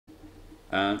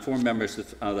Inform members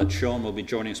that Sean will be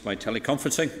joining us by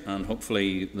teleconferencing, and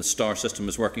hopefully the STAR system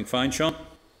is working fine. Sean?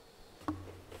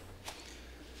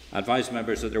 Advise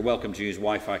members that they're welcome to use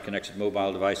Wi-Fi connected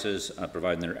mobile devices,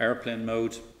 provided in their airplane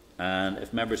mode. And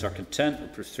if members are content, we'll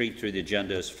proceed through the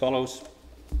agenda as follows.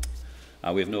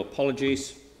 We have no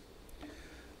apologies.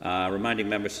 Reminding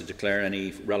members to declare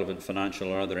any relevant financial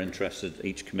or other interests at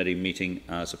each committee meeting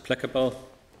as applicable.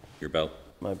 Your bill.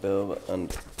 My bill,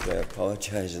 and I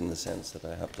apologise in the sense that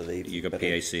I have to leave. You got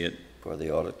PAC it for the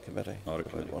audit committee.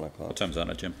 Audit committee. 1 o'clock. What time's that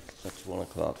at, Jim? That's 1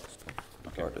 o'clock.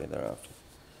 Shortly thereafter.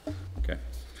 Okay.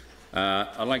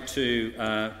 I'd like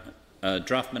to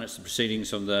draft minutes of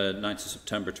proceedings on the 9th of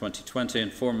September 2020.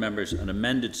 Inform members an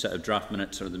amended set of draft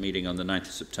minutes of the meeting on the 9th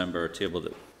of September are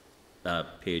tabled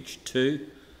at page 2.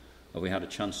 Have we had a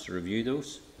chance to review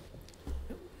those?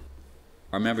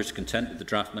 Are members content that the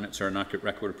draft minutes are an accurate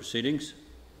record of proceedings?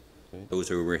 Okay. Those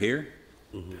who were here?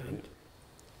 Mm-hmm.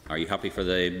 Are you happy for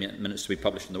the minutes to be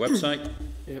published on the website?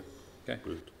 Yep. Okay.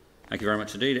 Good. Thank you very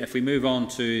much indeed. If we move on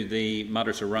to the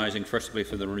matters arising, firstly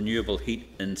for the renewable heat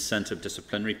incentive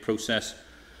disciplinary process,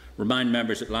 remind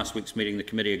members that last week's meeting the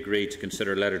committee agreed to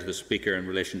consider a letter to the Speaker in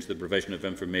relation to the provision of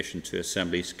information to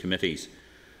Assembly's committees.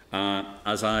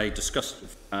 As I discussed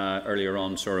earlier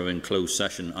on, sort of in closed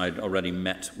session, I'd already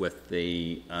met with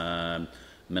the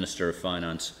Minister of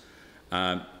Finance.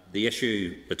 The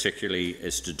issue particularly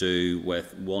is to do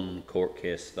with one court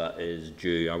case that is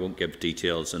due. I won't give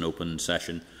details in open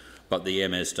session, but the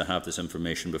aim is to have this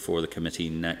information before the committee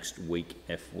next week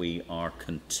if we are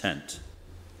content.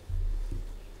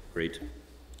 Agreed?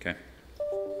 Okay.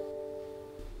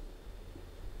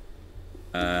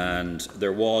 And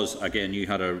there was, again, you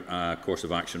had a course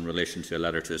of action in relation to a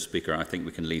letter to a Speaker. I think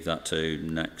we can leave that to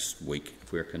next week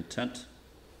if we're content.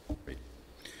 Great.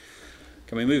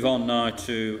 Can we move on now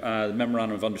to the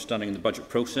Memorandum of Understanding in the budget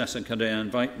process, and can I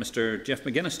invite Mr. Jeff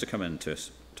McGuinness to come in to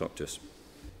us, talk to us.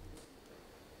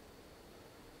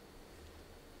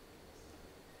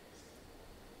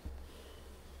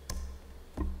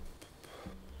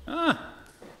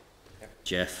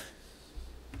 Jeff,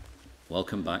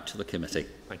 welcome back to the committee.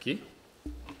 Thank you.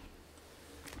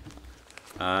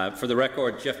 For the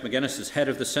record, Jeff McGuinness is Head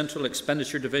of the Central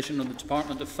Expenditure Division of the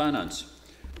Department of Finance.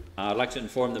 I'd like to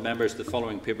inform the members the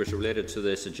following papers related to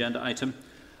this agenda item.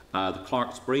 The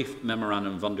Clerk's Brief,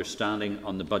 Memorandum of Understanding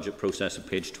on the Budget Process at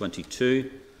page 22.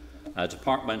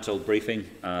 Departmental Briefing,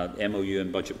 MOU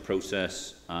and Budget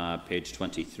Process, page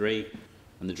 23.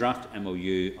 And the draft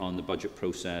MOU on the budget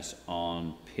process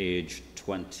on page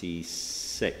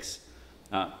 26.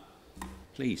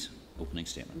 Please, opening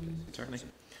statement. Please. Certainly.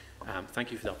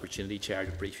 Thank you for the opportunity, Chair,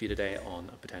 to brief you today on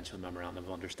a potential memorandum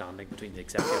of understanding between the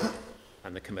Executive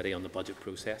and the Committee on the budget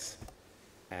process.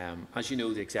 As you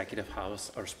know, the Executive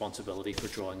has a responsibility for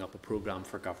drawing up a programme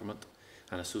for government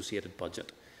and associated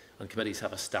budget, and committees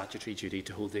have a statutory duty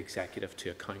to hold the Executive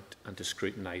to account and to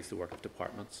scrutinise the work of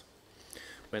departments.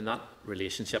 When that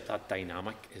relationship, that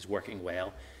dynamic, is working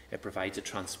well, it provides a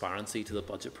transparency to the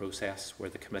budget process where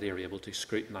the committee are able to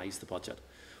scrutinise the budget,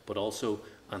 but also,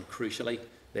 and crucially,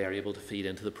 they are able to feed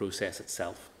into the process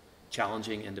itself,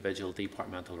 challenging individual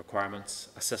departmental requirements,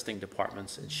 assisting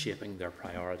departments in shaping their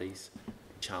priorities,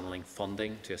 channelling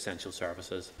funding to essential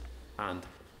services, and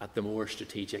at the more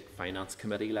strategic finance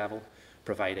committee level,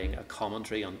 providing a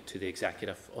commentary to the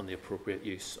Executive on the appropriate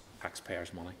use of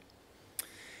taxpayers' money.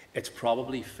 It's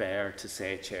probably fair to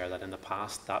say, Chair, that in the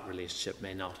past that relationship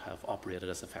may not have operated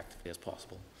as effectively as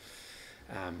possible.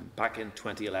 Back in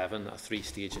 2011, a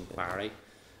three-stage inquiry,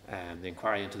 the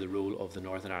inquiry into the role of the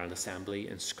Northern Ireland Assembly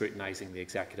in scrutinising the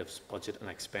Executive's budget and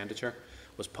expenditure,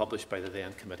 was published by the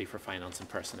then Committee for Finance and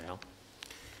Personnel.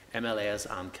 MLAs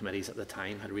and committees at the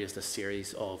time had raised a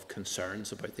series of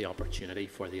concerns about the opportunity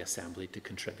for the Assembly to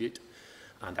contribute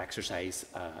and exercise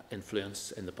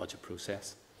influence in the budget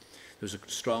process. There was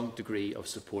a strong degree of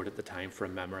support at the time for a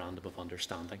Memorandum of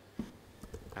Understanding.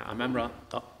 A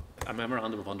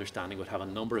Memorandum of Understanding would have a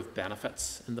number of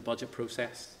benefits in the budget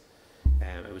process.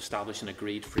 It would establish an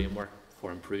agreed framework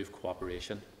for improved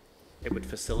cooperation. It would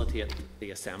facilitate the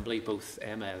Assembly, both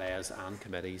MLAs and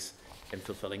committees, in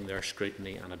fulfilling their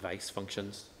scrutiny and advice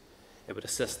functions. It would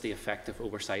assist the effective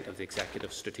oversight of the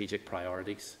Executive's strategic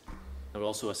priorities. It would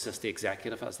also assist the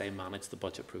Executive as they manage the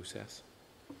budget process.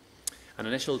 An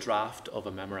initial draft of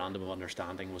a Memorandum of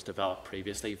Understanding was developed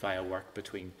previously via work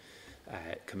between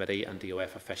committee and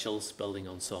DOF officials, building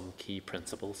on some key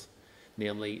principles,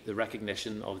 namely the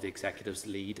recognition of the Executive's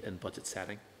lead in budget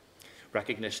setting,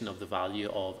 recognition of the value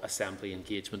of Assembly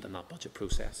engagement in that budget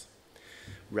process,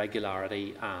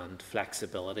 regularity and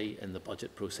flexibility in the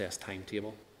budget process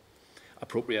timetable,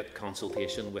 appropriate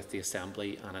consultation with the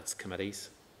Assembly and its committees,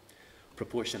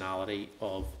 proportionality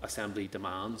of Assembly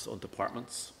demands on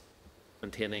departments,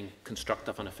 maintaining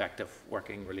constructive and effective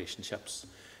working relationships,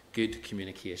 good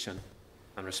communication,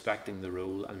 and respecting the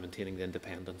role and maintaining the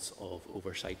independence of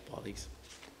oversight bodies.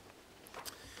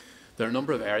 There are a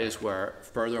number of areas where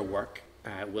further work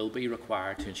will be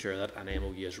required to ensure that an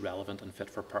MOU is relevant and fit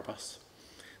for purpose.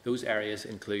 Those areas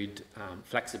include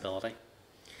flexibility,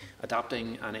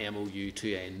 adapting an MOU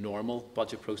to a normal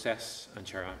budget process. And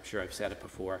I'm sure I've said it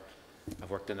before, I've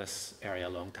worked in this area a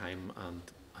long time, and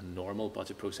a normal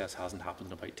budget process hasn't happened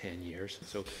in about 10 years.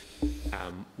 So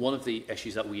one of the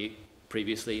issues that we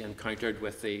previously encountered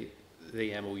with the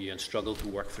MOU and struggled to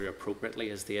work through appropriately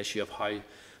is the issue of how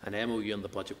an MOU in the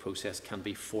budget process can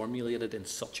be formulated in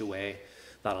such a way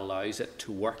that allows it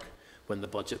to work when the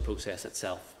budget process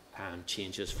itself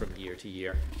changes from year to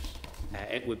year.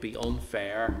 It would be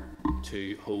unfair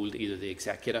to hold either the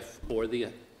Executive or the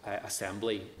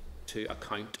Assembly to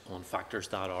account on factors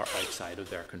that are outside of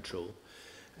their control.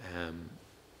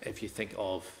 If you think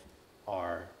of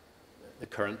the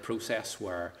current process,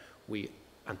 where we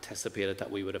anticipated that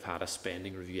we would have had a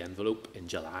spending review envelope in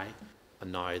July,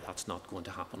 and now that's not going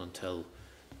to happen until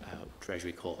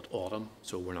Treasury call it autumn,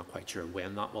 so we're not quite sure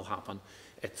when that will happen.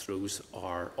 It throws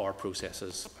our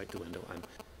processes out the window, and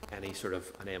any sort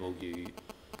of an MOU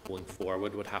going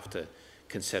forward would have to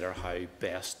consider how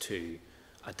best to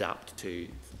adapt to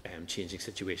changing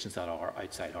situations that are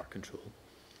outside our control.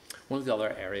 One of the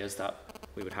other areas that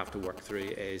we would have to work through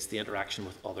is the interaction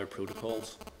with other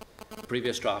protocols. The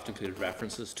previous draft included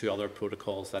references to other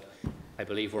protocols that I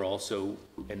believe were also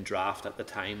in draft at the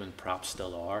time and perhaps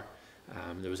still are.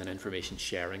 There was an information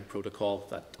sharing protocol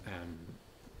that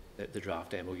the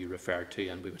draft MOU referred to,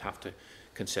 and we would have to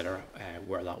consider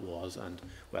where that was and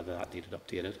whether that needed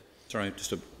updated. Sorry,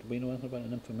 do we know anything about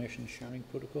an information sharing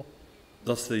protocol?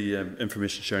 That's the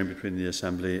information sharing between the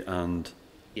Assembly and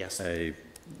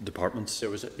departments. There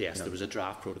was there was a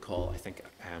draft protocol, I think,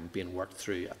 being worked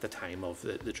through at the time of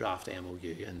the draft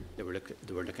MOU, and they were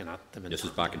looking at them. This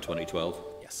was back in 2012.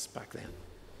 Yes, back then.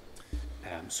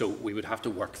 So we would have to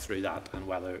work through that, and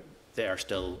whether they are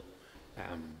still,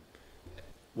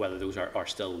 whether those are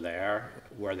still there,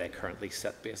 where they currently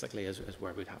sit, basically, is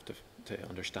where we'd have to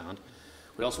understand.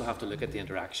 We also have to look at the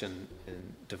interaction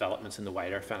in developments in the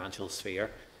wider financial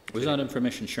sphere. Was that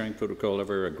information sharing protocol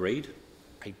ever agreed?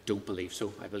 I don't believe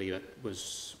so. I believe it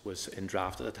was in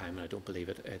draft at the time, and I don't believe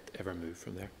it ever moved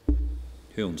from there.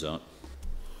 Who owns that?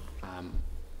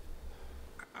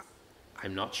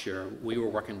 I'm not sure. We were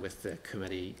working with the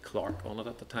committee clerk on it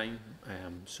at the time,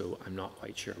 so I'm not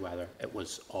quite sure whether it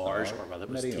was ours or whether it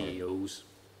was TEO's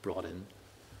brought in.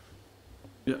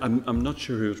 Yeah, I'm not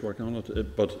sure who was working on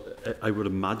it, but I would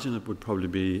imagine it would probably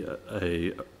be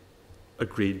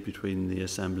agreed between the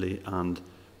Assembly and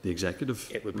the Executive,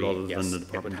 it would be, rather yes, than the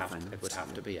Department of Finance. It would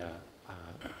have to be a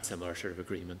similar sort of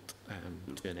agreement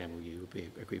to an MOU would be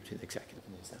agreed between the Executive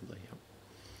and the Assembly.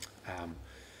 Yeah.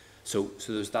 So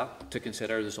there's that to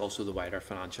consider. There's also the wider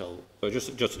financial. So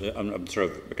I'm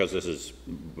sort of, because this is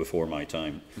before my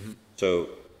time. Mm-hmm. So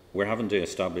we're having to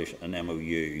establish an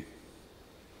MOU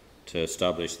to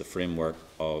establish the framework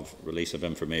of release of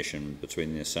information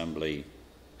between the Assembly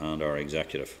and our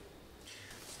Executive,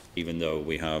 even though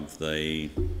we have the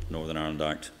Northern Ireland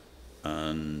Act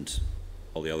and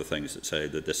all the other things that say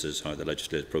that this is how the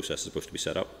legislative process is supposed to be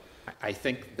set up. I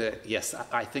think that, yes,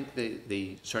 I think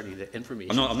the certainly the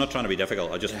information. I'm not trying to be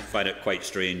difficult. I just find it quite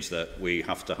strange that we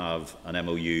have to have an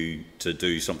MOU to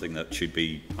do something that should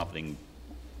be happening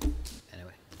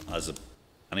anyway.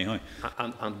 Anyhow.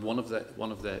 And one of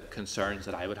the concerns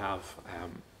that I would have,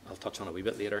 I'll touch on a wee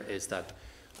bit later, is that,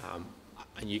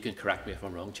 and you can correct me if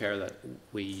I'm wrong, Chair, that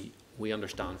we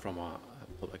understand from a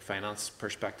public finance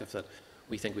perspective that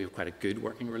we think we have quite a good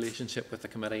working relationship with the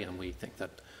committee, and we think that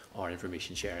our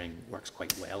information sharing works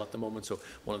quite well at the moment. So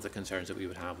one of the concerns that we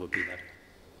would have would be that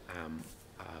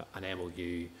an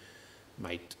MOU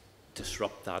might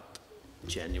disrupt that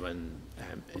genuine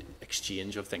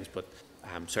exchange of things, but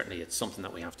certainly it's something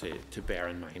that we have to bear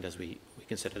in mind as we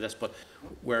consider this. But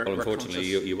unfortunately,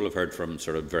 you will have heard from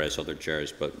sort of various other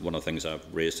chairs, but one of the things I've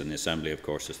raised in the Assembly, of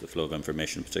course, is the flow of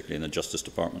information, particularly in the Justice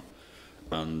Department,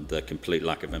 and the complete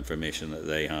lack of information that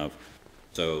they have.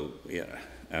 So, yeah,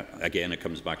 again, it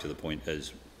comes back to the point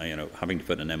is, having to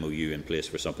put an MOU in place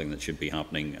for something that should be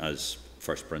happening as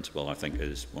first principle, I think,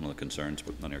 is one of the concerns.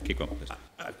 But anyway, keep going, please.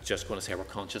 I'm just going to say we're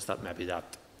conscious that maybe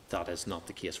that is not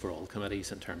the case for all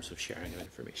committees in terms of sharing of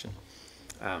information.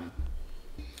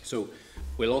 So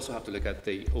we'll also have to look at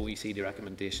the OECD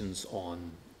recommendations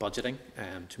on budgeting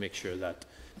to make sure that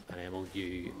an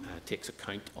MOU takes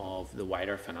account of the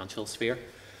wider financial sphere.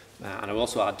 And I will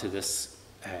also add to this,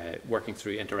 working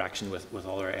through interaction with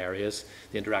other areas,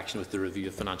 the interaction with the review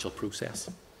of financial process.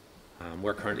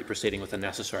 We're currently proceeding with the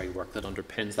necessary work that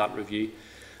underpins that review,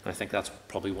 and I think that's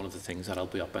probably one of the things that I'll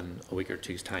be up in a week or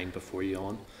two's time before you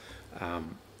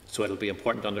on. So it'll be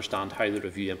important to understand how the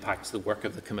review impacts the work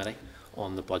of the committee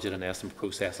on the budget and estimate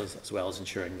processes, as well as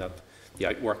ensuring that the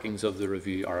outworkings of the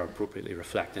review are appropriately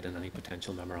reflected in any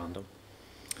potential memorandum.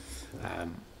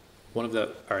 One of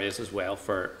the areas as well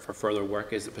for further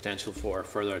work is the potential for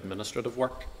further administrative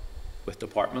work with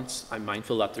departments. I'm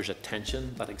mindful that there's a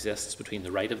tension that exists between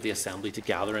the right of the Assembly to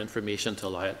gather information to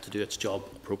allow it to do its job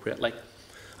appropriately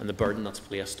and the burden that's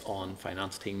placed on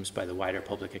finance teams by the wider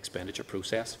public expenditure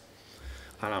process.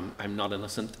 And I'm not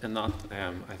innocent in that.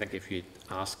 I think if you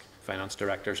ask finance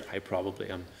directors, I probably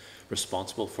am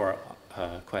responsible for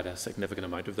quite a significant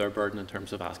amount of their burden in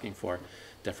terms of asking for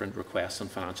different requests on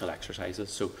financial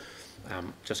exercises. So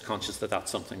just conscious that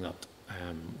that's something that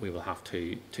we will have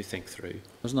to think through.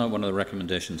 Wasn't that one of the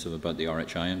recommendations about the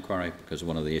RHI inquiry? Because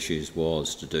one of the issues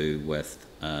was to do with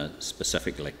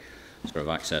specifically sort of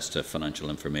access to financial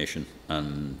information,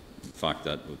 and the fact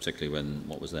that particularly when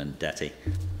what was then DETI,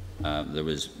 there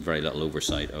was very little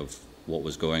oversight of what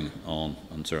was going on,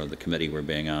 and sort of the committee were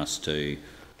being asked to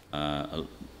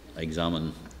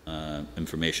examine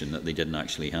information that they didn't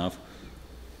actually have.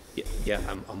 Yeah,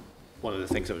 one of the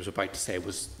things I was about to say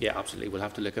was, yeah, absolutely, we'll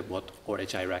have to look at what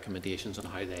RHI recommendations and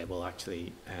how they will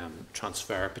actually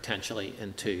transfer potentially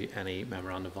into any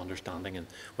memorandum of understanding, and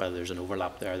whether there's an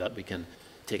overlap there that we can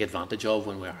take advantage of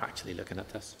when we're actually looking at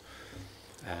this.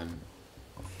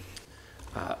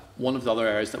 One of the other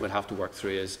areas that we'll have to work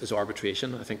through is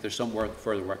arbitration. I think there's some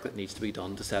further work that needs to be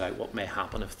done to set out what may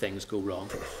happen if things go wrong.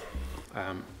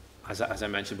 As I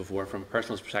mentioned before, from a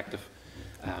personal perspective,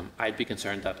 I'd be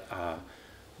concerned that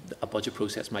a budget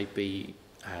process might be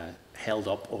held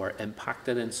up or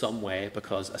impacted in some way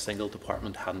because a single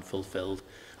department hadn't fulfilled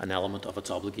an element of its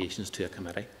obligations to a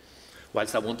committee.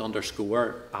 Whilst I won't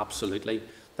underscore absolutely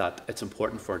that it's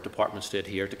important for departments to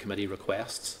adhere to committee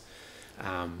requests,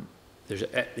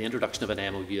 the introduction of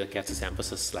an MOU that gets its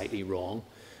emphasis slightly wrong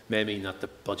may mean that the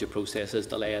budget process is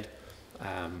delayed,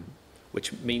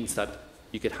 which means that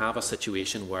you could have a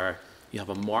situation where you have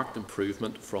a marked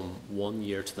improvement from one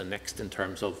year to the next in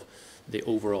terms of the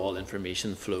overall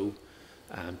information flow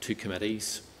to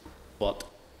committees, but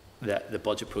the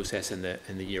budget process in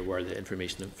the year where the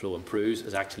information flow improves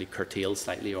is actually curtailed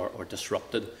slightly or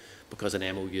disrupted because an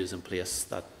MOU is in place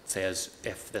that says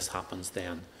if this happens,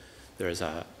 then there's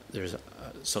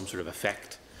some sort of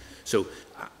effect. So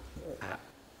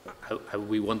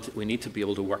we need to be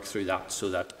able to work through that so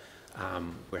that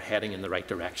we're heading in the right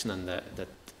direction, and that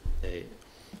the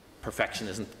perfection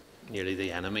isn't nearly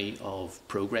the enemy of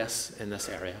progress in this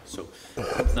area. So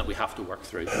something that we have to work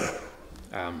through.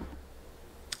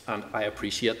 And I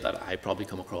appreciate that I probably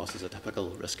come across as a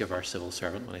typical risk-averse civil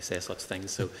servant when I say such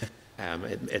things. So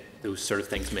those sort of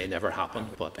things may never happen.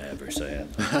 But Ever say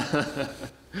it.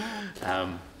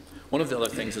 One of the other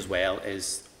things as well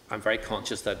is I'm very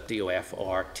conscious that DOF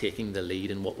are taking the lead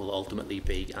in what will ultimately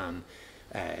be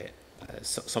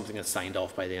something that's signed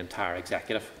off by the entire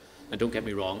executive. And don't get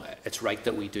me wrong, it's right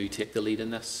that we do take the lead in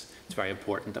this. It's very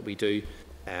important that we do.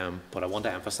 But I want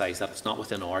to emphasise that it's not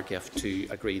within our gift to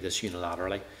agree this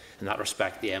unilaterally. In that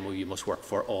respect, the MOU must work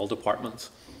for all departments,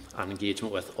 and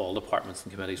engagement with all departments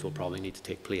and committees will probably need to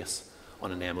take place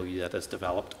on an MOU that is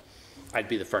developed. I'd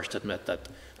be the first to admit that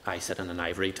I sit in an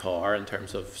ivory tower in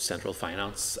terms of central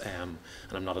finance, and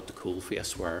I'm not at the coal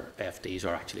face where FDs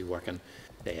are actually working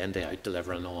day in, day out,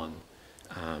 delivering on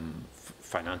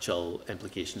financial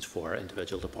implications for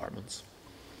individual departments.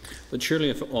 But surely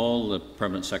if all the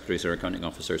permanent secretaries are accounting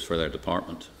officers for their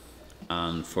department,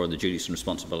 and for the duties and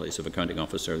responsibilities of accounting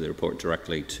officer they report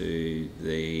directly to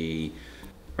the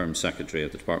permanent secretary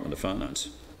of the Department of Finance,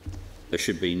 there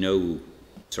should be no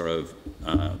sort of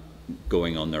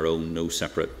going on their own, no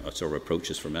separate sort of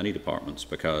approaches from any departments,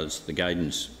 because the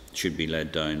guidance should be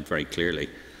laid down very clearly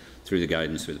through the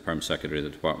guidance through the permanent secretary of the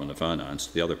Department of Finance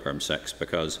to the other perm secs,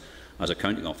 because as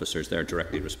accounting officers they're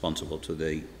directly responsible to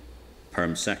the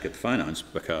Perm Sec at Finance,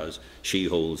 because she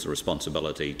holds the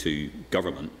responsibility to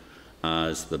government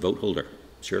as the vote holder.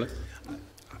 Surely?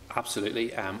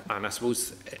 Absolutely. And I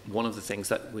suppose one of the things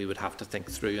that we would have to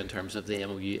think through in terms of the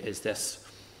MOU is this.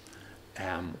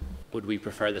 Would we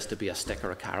prefer this to be a stick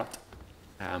or a carrot?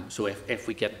 So if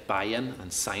we get buy-in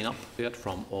and sign up to it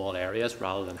from all areas,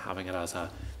 rather than having it as a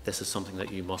this is something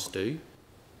that you must do,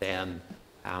 then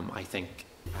I think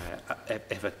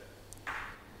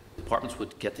departments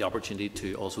would get the opportunity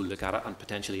to also look at it and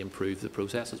potentially improve the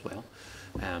process as well.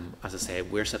 As I say,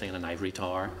 we're sitting in an ivory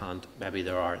tower, and maybe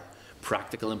there are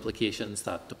practical implications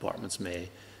that departments may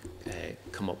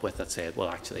come up with that say, well,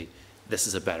 actually, this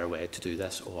is a better way to do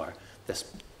this, or this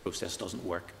process doesn't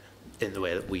work in the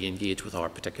way that we engage with our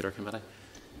particular committee.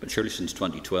 But surely since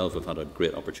 2012 we've had a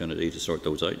great opportunity to sort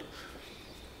those out.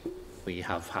 We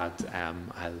have had,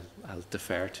 I'll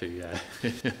defer to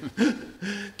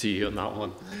to you on that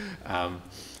one.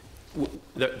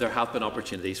 There have been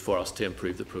opportunities for us to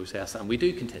improve the process, and we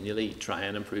do continually try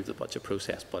and improve the budget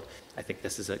process, but I think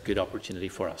this is a good opportunity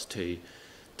for us to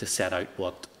set out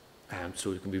what, so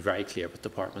we can be very clear with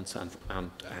departments and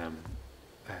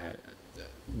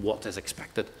what is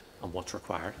expected and what's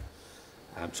required.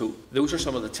 So those are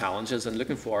some of the challenges, and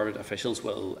looking forward, officials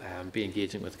will be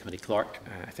engaging with the committee clerk.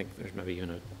 I think there's maybe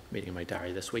even a meeting in my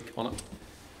diary this week on it.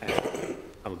 And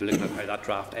we'll be looking at how that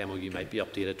draft MOU might be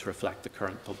updated to reflect the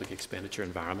current public expenditure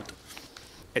environment.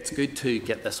 It's good to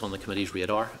get this on the committee's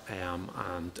radar, and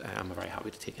I'm very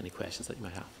happy to take any questions that you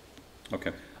might have.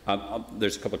 Okay.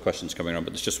 There's a couple of questions coming on,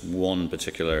 but there's just one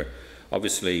particular.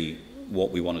 Obviously,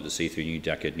 what we wanted to see through New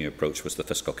Decade, New Approach was the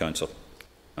Fiscal Council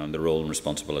and the role and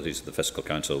responsibilities of the Fiscal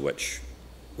Council, which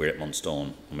we're 8 months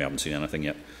on and we haven't seen anything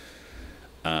yet,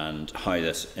 and how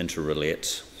this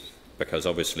interrelates. Because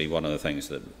obviously one of the things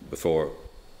that before,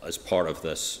 as part of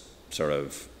this sort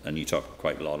of, and you talk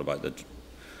quite a lot about the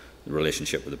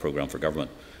relationship with the Programme for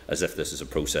Government, as if this is a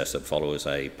process that follows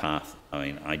a path. I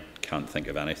mean, I can't think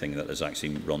of anything that has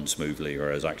actually run smoothly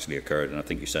or has actually occurred, and I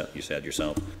think you said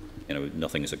yourself, you know,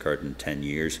 nothing has occurred in 10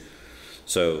 years.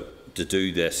 So to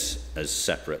do this as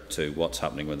separate to what's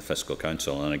happening with the Fiscal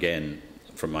Council, and again,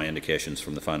 from my indications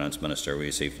from the Finance Minister we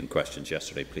received in questions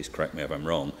yesterday, please correct me if I'm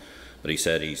wrong, but he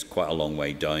said he's quite a long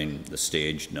way down the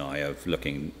stage now of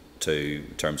looking to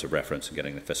terms of reference and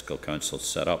getting the Fiscal Council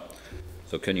set up.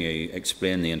 So can you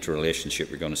explain the interrelationship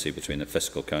you're going to see between the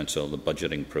Fiscal Council, the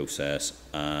budgeting process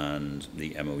and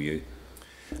the MOU?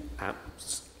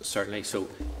 Certainly. So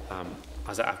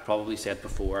as I've probably said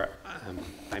before,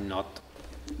 I'm not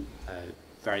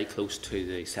very close to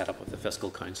the setup of the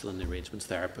Fiscal Council and the arrangements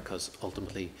there, because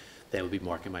ultimately they will be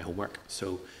marking my homework.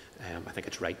 So I think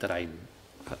it's right that I'm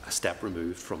a step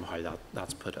removed from how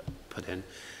that's put in.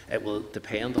 It will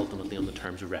depend ultimately on the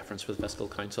terms of reference for the Fiscal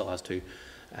Council as to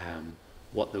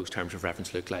what those terms of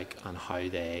reference look like and how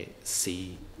they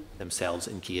see themselves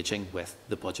engaging with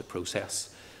the budget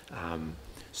process.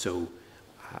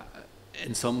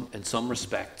 In some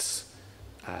respects,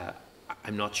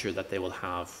 I'm not sure that they will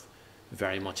have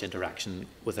very much interaction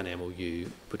with an MOU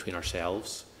between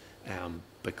ourselves,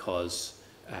 because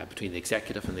between the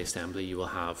Executive and the Assembly you will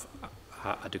have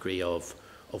a degree of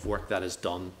work that is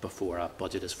done before a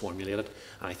budget is formulated,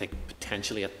 and I think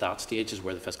potentially at that stage is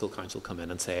where the Fiscal Council come in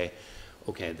and say,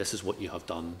 okay, this is what you have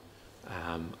done,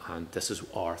 and this is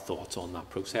our thoughts on that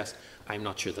process. I'm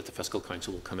not sure that the Fiscal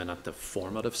Council will come in at the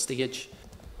formative stage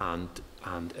and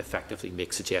effectively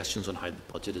make suggestions on how the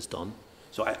budget is done.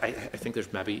 So I think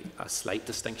there's maybe a slight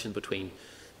distinction between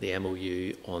the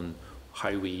MOU on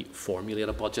how we formulate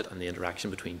a budget and the interaction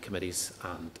between committees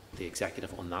and the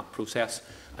Executive on that process,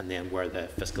 and then where the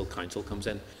Fiscal Council comes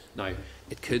in. Now,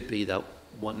 it could be that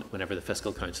whenever the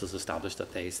Fiscal Council is established,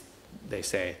 that they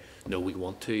say, no, we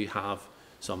want to have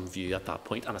some view at that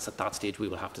point, and it's at that stage we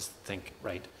will have to think,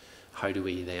 right, how do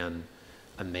we then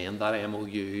amend that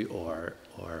MOU or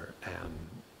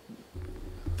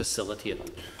facilitate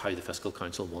how the Fiscal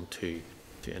Council want to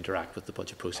interact with the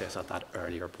budget process at that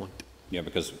earlier point. Yeah,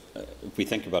 because if we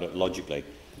think about it logically,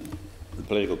 the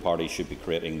political parties should be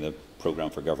creating the Programme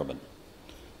for Government,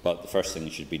 but the first thing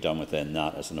that should be done within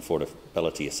that is an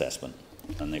affordability assessment,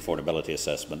 and the affordability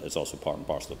assessment is also part and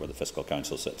parcel of where the Fiscal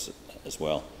Council sits as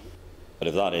well. But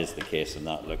if that is the case, and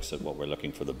that looks at what we're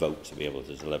looking for the vote to be able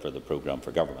to deliver the Programme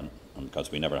for Government, and because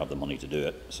we never have the money to do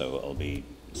it, so it'll be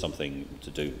something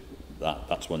to do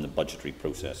that's when the budgetary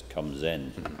process comes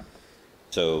in.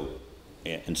 So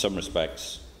in some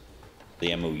respects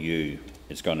the MOU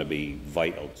is going to be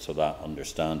vital to that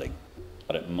understanding,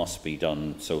 but it must be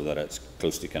done so that it's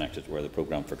closely connected to where the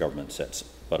Programme for Government sits,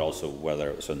 but also whether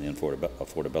it's in the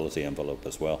affordability envelope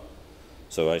as well.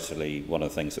 So actually one of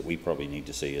the things that we probably need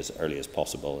to see as early as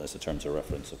possible is the terms of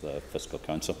reference of the Fiscal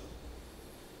Council.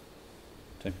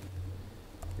 Tim?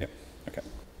 Yeah, okay.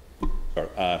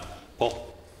 Sorry. Paul?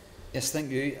 Yes,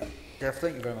 thank you. Gareth,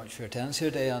 thank you very much for your attendance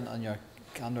here today and your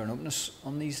candour and openness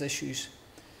on these issues.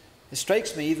 It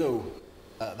strikes me, though,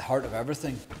 at the heart of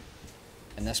everything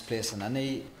in this place and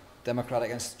any democratic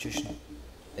institution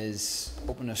is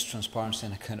openness, transparency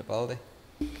and accountability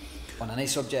on any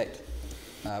subject.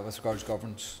 with regards to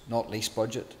governance, not least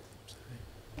budget.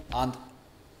 And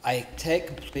I take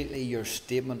completely your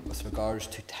statement with regards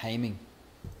to timing,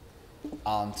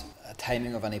 and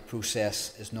timing of any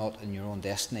process is not in your own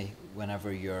destiny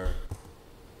whenever you're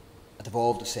a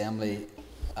devolved assembly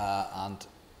and,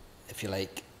 if you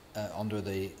like, under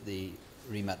the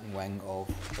remit and wing of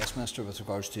Westminster with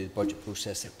regards to the budget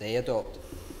process that they adopt.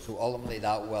 So ultimately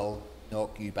that will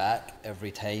knock you back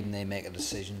every time they make a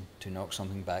decision to knock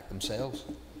something back themselves.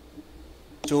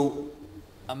 So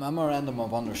a memorandum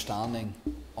of understanding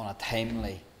on a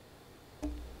timely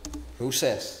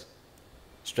process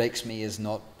strikes me as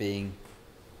not being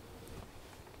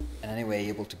in any way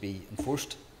able to be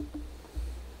enforced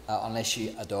unless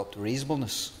you adopt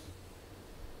reasonableness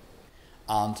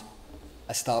and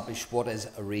establish what is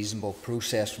a reasonable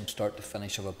process from start to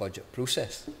finish of a budget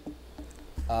process.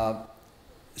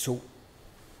 So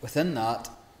within that,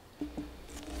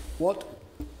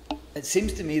 it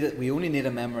seems to me that we only need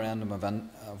a memorandum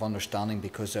of understanding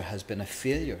because there has been a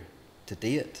failure to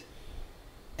date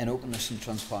in openness and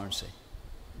transparency.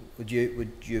 Would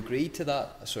you agree to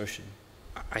that assertion?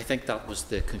 I think that was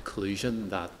the conclusion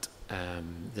that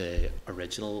the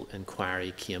original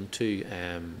inquiry came to.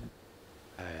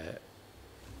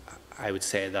 I would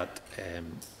say that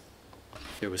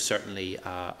there was certainly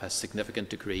a significant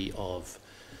degree of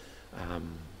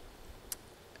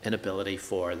inability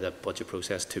for the budget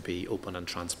process to be open and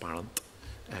transparent.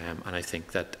 And I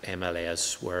think that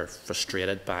MLAs were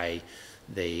frustrated by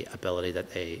the ability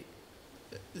that the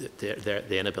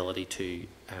inability to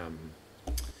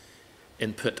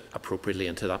input appropriately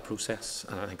into that process,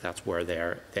 and I think that's where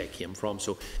they came from.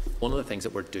 So one of the things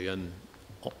that we're doing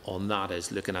on that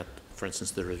is looking at, for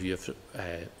instance, the review of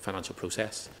financial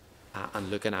process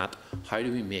and looking at how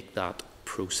do we make that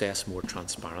process more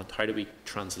transparent? How do we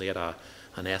translate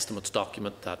an estimates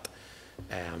document that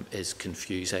is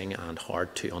confusing and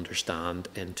hard to understand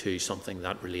into something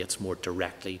that relates more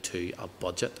directly to a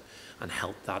budget and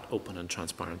help that open and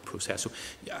transparent process? So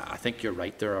yeah, I think you're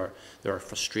right. There are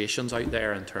frustrations out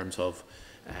there in terms of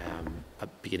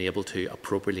being able to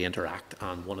appropriately interact,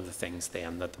 and one of the things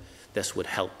then that this would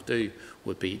help do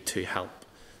would be to help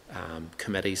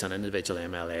committees and individual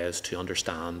MLAs to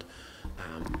understand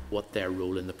what their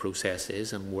role in the process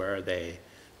is and where they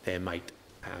might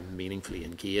meaningfully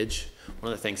engage.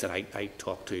 One of the things that I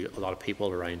talk to a lot of people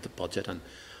around the budget and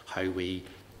how we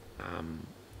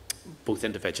both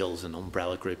individuals and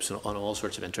umbrella groups and all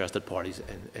sorts of interested parties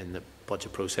in the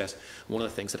budget process. One of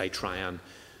the things that I try and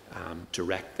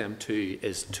direct them to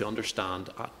is to understand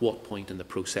at what point in the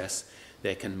process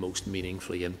they can most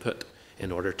meaningfully input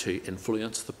in order to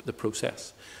influence the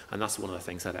process. And that's one of the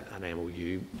things that an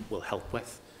MOU will help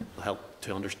with, will help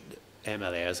to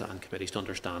MLAs and committees to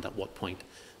understand at what point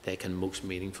they can most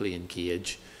meaningfully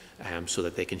engage so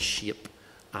that they can shape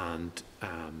and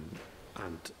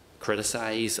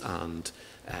criticise and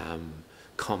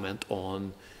comment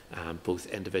on both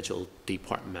individual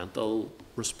departmental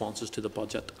responses to the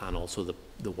budget and also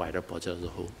the wider budget as a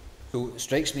whole. So it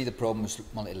strikes me the problem is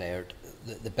multi-layered.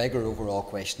 The bigger overall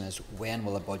question is, when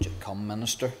will a budget come,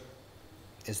 Minister,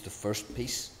 is the first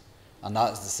piece. And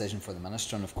that is a decision for the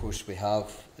Minister. And of course we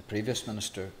have the previous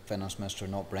Minister, Finance Minister,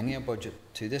 not bringing a budget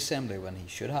to the Assembly when he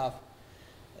should have.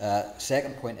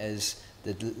 Second point is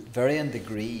the varying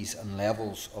degrees and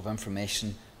levels of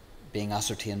information being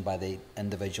ascertained by the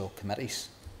individual committees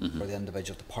or the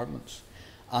individual departments.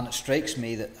 And it strikes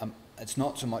me that it's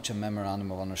not so much a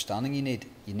memorandum of understanding you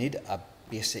need a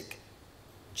basic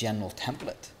general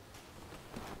template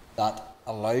that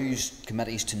allows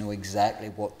committees to know exactly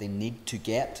what they need to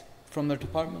get from their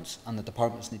departments, and the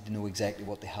departments need to know exactly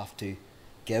what they have to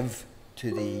give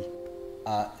to the...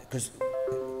 because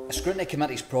a scrutiny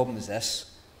committee's problem is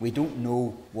this: we don't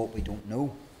know what we don't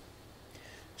know.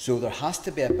 So there has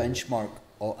to be a benchmark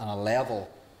and a level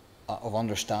of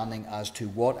understanding as to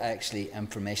what actually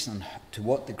information and to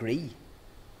what degree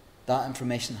that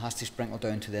information has to sprinkle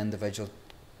down to the individual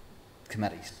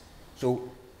committees. So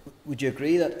would you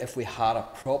agree that if we had a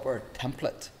proper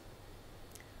template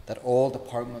that all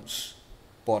departments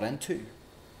bought into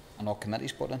and all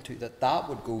committees bought into, that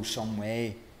would go some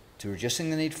way to reducing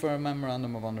the need for a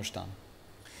memorandum of understanding?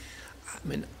 I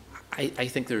mean, I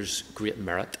think there's great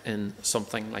merit in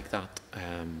something like that,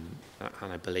 and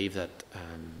I believe that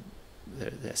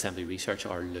the Assembly Research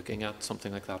are looking at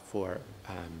something like that for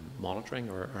monitoring,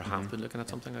 or have been looking at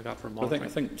something like that for monitoring. I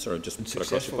think sort of just put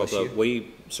across the top,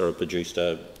 we sort of produced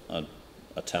a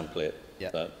template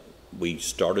that we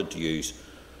started to use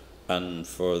and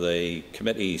for the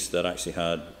committees that actually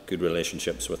had good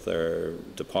relationships with their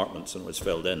departments and was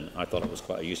filled in, I thought it was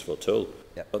quite a useful tool.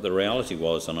 Yep. But the reality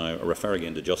was, and I refer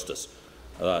again to justice,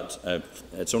 that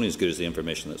it's only as good as the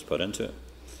information that's put into it.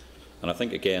 And I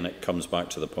think, again, it comes back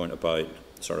to the point about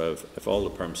sort of, if all the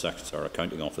perm secretaries are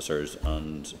accounting officers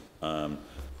and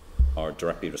are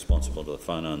directly responsible to the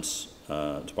finance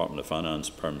Department of Finance,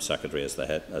 perm secretary as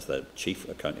the chief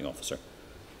accounting officer,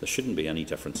 there shouldn't be any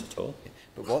difference at all.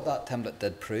 But what that template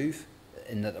did prove,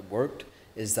 in that it worked,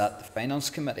 is that the Finance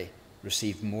Committee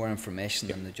received more information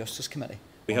than the Justice Committee.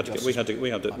 We had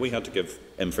to give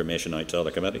information out to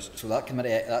other committees. So that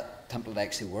template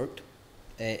actually worked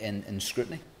in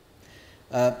scrutiny.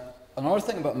 Another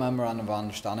thing about memorandum of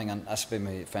understanding, and this will be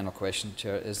my final question,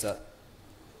 Chair, is that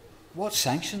what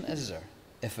sanction is there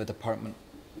if a department,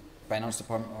 finance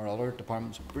department or other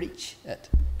departments, breach it?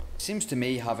 It seems to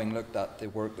me, having looked at the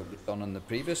work that was done in the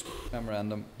previous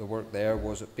memorandum, the work there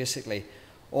was that basically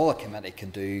all a committee can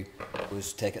do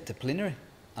was take it to plenary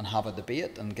and have a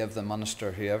debate and give the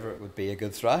minister, whoever it would be, a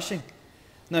good thrashing.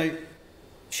 Now,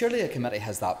 surely a committee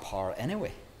has that power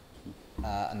anyway,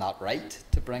 and that right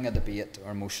to bring a debate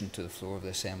or motion to the floor of the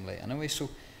Assembly anyway. So,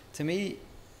 to me,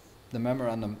 the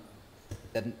memorandum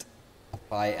didn't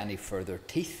apply any further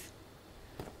teeth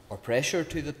or pressure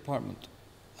to the department.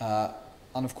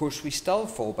 And of course, we still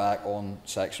fall back on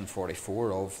Section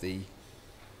 44 of the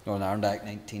Northern Ireland Act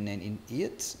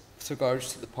 1998 with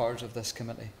regards to the powers of this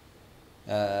committee.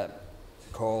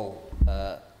 Call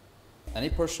any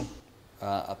person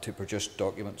to produce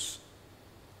documents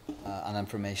and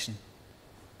information.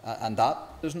 And that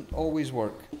doesn't always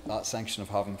work, that sanction of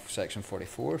having Section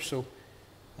 44. So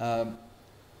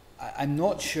I'm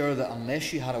not sure that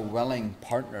unless you had a willing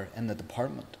partner in the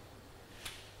department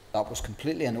that was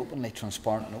completely and openly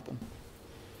transparent and open,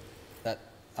 that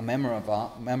a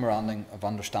memorandum of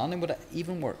understanding would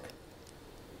even work.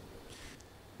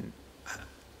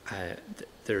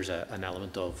 There's an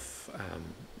element of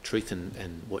truth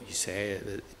in what you say.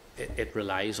 It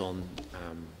relies on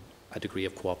a degree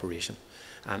of cooperation,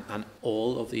 and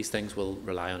all of these things will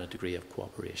rely on a degree of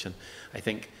cooperation. I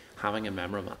think having a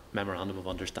memorandum of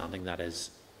understanding that is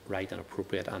right and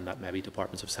appropriate, and that maybe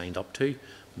departments have signed up to,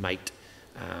 might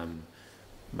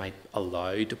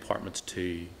allow departments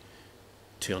to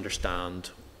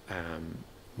understand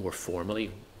more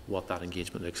formally what that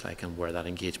engagement looks like and where that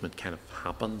engagement kind of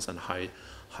happens and how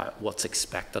what's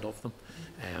expected of them.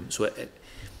 So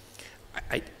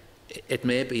it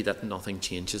may be that nothing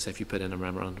changes if you put in a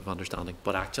memorandum of understanding,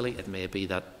 but actually it may be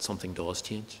that something does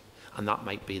change, and that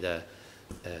might be that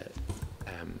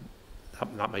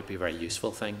might be a very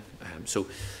useful thing. So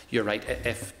you're right.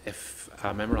 If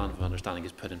a memorandum of understanding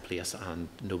is put in place and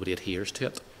nobody adheres to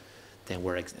it, then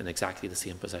we're in exactly the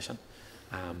same position.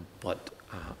 But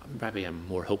maybe I'm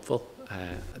more hopeful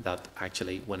that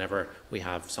actually whenever we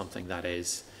have something that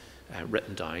is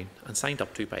written down and signed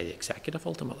up to by the executive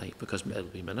ultimately, because it will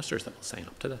be ministers that will sign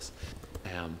up to this,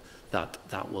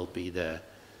 that will be the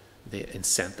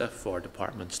incentive for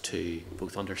departments to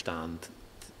both understand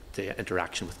the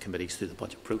interaction with committees through the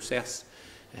budget process,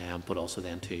 but also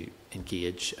then to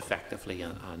engage effectively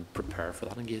and prepare for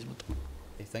that engagement.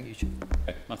 Okay, thank you, Chair.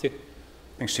 Okay, Matthew?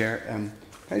 Thanks, Chair. Can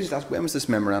I just ask, when was this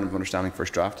memorandum of understanding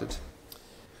first drafted?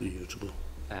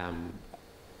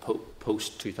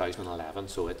 Post 2011,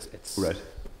 so it's right.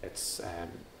 It's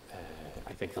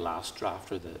I think the last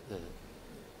draft or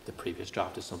the previous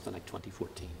draft is something like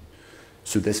 2014.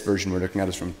 So this version we're looking at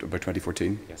is from about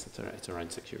 2014. Yes, it's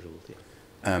around 6 years old. Yeah.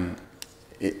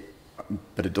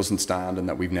 But it doesn't stand, and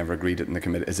that we've never agreed it in the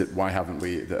committee. Is it, why haven't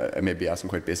we? I may be asking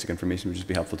quite basic information. It would just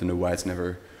be helpful to know why it's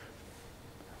never.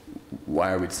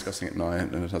 Why are we discussing it now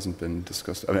and it hasn't been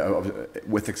discussed? I mean,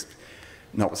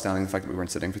 notwithstanding the fact that we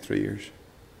weren't sitting for 3 years.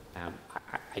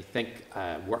 I think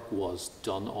work was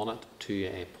done on it to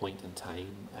a point in time.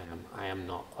 I am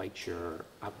not quite sure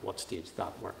at what stage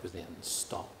that work was then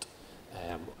stopped.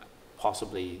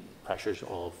 Possibly pressures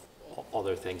of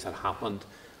other things had happened,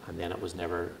 and then it was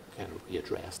never kind of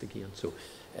readdressed again. So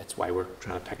that's why we're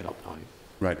trying to pick it up now.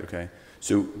 Right. Okay.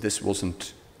 So this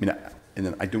wasn't. I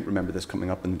mean, I don't remember this coming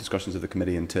up in the discussions of the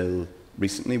committee until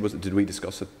recently. Did we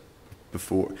discuss it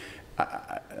before?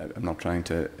 I'm not trying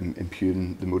to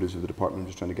impugn the motives of the department. I'm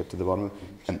just trying to get to the bottom of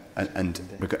it. And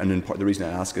the reason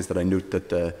I ask is that I note that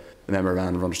the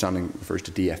memorandum of understanding refers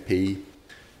to DFP,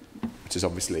 which is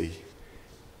obviously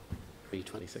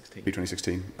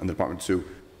pre-2016, and the department. So,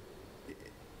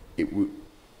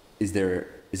 is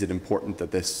it important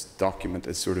that this document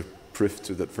is sort of proof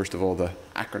to that, first of all, the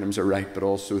acronyms are right, but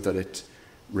also that it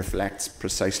reflects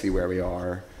precisely where we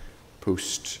are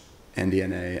post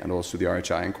NDNA and also the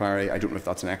RHI inquiry. I don't know if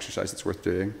that's an exercise that's worth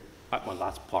doing. Well,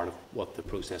 that's part of what the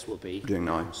process will be. Doing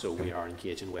now. So we are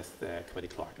engaging with Committee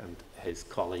Clerk and his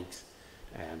colleagues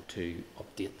to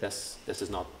update this. This is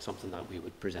not something that we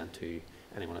would present to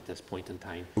anyone at this point in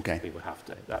time. Okay. We would have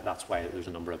to. That's why there's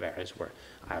a number of areas where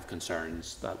I have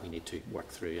concerns that we need to work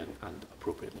through and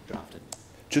appropriately draft it.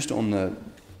 Just on the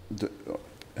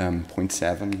point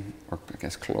 7, or I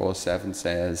guess clause 7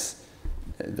 says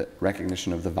that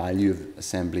recognition of the value of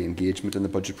Assembly engagement in the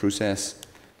budget process.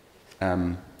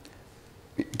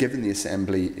 Given the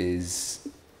Assembly is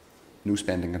no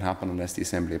spending can happen unless the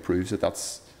Assembly approves it,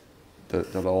 that's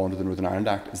the law under the Northern Ireland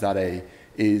Act.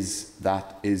 Is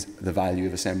the value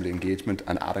of Assembly engagement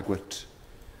an adequate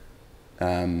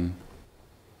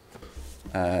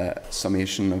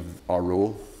summation of our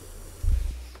role?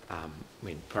 I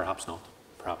mean, perhaps not.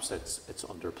 Perhaps it's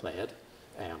underplayed,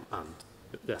 and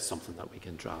that's something that we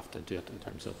can draft into it in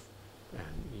terms of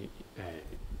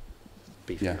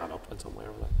beefing that up in some way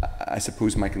or other. I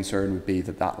suppose my concern would be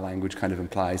that that language kind of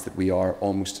implies that we are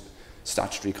almost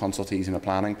statutory consultees in a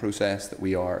planning process, that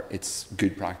it's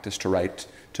good practice to write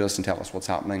to us and tell us what's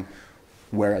happening,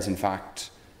 whereas in fact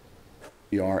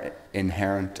we are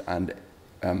inherent and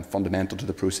fundamental to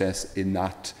the process in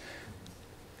that.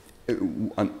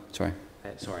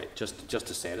 Sorry, just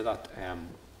to say to that,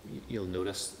 you'll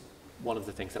notice one of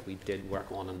the things that we did work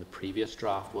on in the previous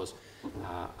draft was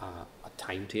a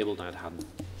timetable. Now, it hadn't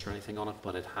or anything on it,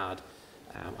 but it had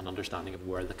an understanding of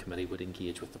where the committee would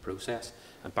engage with the process.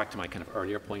 And back to my kind of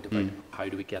earlier point about how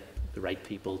do we get the right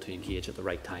people to engage at the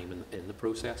right time in the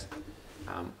process.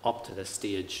 Up to this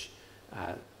stage,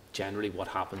 generally what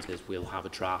happens is we'll have a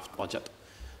draft budget.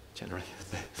 Generally,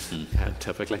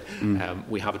 typically,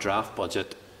 we have a draft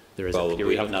budget. There is a period.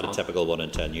 We haven't had a typical one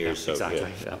in 10 years. Yeah,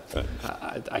 exactly. So, yeah.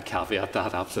 Right. I caveat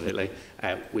that absolutely.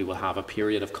 We will have a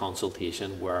period of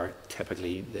consultation where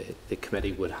typically the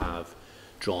committee would have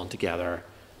drawn together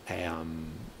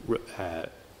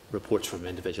reports from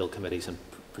individual committees and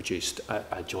produced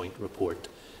a joint report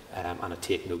and a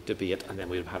take note debate, and then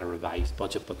we would have had a revised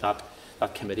budget. But that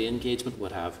committee engagement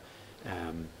would have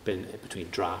been between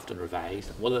draft and revised.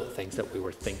 And one of the things that we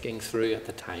were thinking through at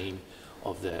the time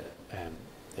of the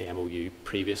MOU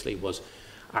previously was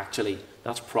actually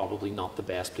that's probably not the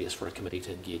best place for a committee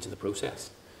to engage in the process.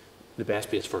 The best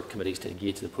place for committees to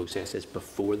engage in the process is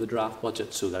before the draft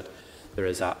budget, so that there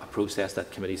is a process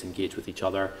that committees engage with each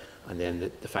other, and then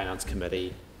the Finance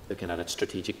Committee, looking at its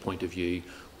strategic point of view,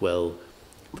 will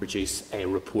produce a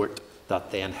report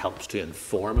that then helps to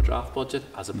inform a draft budget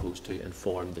as opposed to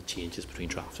inform the changes between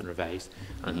draft and revised.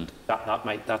 And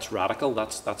that's radical.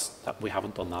 That we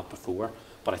haven't done that before,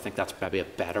 but I think that's maybe a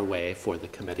better way for the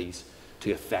committees to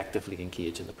effectively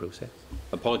engage in the process.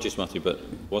 Apologies, Matthew, but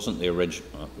wasn't the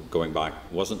original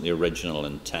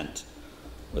intent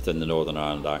within the Northern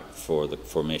Ireland Act for the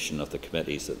formation of the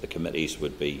committees that the committees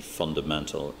would be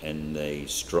fundamental in the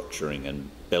structuring and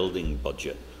building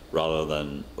budget rather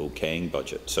than okaying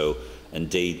budget? So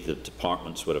indeed the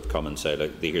departments would have come and said,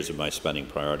 look, here's my spending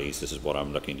priorities, this is what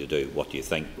I'm looking to do, what do you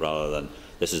think, rather than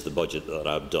this is the budget that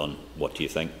I've done, what do you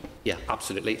think? Yeah,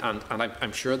 absolutely, and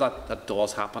I'm sure that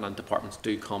does happen, and departments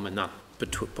do come in that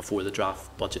before the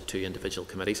draft budget to individual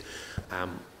committees.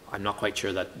 I'm not quite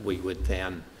sure that we would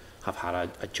then have had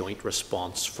a joint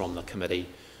response from the committee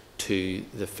to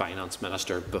the Finance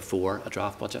Minister before a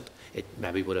draft budget. It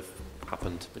maybe would have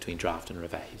happened between draft and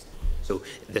revised. So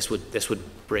this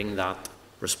would bring that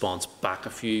response back a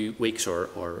few weeks or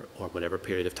whatever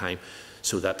period of time,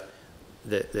 so that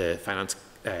the Finance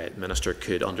Minister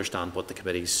could understand what the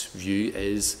committee's view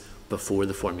is before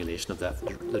the formulation of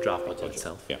the draft budget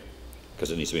itself. Yeah, because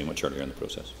it needs to be much earlier in the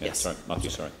process. Yeah, yes. Sorry, Matthew,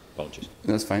 sorry. Apologies.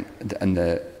 That's fine. And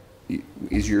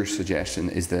is your suggestion,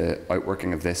 is the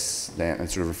outworking of this, then it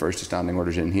sort of refers to standing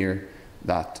orders in here,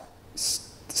 that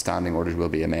standing orders will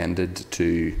be amended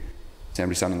to,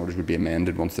 Assembly standing orders would be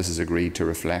amended once this is agreed to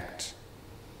reflect?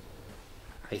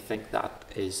 I think that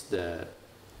is the,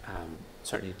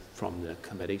 certainly from the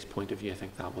committee's point of view, I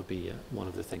think that would be one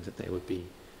of the things that they would be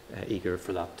eager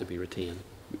for that to be retained.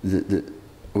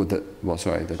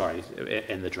 Sorry,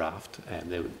 in the draft,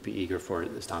 they would be eager for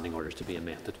the standing orders to be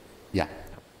amended. Yeah.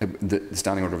 The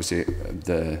standing order, obviously,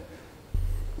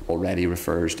 already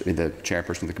refers to the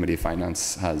chairperson of the Committee of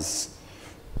Finance has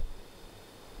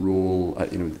role.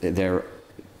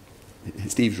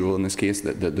 Steve's role in this case,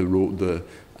 the role,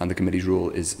 and the committee's role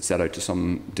is set out to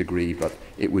some degree, but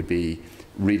it would be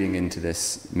reading into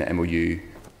this MOU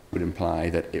would imply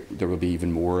that there will be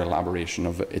even more elaboration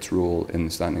of its role in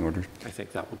the standing order. I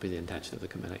think that would be the intention of the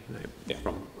committee. Now, yeah.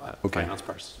 From a finance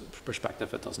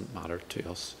perspective, it doesn't matter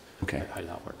to us Okay. how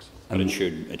that works. But it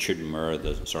should mirror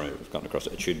the, sorry, I've gotten across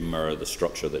it, it should mirror the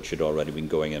structure that should already been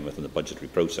going in within the budgetary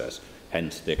process,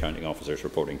 hence the accounting officers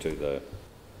reporting to the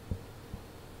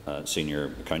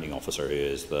senior accounting officer, who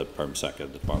is the Perm Sec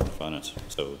of the Department of Finance.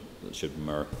 So it should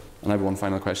mirror. And I have one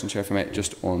final question, Chair, if I may,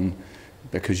 just on,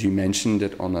 because you mentioned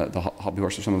it on the hobby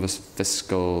horse of some of us,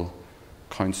 fiscal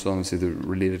council, and the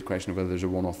related question of whether there's a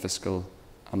one-off fiscal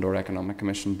and/or economic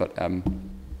commission, but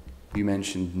you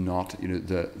mentioned not,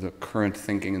 the current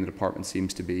thinking in the department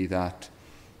seems to be that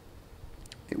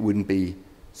it wouldn't be,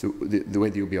 so the way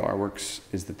the OBR works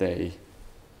is that they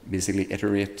basically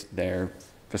iterate their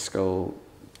fiscal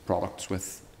products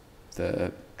with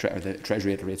the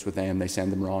Treasury iterates with them, they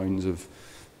send them rounds of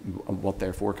what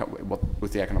their forecast,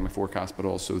 with the economic forecast, but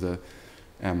also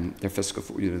their fiscal,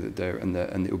 and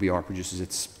the OBR produces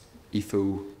its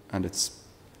EFO and it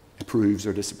approves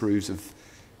or disapproves of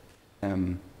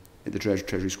the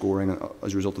Treasury scoring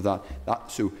as a result of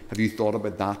that. So have you thought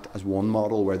about that as one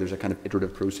model where there's a kind of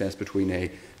iterative process between a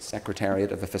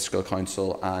secretariat of a fiscal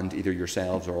council and either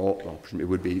yourselves or all, well, it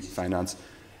would be finance,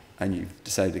 and you've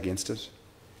decided against it?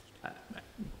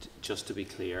 Just to be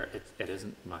clear, it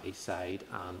isn't my side,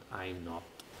 and I'm not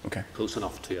close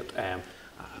enough to it.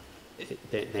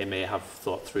 They may have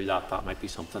thought through that. That might be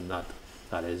something that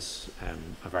is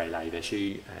a very live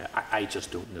issue. I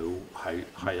just don't know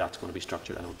how that's going to be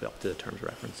structured, and it'll be up to the terms of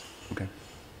reference. Okay.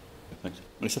 Thanks.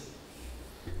 Lisa?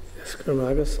 Yes,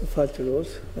 Carmagus, Fatty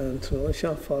Rose, and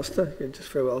Sean Foster. You're just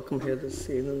very welcome here this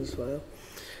evening as well.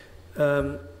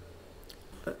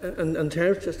 In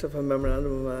terms just of a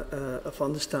memorandum of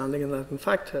understanding, and that, in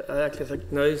fact, I actually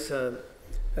think now is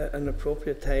an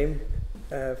appropriate time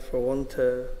for one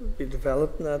to be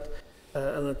developing that.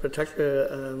 And in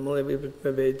particular, we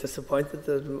would be disappointed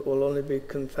that it will only be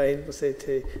confined, say,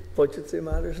 to budgetary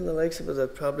matters and the likes of it.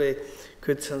 It probably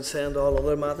could transcend all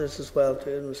other matters as well,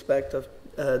 too, in respect of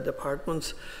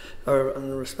departments or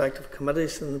in respect of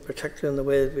committees, and particularly in the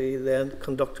way that we then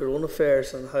conduct our own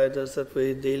affairs and how it is that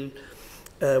we deal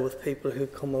with people who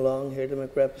come along here to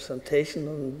make representation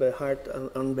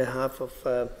on behalf of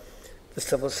the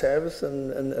civil service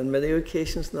and many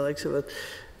occasions and the likes of it.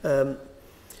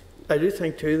 I do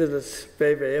think too that it's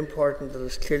very, very important that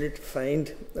it's clearly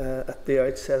defined at the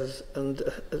outset, and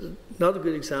not a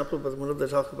good example, but whenever they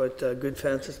talk about good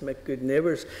fences make good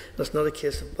neighbours, it's not a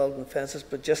case of building fences,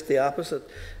 but just the opposite,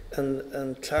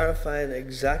 and clarifying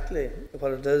exactly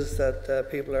what it is that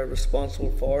people are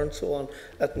responsible for and so on.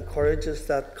 It encourages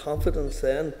that confidence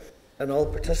then in all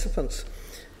participants.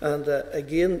 And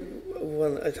again,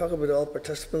 when I talk about all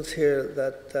participants here,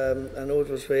 that I know it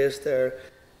was raised there,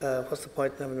 what's the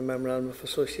point in having a memorandum of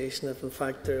association if in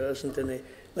fact there isn't any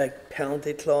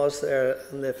penalty clause there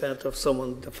in the event of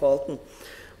someone defaulting?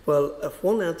 Well, if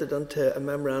one entered into a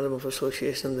memorandum of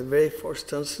association in the very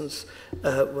first instance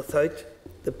without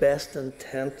the best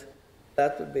intent,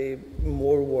 that would be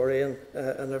more worrying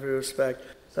in every respect.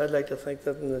 So I'd like to think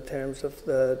that in the terms of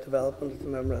the development of the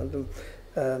memorandum,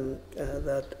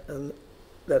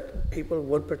 that people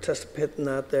would participate in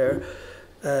that there.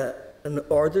 In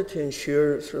order to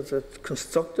ensure sort of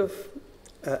constructive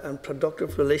and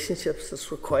productive relationships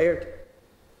that's required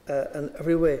in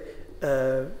every way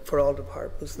for all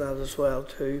departments, and that as well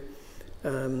too.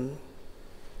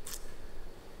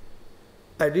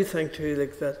 I do think too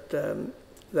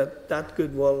that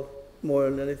goodwill more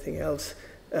than anything else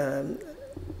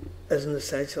is an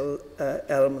essential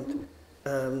element,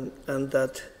 and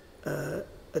that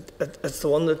it's the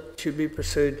one that should be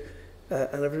pursued.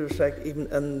 In every respect, even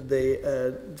in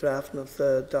the drafting of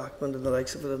the document and the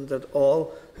likes of it, and that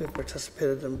all who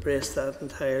participated embraced that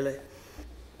entirely.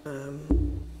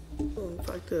 In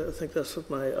fact, I think that's what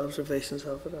my observations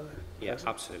of it are. Yeah,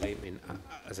 absolutely. I mean,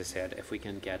 as I said, if we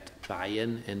can get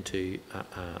buy-in into a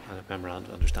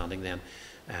memorandum of understanding, then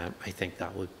I think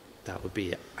that would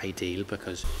be ideal,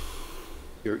 because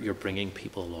you're bringing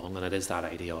people along, and it is that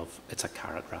idea of it's a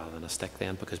carrot rather than a stick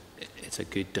then, because it's a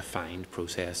good defined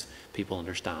process. People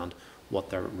understand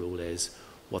what their role is,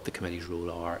 what the committee's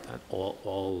role are,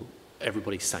 and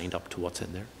everybody signed up to what's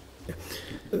in there.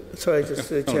 Yeah. Sorry, just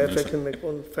Chair, if I can make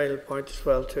one final point as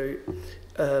well too.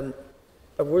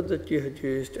 A word that you had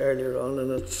used earlier on, and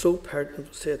it's so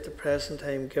pertinent to say at the present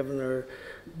time, given our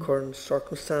current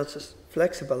circumstances,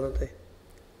 flexibility.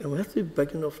 And we have to be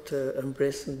big enough to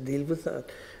embrace and deal with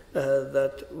that.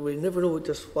 That we never know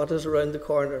just what is around the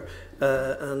corner,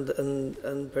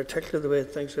 and particularly the way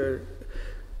things are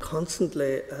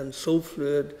constantly and so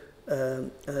fluid,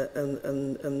 and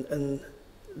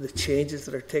the changes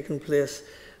that are taking place,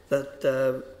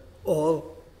 that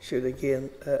all should again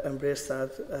embrace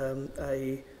that,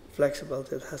 i.e.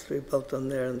 flexibility that has to be built in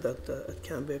there and that it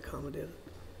can be accommodated.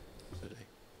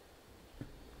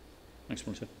 Thanks,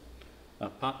 Martin.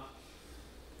 Pat?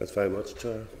 Thanks very much,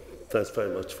 Chair. Thanks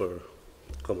very much for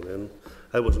coming in.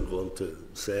 I wasn't going to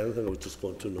say anything, I was just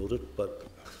going to note it, but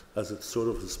as it sort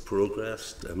of has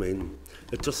progressed, I mean,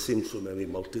 it just seems so many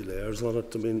multi-layers on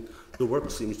it. I mean, the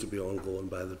work seems to be ongoing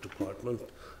by the department,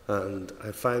 and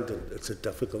I find it's a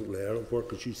difficult layer of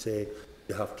work. As you say,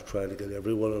 you have to try to get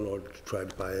everyone in order to try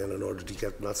to buy in order to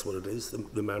get, and that's what it is,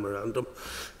 the memorandum.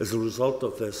 As a result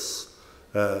of this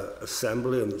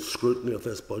assembly and the scrutiny of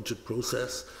this budget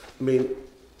process, I mean,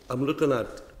 I'm looking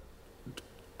at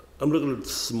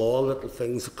small little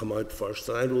things that come out first,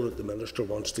 and I know that the Minister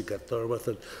wants to get there with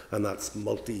it, and that's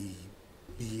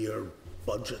multi-year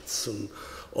budgets and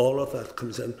all of that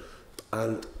comes in.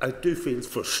 And I do feel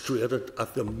frustrated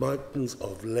at the mountains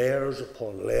of layers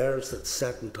upon layers that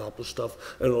set on top of stuff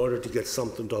in order to get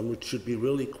something done, which should be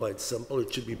really quite simple.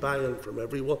 It should be buy-in from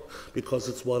everyone, because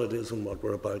it's what it is and what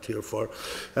we're about here for.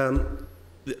 There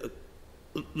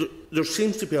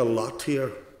seems to be a lot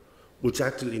here which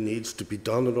actually needs to be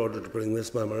done in order to bring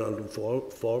this memorandum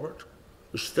forward.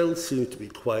 There still seems to be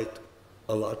quite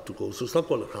a lot to go, so it's not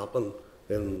going to happen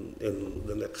in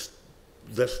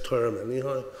this term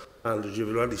anyhow. And as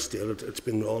you've already stated, it's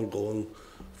been ongoing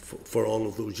for all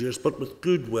of those years, but with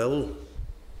goodwill.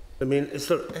 I mean, is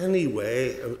there any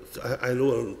way, I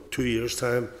know in 2 weeks'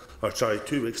 time,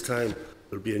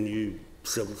 there'll be a new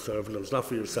civil servant, and it's not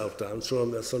for yourself to answer on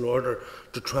this, in order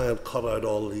to try and cut out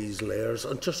all these layers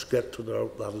and just get to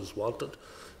that is wanted.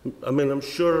 I mean, I'm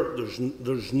sure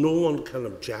there's no one can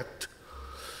object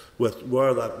with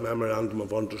where that memorandum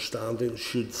of understanding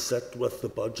should sit with the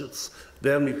budgets.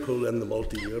 Then we pull in the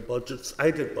multi-year budgets. I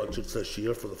did budgets this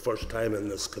year for the first time in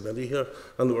this committee here,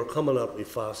 and they were coming at me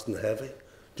fast and heavy.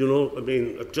 Do you know, I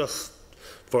mean, it just,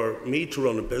 for me to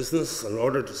run a business, in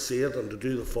order to see it and to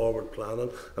do the forward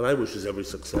planning, and I wish us every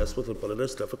success with it, but it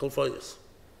is difficult for you.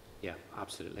 Yeah,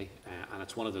 absolutely. And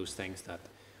it's one of those things that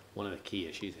one of the key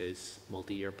issues is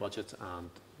multi-year budgets and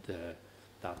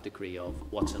that degree of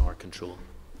what's in our control.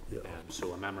 Yeah.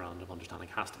 So a memorandum of understanding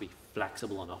has to be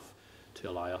flexible enough to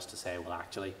allow us to say, well,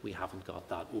 actually, we haven't got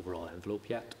that overall envelope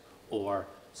yet, or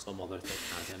some other thing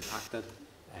has impacted.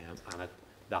 And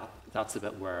that's the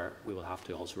bit where we will have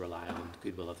to also rely on the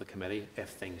goodwill of the committee.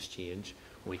 If things change,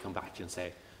 when we come back to you and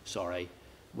say, sorry,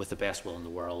 with the best will in the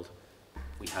world,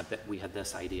 we had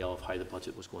this idea of how the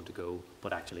budget was going to go,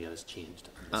 but actually it has changed.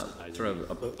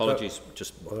 Apologies,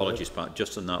 Pat,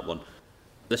 just on that one.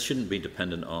 This shouldn't be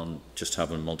dependent on just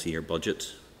having a multi-year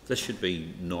budget. This should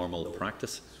be normal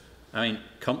practice. I mean,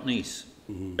 companies,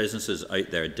 businesses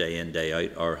out there day in, day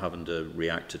out are having to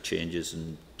react to changes,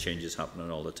 and changes happening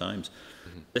all the times.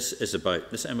 This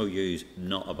MOU is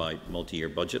not about multi-year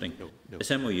budgeting. No. This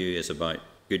MOU is about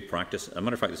good practice. As a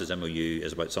matter of fact, this MOU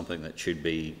is about something that should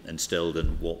be instilled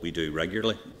in what we do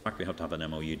regularly. In fact, we have to have an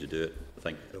MOU to do it, I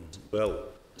think. Well,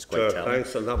 Chair,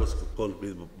 thanks, and that was going to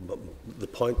be the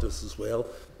point as well.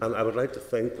 And I would like to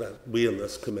think that we in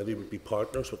this committee would be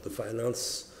partners with the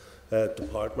finance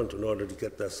department in order to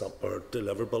get this up or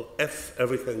deliverable. If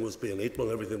everything was being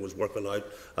equal, everything was working out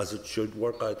as it should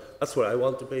work out, that's where I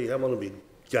want to be. I want to be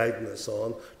guiding us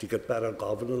on to get better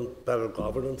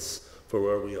governance for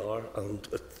where we are, and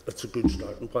it's a good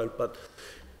starting point. But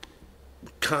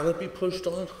can it be pushed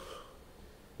on?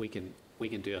 We can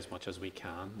do as much as we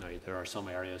can. Now, there are some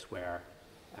areas where,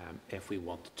 if we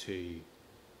want to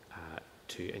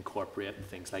incorporate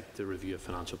things like the review of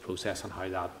financial process and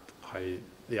how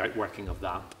the outworking of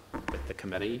that with the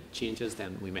committee changes,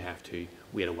 then we may have to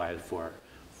wait a while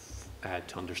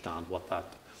to understand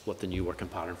what the new working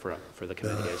pattern for the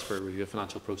committee is for a review of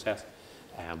financial process.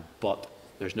 But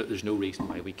there's no reason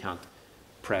why we can't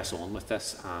press on with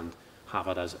this and have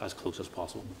it as close as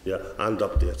possible. Yeah, and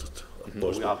update it. Of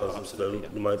course, absolutely,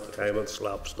 the amount of time it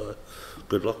slaps now.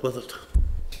 Good luck with it.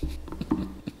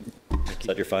 Is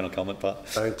that your final comment, Pat?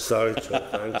 Thanks, sorry,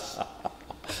 thanks.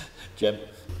 Jim?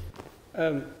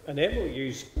 An MOU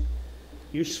is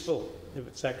useful if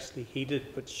it's actually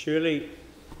heeded, but surely,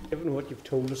 given what you've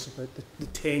told us about the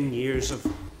 10 years of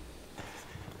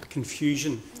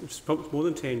confusion, it's probably more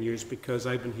than 10 years because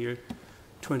I've been here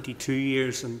 22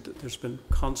 years and there's been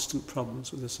constant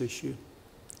problems with this issue.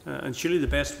 And surely the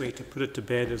best way to put it to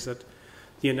bed is that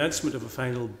the announcement of a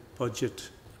final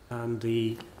budget and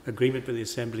the agreement with the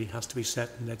Assembly has to be set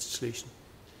in legislation.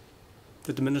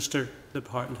 That the Minister, the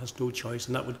department has no choice,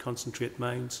 and that would concentrate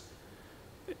minds.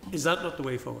 Is that not the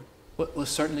way forward? Well,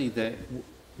 certainly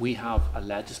we have a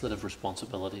legislative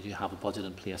responsibility to have a budget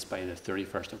in place by the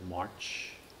 31st of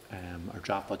March our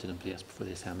draft budget in place before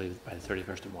the Assembly by the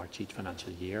 31st of March each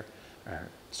financial year.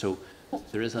 So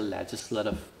there is a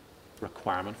legislative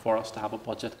requirement for us to have a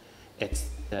budget. It's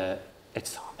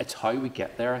how we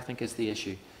get there, I think, is the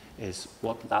issue, is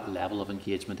what that level of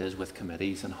engagement is with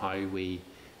committees and how we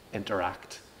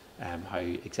interact, how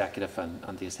executive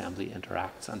and the Assembly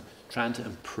interacts, and trying to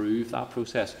improve that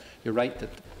process. You're right that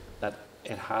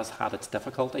it has had its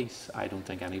difficulties. I don't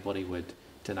think anybody would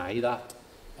deny that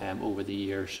over the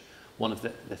years. One of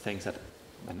the things that,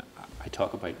 and I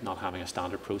talk about not having a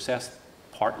standard process,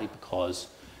 partly because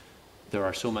there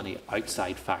are so many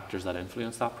outside factors that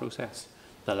influence that process.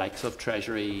 The likes of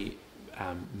Treasury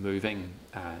moving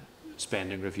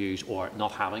spending reviews, or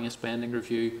not having a spending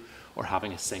review, or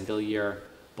having a single year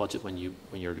budget when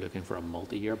you're looking for a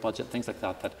multi-year budget, things like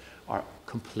that are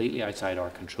completely outside our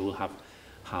control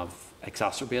have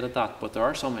exacerbated that. But there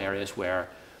are some areas where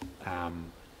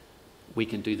we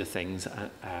can do the things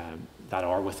that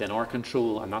are within our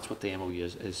control, and that's what the MOU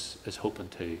is hoping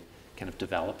to kind of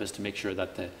develop, is to make sure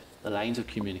that the lines of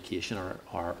communication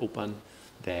are open,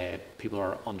 people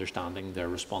are understanding their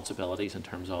responsibilities in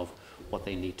terms of what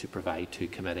they need to provide to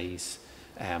committees,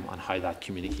 and how that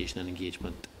communication and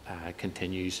engagement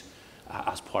continues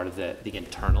as part of the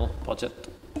internal budget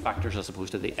factors, as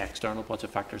opposed to the external budget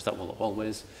factors that will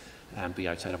always be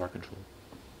outside of our control.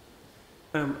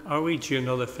 Are we due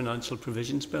another financial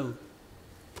provisions bill?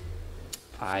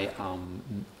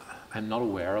 I'm not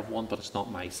aware of one, but it's not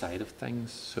my side of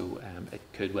things, so it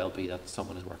could well be that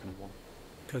someone is working on one.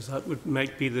 Because that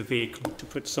might be the vehicle to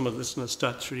put some of this on a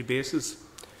statutory basis,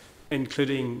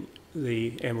 including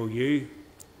the MOU,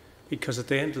 because at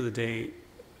the end of the day,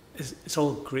 it's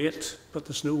all great, but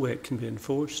there's no way it can be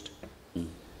enforced.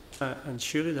 And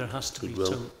surely there has to be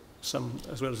some,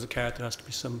 as well as the carrot, there has to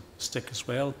be some stick as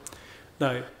well.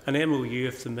 Now, an MOU,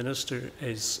 if the Minister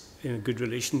is in a good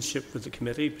relationship with the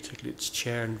committee, particularly its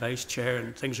chair and vice chair,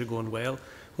 and things are going well,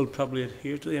 will probably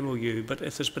adhere to the MOU. But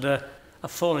if there's been a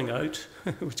falling out,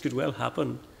 which could well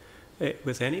happen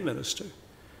with any minister,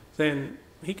 then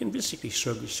he can basically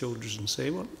shrug his shoulders and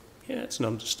say, well, yeah, it's an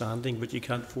understanding, but you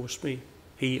can't force me.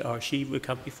 He or she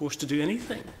can't be forced to do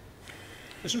anything.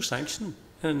 There's no sanction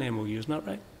in an MOU, isn't that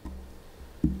right?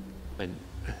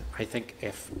 I think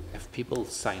if people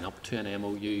sign up to an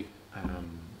MOU,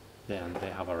 then they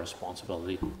have a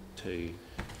responsibility to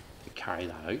carry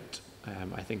that out.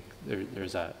 I think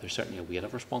there's certainly a weight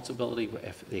of responsibility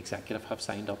if the executive have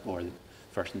signed up, or the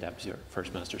First and Deputy or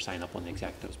First Minister sign up on the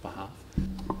executive's behalf.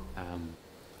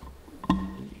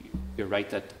 You're right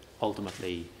that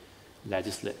ultimately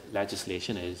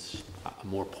legislation is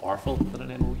more powerful than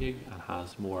an MOU and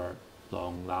has more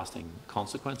long-lasting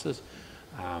consequences.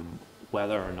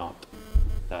 Whether or not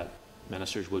that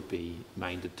ministers would be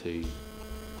minded to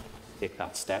take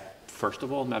that step, first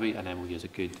of all, maybe an MOU is a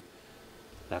good.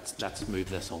 Let's move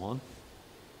this on.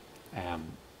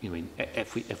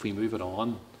 If we move it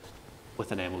on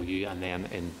with an MOU and then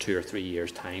in 2 or 3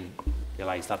 years' time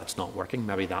realise that it's not working,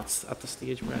 maybe that's at the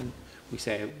stage when we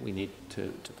say we need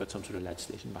to put some sort of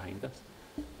legislation behind this.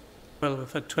 Well,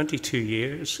 we've had 22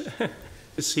 years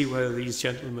to see whether these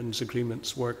gentlemen's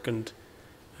agreements work, and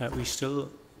we still.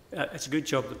 It's a good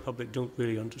job the public don't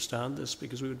really understand this,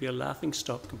 because we would be a laughing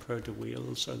stock compared to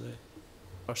Wales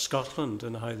or Scotland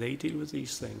and how they deal with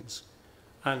these things.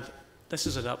 And this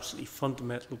is an absolutely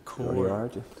fundamental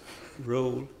core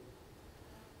role.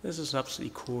 This is an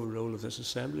absolutely core role of this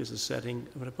Assembly, is the setting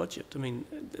of a budget. I mean,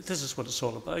 this is what it's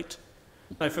all about.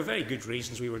 Now, for very good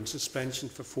reasons, we were in suspension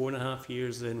for 4.5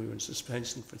 years, then we were in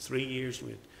suspension for 3 years, and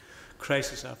we had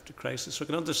crisis after crisis. So I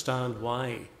can understand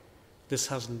why this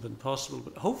hasn't been possible,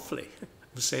 but hopefully,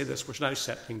 to say this, we're now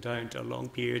settling down to a long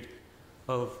period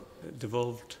of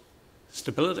devolved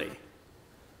stability,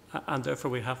 and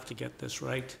therefore we have to get this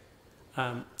right.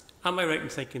 Am I right in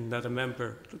thinking that a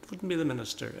member, it wouldn't be the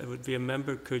Minister, it would be a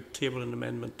member could table an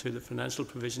amendment to the Financial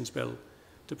Provisions Bill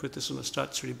to put this on a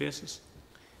statutory basis?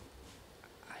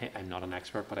 I'm not an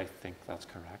expert, but I think that's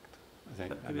correct. I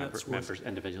think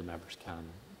individual members can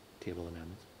table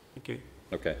amendments. Thank you.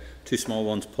 Okay. 2 small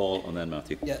ones, Paul, and then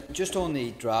Matthew. Yeah, just on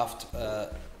the draft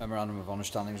Memorandum of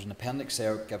Understanding, there's an appendix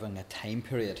there giving a time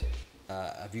period.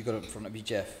 Have you got it in front of you,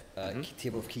 Jeff?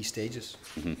 Table of key stages.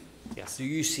 Yes. Do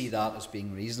you see that as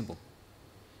being reasonable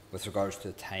with regards to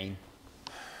the time?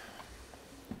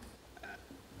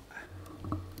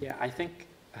 Yeah, I think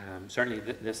certainly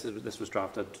this was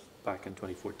drafted back in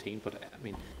 2014, but I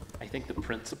mean, I think the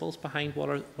principles behind what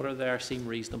are there seem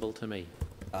reasonable to me.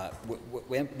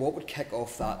 What would kick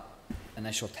off that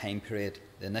initial time period,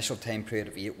 the initial time period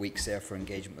of 8 weeks there for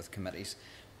engagement with committees?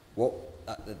 what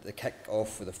the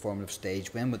kick-off for the formative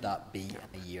stage, when would that be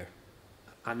in a year?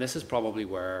 And this is probably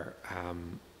where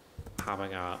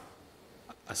having a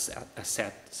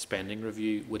set spending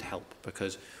review would help,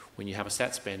 because when you have a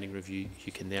set spending review,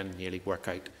 you can then nearly work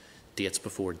out dates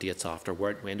before, dates after.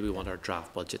 When do we want our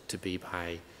draft budget to be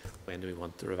by? When do we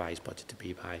want the revised budget to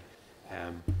be by?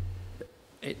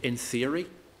 In theory,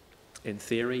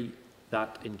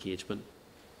 that engagement,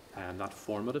 that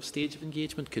formative stage of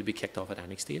engagement could be kicked off at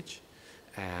any stage.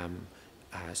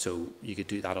 So you could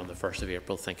do that on the 1st of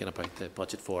April, thinking about the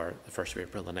budget for the 1st of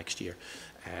April the next year.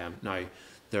 Now,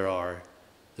 there are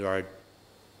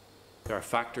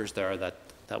factors there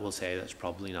that will say that's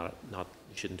probably not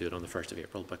you shouldn't do it on the 1st of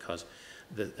April, because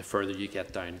the further you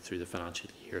get down through the financial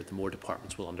year, the more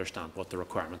departments will understand what the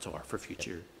requirements are for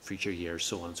future years,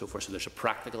 so on and so forth. So there's a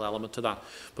practical element to that,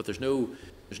 but there's no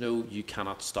you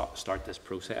cannot start this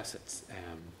process. It's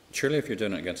surely if you're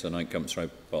doing it against an outcome, sorry,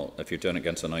 Paul, if you're doing it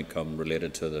against an outcome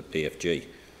related to the PFG,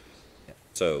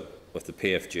 so with the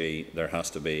PFG there has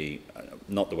to be,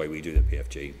 not the way we do the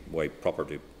PFG, the way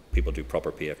people do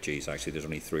proper PFGs, actually there's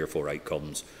only 3 or 4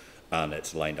 outcomes and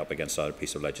it's lined up against either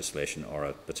piece of legislation or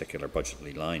a particular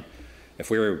budgetary line. If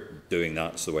we were doing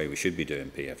that, it's the way we should be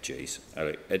doing PFGs.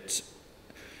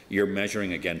 You're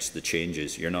measuring against the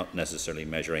changes, you're not necessarily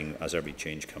measuring as every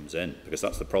change comes in, because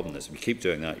that's the problem, is if you keep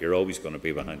doing that, you're always going to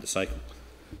be behind the cycle.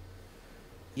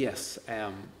 Yes,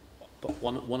 but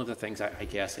one of the things I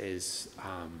guess is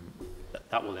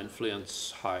that will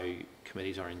influence how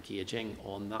committees are engaging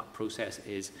on that process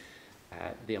is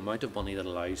the amount of money that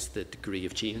allows the degree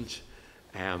of change.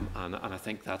 And I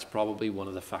think that's probably one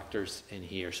of the factors in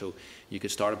here. So you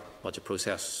could start a budget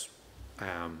process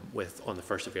on the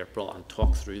 1st of April and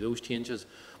talk through those changes,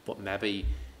 but maybe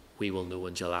we will know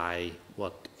in July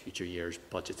what future years'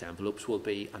 budget envelopes will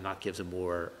be, and that gives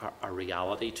a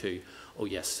reality to, oh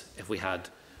yes, if we had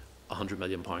 £100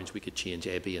 million we could change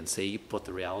A, B and C, but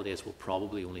the reality is we'll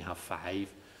probably only have 5,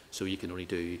 so you can only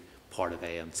do part of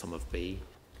A and some of B.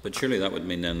 But surely that would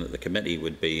mean then that the committee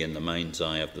would be in the mind's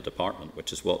eye of the department,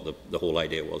 which is what the whole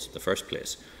idea was in the first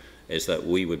place, is that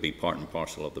we would be part and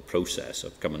parcel of the process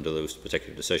of coming to those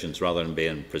particular decisions, rather than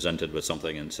being presented with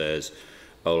something and says,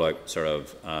 oh, like sort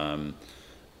of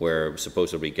we're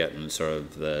supposed to be getting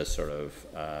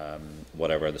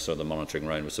whatever the monitoring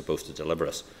round was supposed to deliver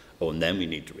us. Oh, and then we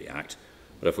need to react.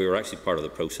 But if we were actually part of the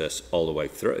process all the way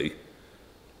through,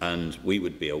 and we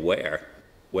would be aware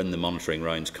when the monitoring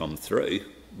rounds come through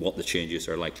what the changes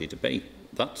are likely to be.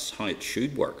 That's how it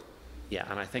should work. Yeah,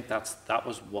 and I think that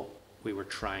was what we were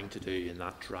trying to do in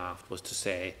that draft, was to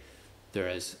say there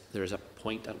is a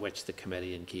point at which the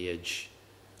committee engage,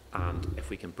 and if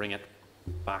we can bring it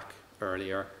back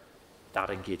earlier, that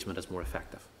engagement is more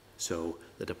effective. So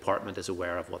the department is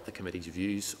aware of what the committee's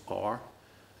views are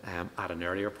at an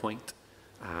earlier point.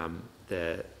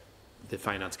 The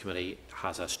Finance Committee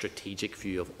has a strategic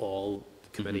view of all the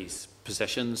committee's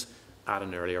positions at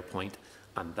an earlier point,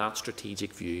 and that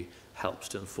strategic view helps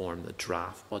to inform the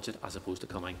draft budget as opposed to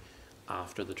coming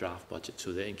after the draft budget.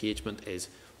 So the engagement is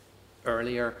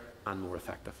earlier and more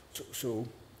effective. So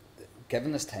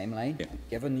given this timeline,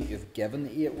 given that you've given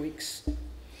the 8 weeks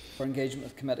for engagement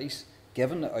with committees,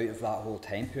 given that out of that whole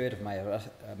time period, if my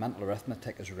mental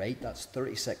arithmetic is right, that's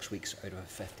 36 weeks out of a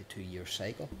 52-year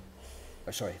cycle.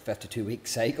 52-week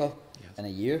cycle in a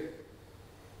year.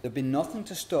 There'd be nothing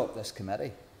to stop this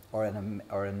committee, or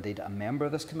indeed a member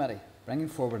of this committee, bringing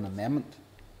forward an amendment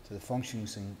to the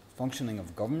functioning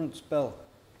of governance bill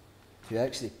to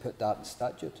actually put that in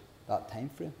statute, that time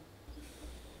frame.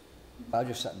 Glad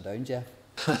you're sitting down, Jeff.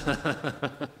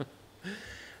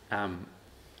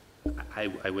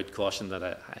 I would caution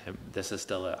that this is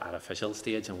still at official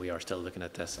stage, and we are still looking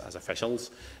at this as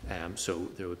officials. So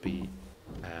there would be,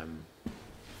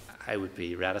 I would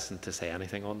be reticent to say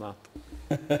anything on that.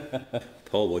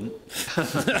 Paul wouldn't.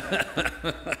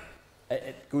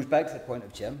 It goes back to the point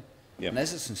of Jim. And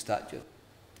this is in statute.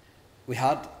 We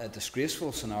had a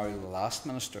disgraceful scenario with the last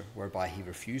minister, whereby he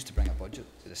refused to bring a budget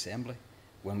to the Assembly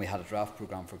when we had a draft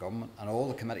programme for government, and all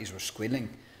the committees were squealing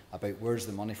about where's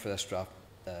the money for this draft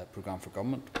programme for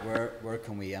government, where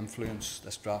can we influence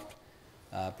this draft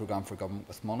programme for government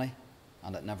with money,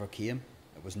 and it never came.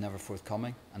 It was never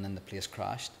forthcoming, and then the place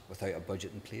crashed without a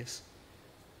budget in place.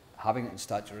 Having it in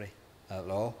statutory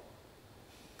law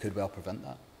could well prevent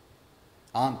that.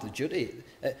 And the duty,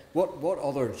 what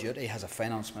other duty has a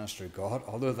finance minister got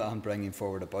other than bringing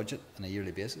forward a budget on a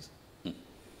yearly basis?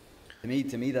 To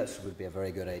me, that would be a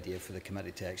very good idea for the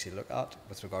committee to actually look at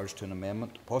with regards to an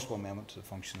amendment, possible amendment to the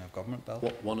functioning of government bill.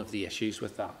 One of the issues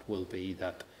with that will be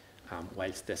that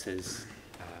whilst this is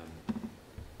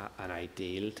an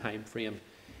ideal time frame.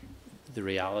 The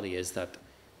reality is that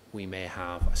we may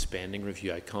have a spending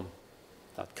review outcome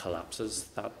that collapses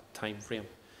that time frame,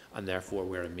 and therefore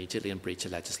we're immediately in breach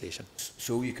of legislation.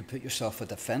 So you could put yourself a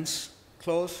defence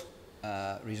clause,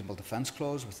 reasonable defence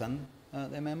clause within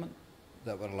the amendment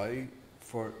that would allow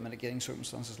for mitigating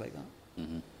circumstances like that?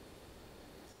 Mm-hmm.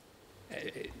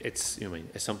 It's, you know,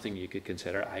 it's something you could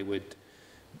consider. I would,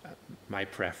 my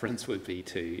preference would be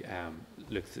to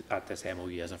look at this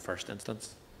MOU as a first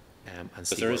instance. And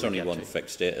see But there is where we only get one to.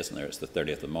 fixed date, isn't there? It's the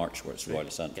 30th of March where it's Royal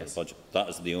Assent for Yes. the budget. That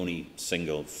is the only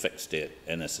single fixed date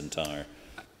in this entire...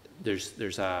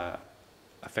 There's a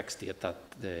fixed date that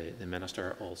the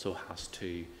Minister also has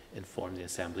to inform the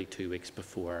Assembly 2 weeks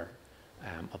before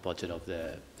a budget of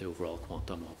the overall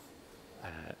quantum of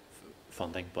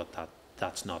funding, but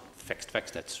that's not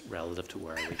fixed. It's relative to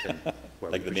where we can...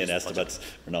 Where like we the main produce the budget.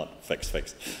 estimates are not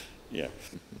fixed. Yeah.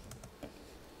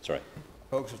 Sorry.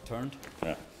 Cogs have turned.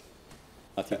 Yeah.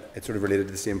 Matthew? It's sort of related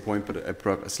to the same point, but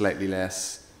a slightly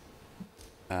less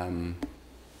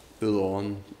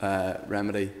full-on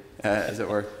remedy, as it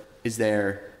were. Is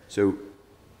there, so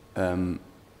in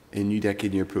New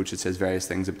Decade, New Approach, it says various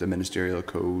things about the ministerial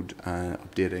code,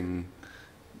 updating,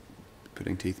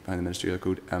 putting teeth behind the ministerial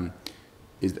code.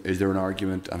 Is there an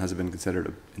argument, and has it been considered,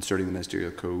 of inserting the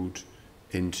ministerial code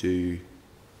into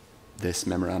this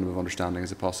memorandum of understanding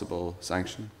as a possible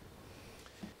sanction?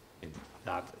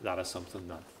 That is something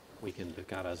that we can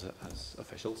look at as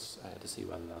officials to see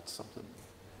whether that's something.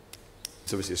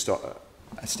 It's obviously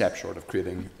a step short of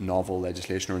creating novel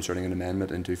legislation or inserting an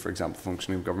amendment into, for example, the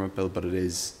functioning of government bill, but it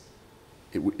is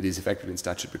effectively in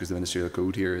statute because the ministerial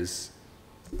code here is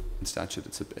in statute.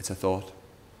 It's a thought.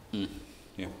 Mm.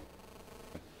 Yeah.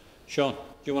 Sean, do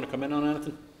you want to come in on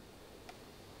anything?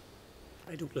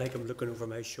 I don't like him looking over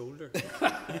my shoulder.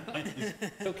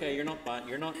 It's okay, you're not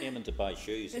aiming to buy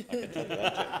shoes. I can tell you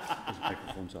that, Jeff. His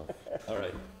microphone's off. All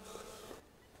right.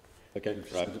 Okay,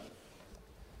 Right.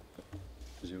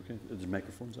 Is he okay? His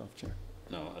microphone's off, Chair.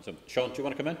 No, I don't. Sean, do you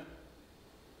want to come in?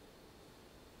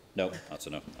 No, that's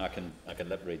enough. I can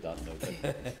lip read that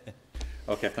note.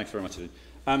 Okay, thanks very much.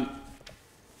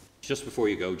 Just before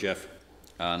you go, Jeff,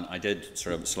 and I did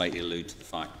sort of slightly allude to the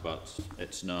fact, but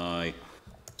it's now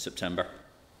September.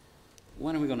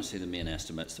 When are we going to see the main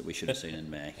estimates that we should have seen in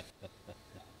May?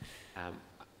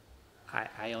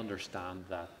 I understand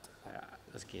that,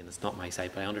 again, it's not my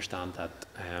side, but I understand that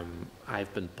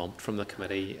I've been bumped from the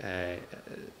committee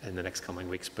in the next coming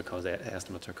weeks because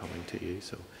estimates are coming to you,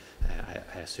 so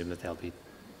I assume that they'll be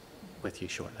with you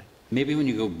shortly. Maybe when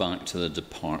you go back to the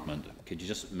department, could you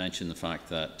just mention the fact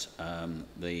that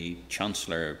the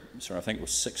Chancellor, so I think it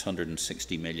was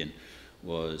 660 million,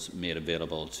 was made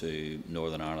available to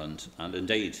Northern Ireland, and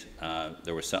indeed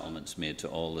there were settlements made to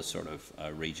all the sort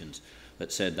of regions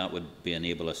that said that would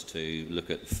enable us to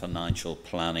look at financial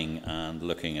planning and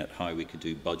looking at how we could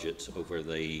do budgets over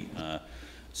the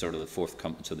sort of the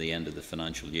forthcoming to the end of the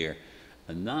financial year,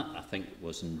 and that I think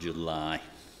was in July,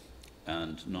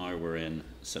 and now we're in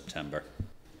September.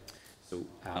 So,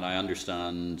 and I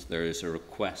understand there is a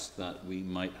request that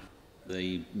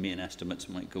the main estimates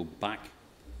might go back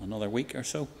another week or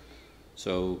so.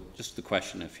 So just the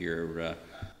question, if you're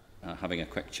having a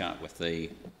quick chat with the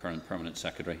current Permanent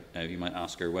Secretary, you might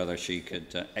ask her whether she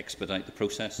could expedite the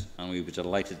process, and we would be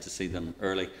delighted to see them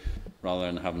early rather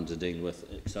than having to deal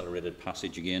with accelerated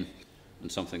passage again,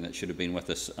 and something that should have been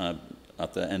with us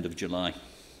at the end of July.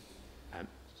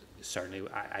 Certainly,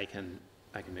 I can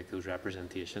make those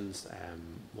representations.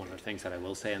 One of the things that I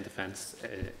will say in defence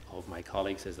of my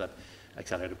colleagues is that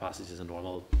accelerated passage is a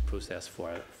normal process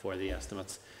for the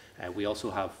estimates. We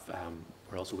also have,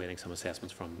 we're also waiting some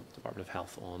assessments from the Department of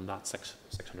Health on that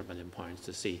 £600 million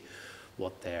to see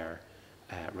what their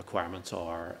requirements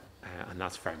are, and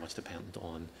that's very much dependent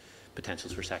on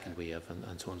potentials for second wave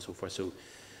and so on and so forth. So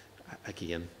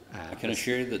again, I can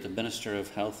assure you that the Minister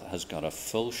of Health has got a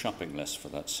full shopping list for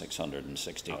that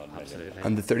 660 odd million. Absolutely.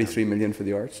 And the 33 million for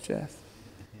the arts, Jeff?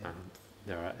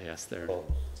 There are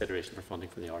consideration for funding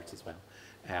for the arts as well.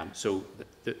 So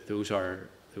those are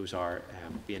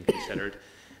being considered.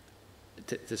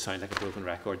 To sound like a broken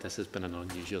record, this has been an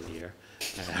unusual year.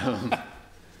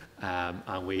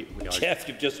 And we are. Jeff,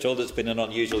 you've just told us it's been an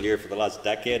unusual year for the last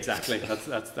decade. Exactly.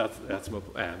 That's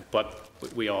but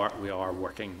we are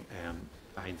working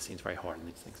behind the scenes very hard on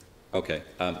these things. Okay,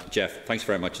 Jeff, thanks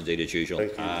very much indeed as usual,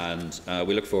 and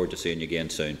we look forward to seeing you again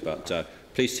soon. But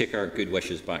please take our good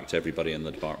wishes back to everybody in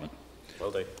the department.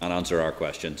 Will do. And answer our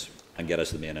questions and get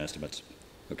us the main estimates.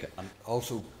 Okay. And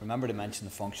also remember to mention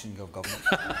the functioning of government.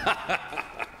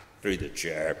 Through the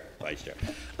chair, Vice Chair.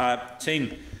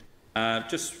 Team,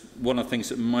 Just one of the things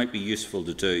that might be useful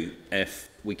to do, if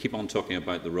we keep on talking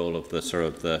about the role of the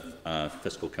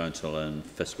Fiscal Council and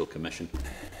Fiscal Commission,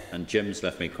 and Jim's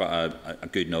left me quite a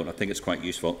good note. I think it's quite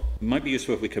useful. It might be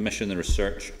useful if we commission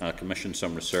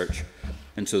some research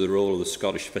into the role of the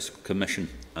Scottish Fiscal Commission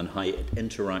and how it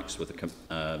interacts with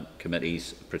the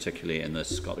committees, particularly in the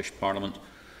Scottish Parliament.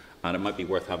 And it might be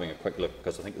worth having a quick look,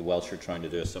 because I think the Welsh are trying to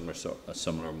do a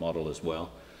similar model as well.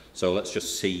 So let's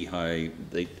just see how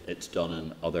it's done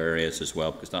in other areas as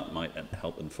well, because that might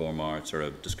help inform our sort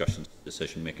of discussion,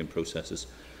 decision-making processes.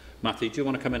 Matthew, do you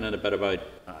want to come in a bit about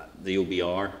the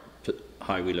OBR,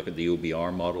 how we look at the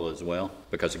OBR model as well?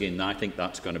 Because again, I think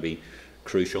that's going to be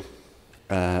crucial.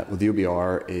 Well, the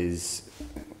OBR is,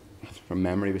 from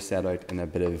memory, was set out in a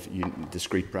bit of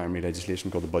discrete primary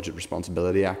legislation called the Budget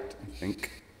Responsibility Act, I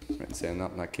think. Right in saying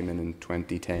that, and that came in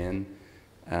 2010.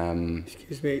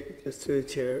 Excuse me, just through the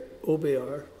chair,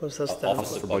 OBR, what's that stand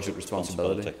Office for Budget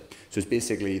Responsibility. So it's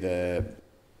basically they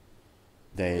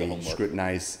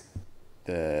scrutinise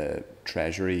the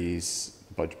Treasury's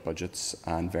budgets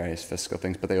and various fiscal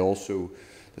things, but they also,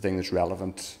 the thing that's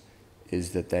relevant is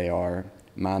that they are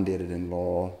mandated in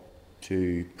law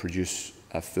to produce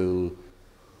a full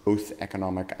both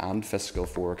economic and fiscal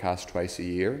forecast twice a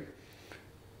year.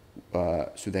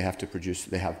 So they have to produce,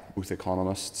 they have both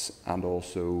economists and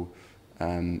also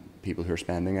people who are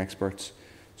spending experts.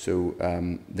 So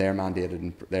they're mandated,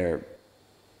 and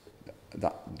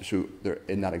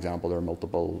in that example there are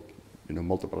multiple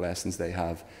lessons they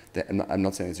have. I'm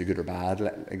not saying it's a good or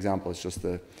bad example, it's just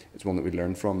it's one that we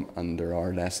learn from, and there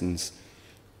are lessons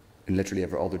in literally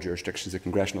all the jurisdictions. The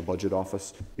Congressional Budget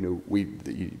Office,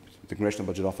 the Congressional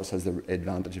Budget Office has the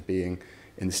advantage of being,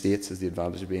 in the States, has the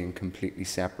advantage of being completely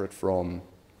separate from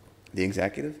the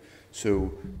executive.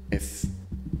 So if,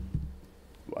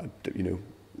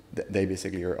 they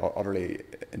basically are utterly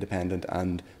independent,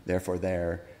 and therefore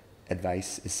their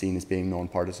advice is seen as being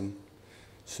non-partisan.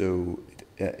 So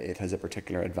it has a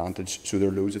particular advantage. So there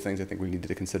are loads of things I think we need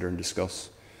to consider and discuss.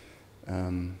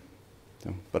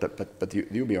 But the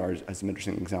OBR has some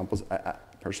interesting examples.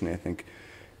 Personally, I think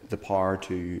the power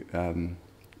to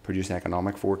produce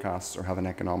economic forecasts or have an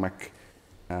economic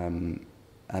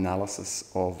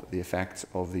analysis of the effects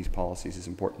of these policies is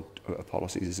important.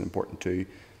 Too.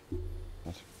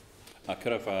 I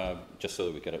could have, just so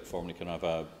that we get it formally, can I have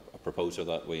a proposer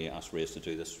that we ask Reyes to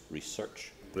do this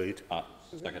research? Great.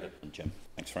 Seconded, and Jim.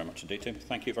 Thanks very much indeed, Tim.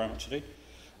 Thank you very much indeed.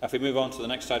 If we move on to the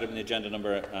next item on the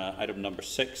agenda, item number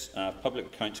 6, Public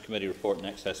Accounts Committee Report and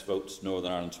Excess Votes,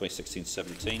 Northern Ireland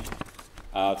 2016-17.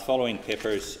 The following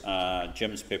papers,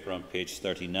 Jim's paper on page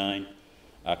 39,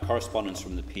 correspondence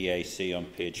from the PAC on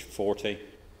page 40,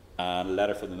 and a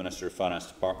letter from the Minister of Finance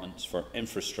Department for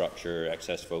Infrastructure,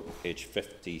 excess vote, page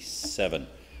 57.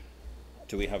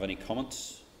 Do we have any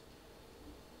comments?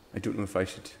 I don't know if I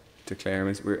should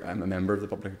declare, I'm a member of the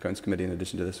Public Accounts Committee in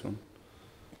addition to this one.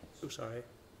 So sorry.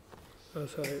 Oh,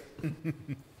 sorry.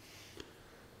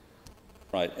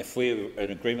 Right, if we have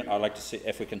an agreement, I'd like to see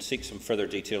if we can seek some further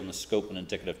detail on the scope and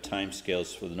indicative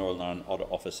timescales for the Northern Ireland Audit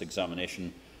Office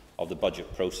examination of the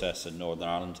budget process in Northern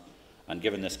Ireland, and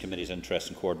given this committee's interest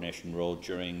and coordination role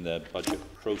during the budget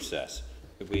process.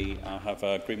 Could we have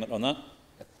agreement on that?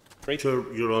 Great.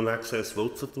 Sure, you're on excess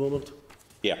votes at the moment.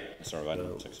 Yeah, that's all right.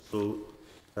 So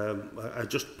I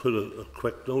just put a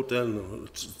quick note in.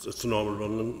 It's a normal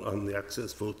running on the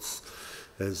excess votes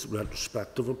is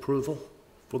retrospective approval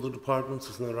for the departments,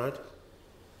 isn't that right?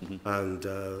 Mm-hmm. And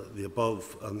the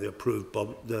above and the approved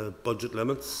the budget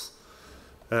limits.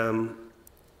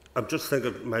 I'm just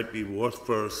thinking it might be worth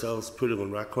for ourselves putting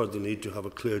on record the need to have a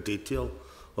clear detail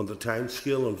on the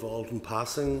timescale involved in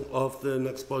passing of the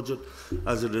next budget,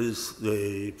 as it is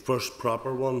the first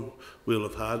proper one we'll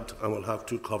have had, and we'll have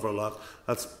to cover a lot.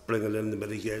 That's bringing in the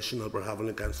mitigation that we're having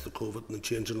against the COVID and the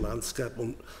changing landscape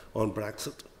on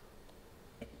Brexit.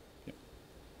 Yep.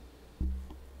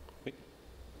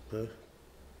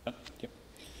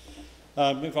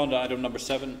 Move on to item number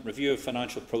 7, review of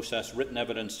financial process, written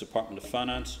evidence, Department of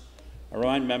Finance. I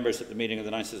remind members at the meeting of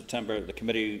the 9th of September, the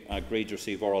committee agreed to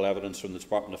receive oral evidence from the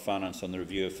Department of Finance on the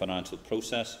review of financial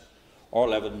process.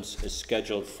 Oral evidence is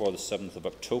scheduled for the 7th of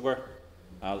October.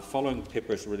 The following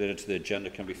papers related to the agenda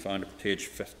can be found at page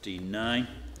 59.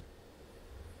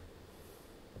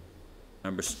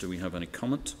 Members, do we have any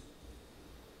comment?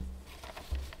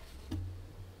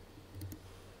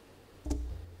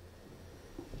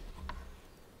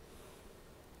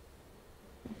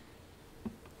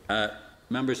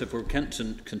 Members, if we're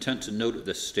content to note at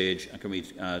this stage, and can we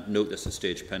note this at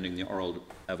stage pending the oral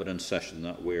evidence session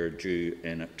that we're due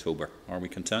in October? Are we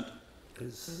content?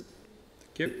 Is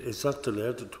Thank you. Is that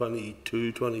delayed to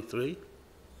 22, 23?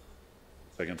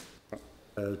 Second.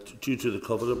 Due to the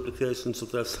COVID implications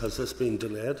of this, has this been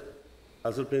delayed?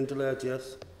 Has it been delayed?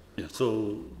 Yes. Yes.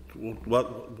 So,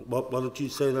 what did you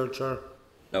say there, Chair?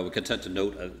 No, we're content to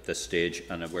note at this stage,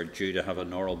 and we're due to have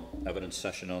an oral evidence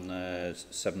session on the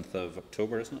 7th of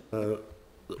October, isn't it?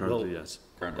 Currently, yes.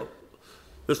 Currently.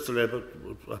 Mr.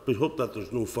 Abbott, we hope that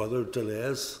there's no further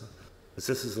delays, as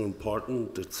this is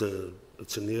important. It's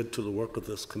an aid to the work of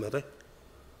this committee.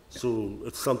 So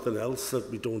it's something else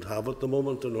that we don't have at the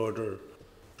moment in order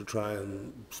to try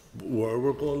and where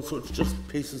we're going. So it's just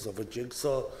pieces of a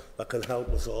jigsaw that can help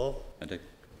us all. Indeed.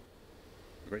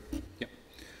 Great. Yep.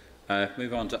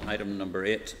 Move on to item number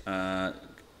 8.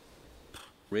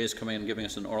 Ray's coming and giving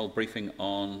us an oral briefing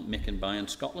on Make and Buy in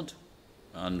Scotland.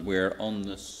 And we're on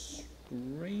the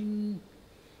screen.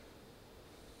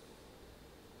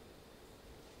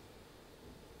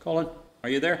 Colin, are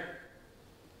you there?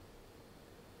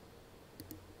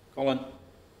 Colin?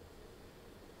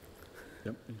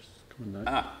 Yep, he's coming now.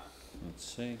 Ah, let's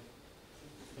see.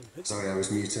 Sorry, I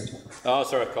was muted. Oh,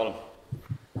 sorry, Colin.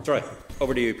 Sorry,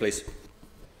 over to you, please.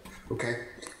 Okay.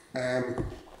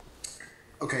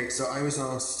 Okay, so I was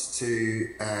asked to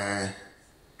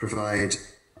provide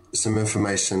some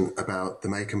information about the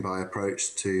make and buy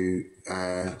approach to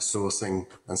sourcing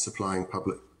and supplying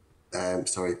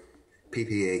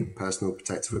PPE, personal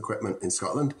protective equipment, in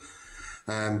Scotland.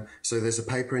 So there's a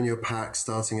paper in your pack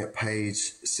starting at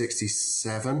page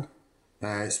 67.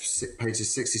 It's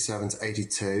pages 67 to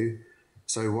 82.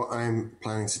 So what I'm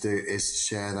planning to do is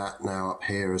share that now up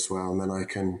here as well, and then I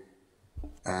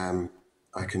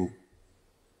can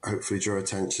hopefully draw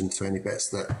attention to any bits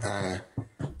that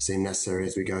seem necessary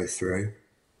as we go through.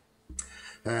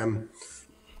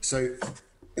 So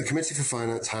the Committee for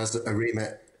Finance has a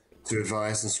remit to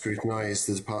advise and scrutinise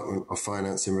the Department of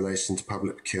Finance in relation to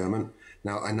public procurement.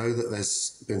 Now, I know that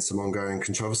there's been some ongoing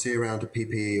controversy around a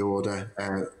PPE order.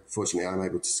 Fortunately, I'm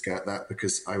able to skirt that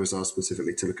because I was asked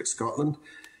specifically to look at Scotland.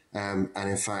 And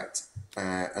in fact,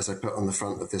 as I put on the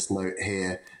front of this note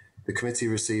here, the committee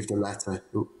received a letter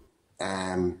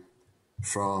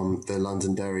from the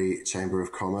Londonderry Chamber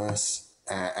of Commerce,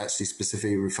 actually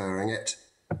specifically referring it,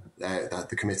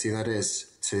 the committee that is,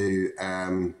 to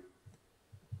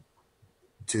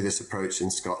this approach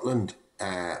in Scotland,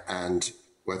 and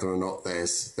whether or not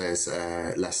there's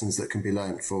lessons that can be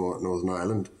learnt for Northern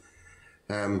Ireland.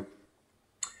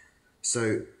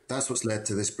 So that's what's led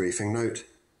to this briefing note.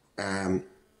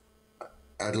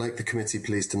 I'd like the committee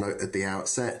please to note at the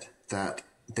outset that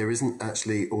there isn't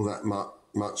actually all that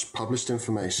much published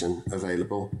information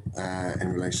available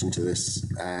in relation to this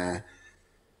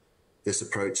this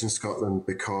approach in Scotland,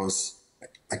 because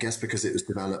it was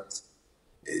developed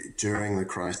during the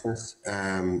crisis.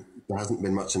 There hasn't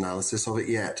been much analysis of it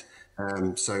yet.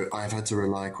 So I've had to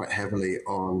rely quite heavily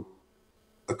on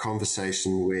a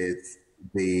conversation with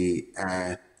a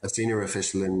senior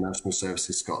official in National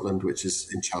Services Scotland, which is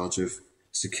in charge of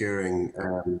securing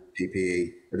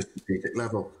PPE at a strategic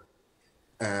level.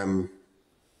 And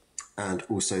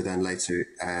also then later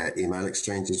email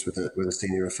exchanges with a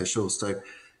senior official. So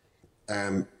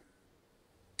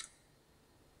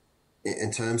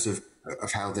in terms of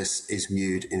how this is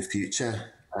viewed in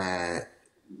future,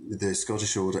 the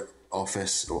Scottish Audit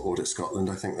Office, or Audit Scotland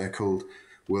I think they're called,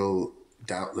 will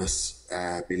doubtless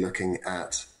be looking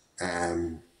at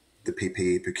the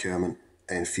PPE procurement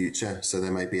in future. So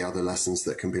there may be other lessons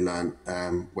that can be learned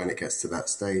when it gets to that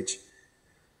stage.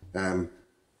 I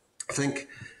think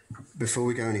before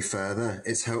we go any further,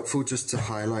 it's helpful just to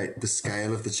highlight the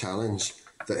scale of the challenge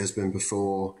that has been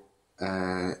before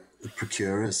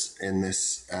procurers in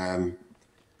this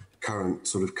current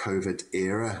sort of COVID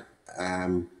era.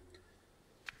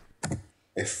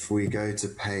 If we go to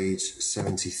page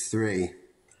 73,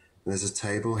 there's a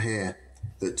table here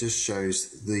that just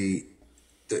shows the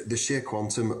sheer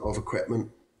quantum of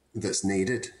equipment that's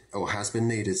needed or has been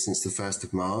needed since the 1st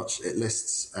of March. It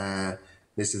lists,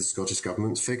 this is the Scottish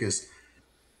Government's figures.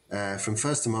 From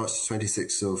 1st of March to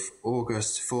 26th of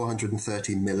August,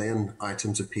 430 million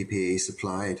items of PPE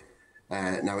supplied.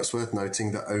 Now, it's worth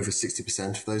noting that over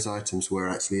 60% of those items were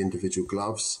actually individual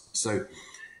gloves. So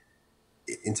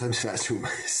in terms of actual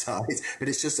size, but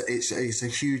it's a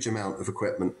huge amount of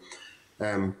equipment.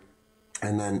 And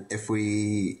then if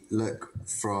we look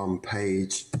from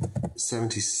page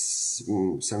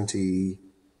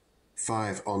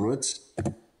 75 onwards,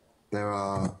 there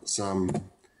are some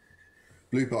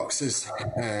blue boxes,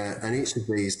 and each of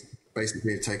these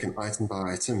basically have taken item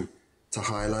by item to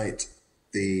highlight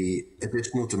the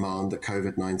additional demand that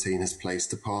COVID-19 has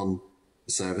placed upon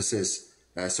the services.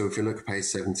 So if you look at page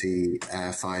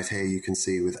 75 here, you can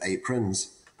see with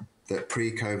aprons that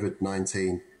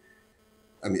pre-COVID-19,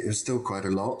 I mean, it was still quite a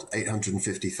lot.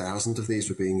 850,000 of these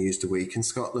were being used a week in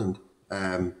Scotland.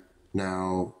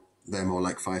 Now they're more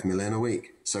like 5 million a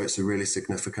week. So it's a really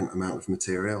significant amount of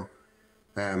material.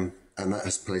 And that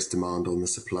has placed demand on the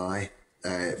supply,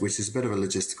 which is a bit of a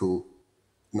logistical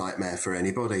nightmare for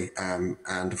anybody. And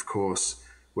of course,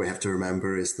 what we have to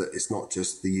remember is that it's not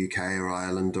just the UK or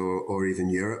Ireland or even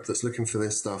Europe that's looking for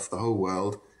this stuff. The whole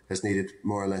world has needed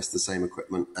more or less the same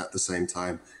equipment at the same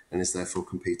time and is therefore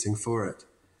competing for it.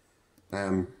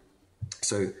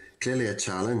 So clearly a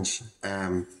challenge.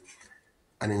 And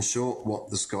in short, what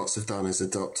the Scots have done is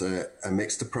adopt a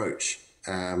mixed approach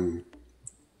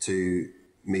to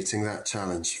meeting that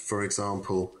challenge. For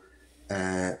example,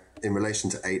 in relation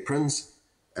to aprons,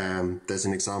 there's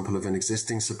an example of an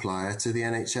existing supplier to the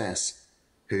NHS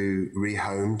who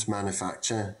rehomed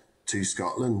manufacture to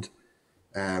Scotland.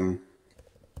 Now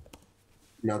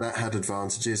that had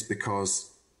advantages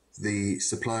because the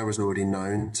supplier was already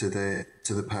known to the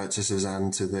purchasers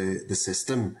and to the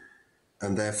system,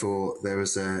 and therefore there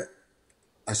was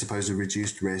I suppose a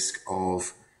reduced risk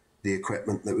of the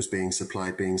equipment that was being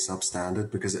supplied being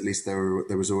substandard, because at least there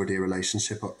was already a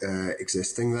relationship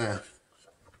existing there.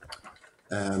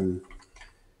 And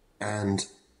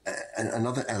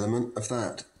another element of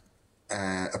that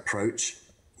approach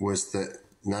was that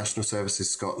National Services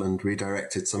Scotland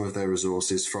redirected some of their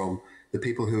resources from the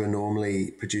people who are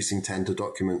normally producing tender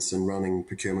documents and running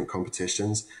procurement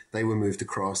competitions. They were moved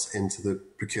across into the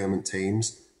procurement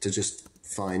teams to just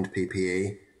find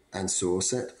PPE and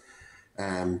source it.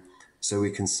 So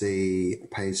we can see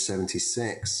page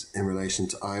 76 in relation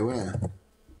to eyewear.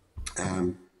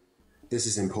 This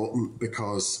is important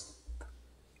because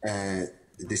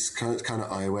this kind of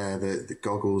eyewear, the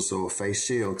goggles or face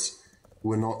shields,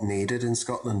 were not needed in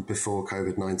Scotland before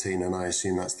COVID-19, and I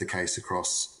assume that's the case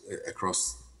across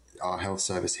our health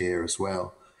service here as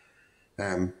well.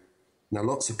 Now,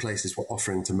 lots of places were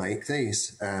offering to make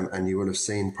these, and you will have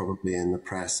seen probably in the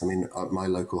press, I mean, at my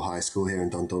local high school here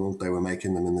in Dundonald, they were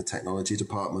making them in the technology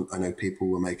department. I know people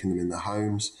were making them in their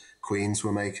homes, Queen's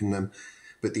were making them.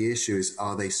 But the issue is,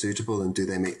 are they suitable and do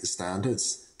they meet the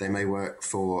standards? They may work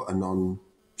for a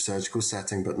non-surgical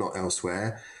setting, but not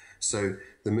elsewhere. So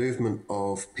the movement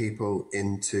of people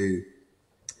into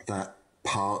that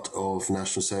part of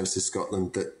National Services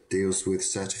Scotland that deals with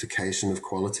certification of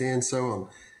quality and so on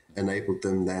enabled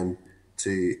them then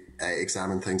to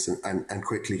examine things and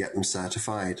quickly get them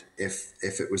certified if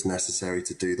it was necessary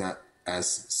to do that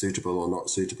as suitable or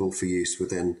not suitable for use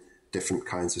within different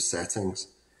kinds of settings.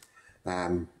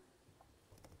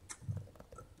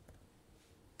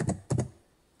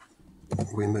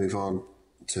 We move on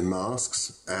to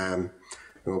masks.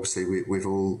 Obviously, we've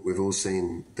all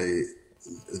seen the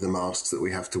masks that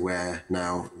we have to wear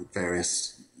now,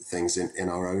 various things in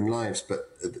our own lives.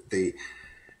 But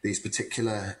these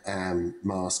particular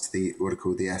masks, what are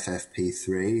called the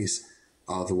FFP3s,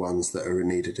 are the ones that are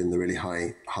needed in the really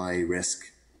high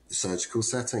risk surgical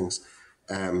settings.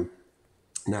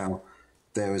 Now,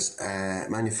 there was a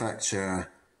manufacturer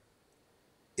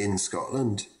in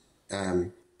Scotland,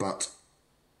 but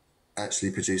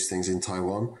actually produced things in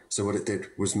Taiwan. So what it did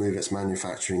was move its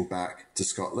manufacturing back to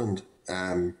Scotland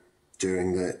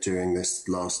during this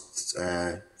last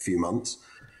few months,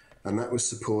 and that was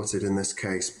supported in this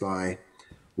case by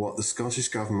what the Scottish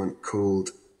government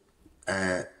called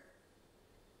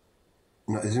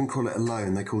no, they didn't call it a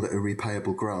loan, they called it a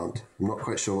repayable grant. I'm not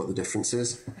quite sure what the difference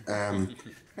is,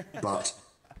 but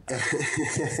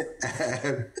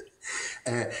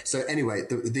so anyway,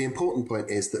 the important point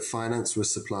is that finance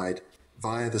was supplied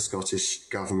via the Scottish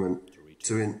government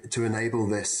to enable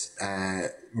this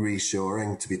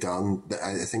reshoring to be done.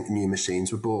 I think new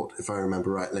machines were bought, if I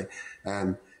remember rightly.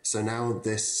 So now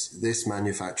this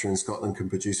manufacturer in Scotland can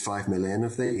produce 5 million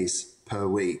of these per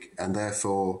week, and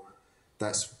therefore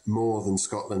that's more than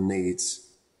Scotland needs.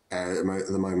 At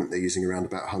the moment, they're using around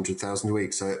about 100,000 a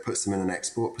week, so it puts them in an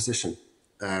export position.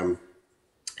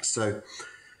 So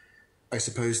I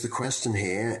suppose the question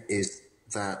here is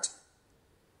that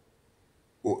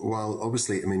while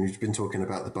obviously, I mean, we've been talking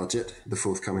about the budget, the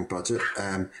forthcoming budget,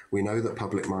 we know that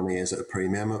public money is at a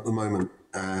premium at the moment.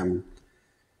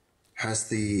 Has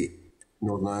the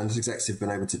Northern Ireland Executive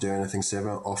been able to do anything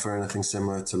similar, offer anything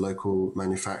similar to local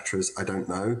manufacturers? I don't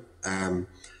know.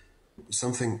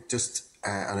 Something just,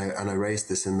 and I raised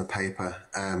this in the paper,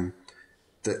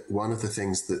 that one of the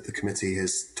things that the committee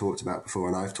has talked about before,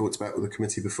 and I've talked about with the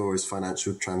committee before, is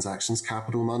financial transactions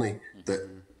capital money that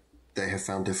they have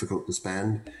found difficult to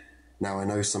spend. Now, I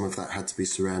know some of that had to be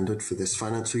surrendered for this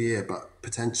financial year, but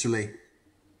potentially,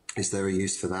 is there a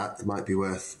use for that? It might be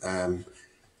worth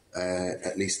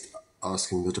at least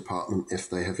asking the department if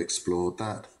they have explored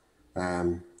that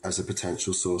as a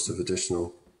potential source of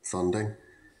additional funding.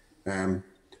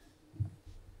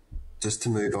 Just to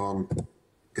move on,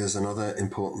 there's another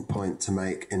important point to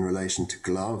make in relation to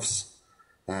gloves.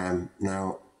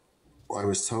 Now, I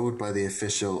was told by the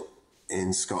official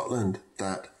in Scotland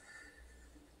that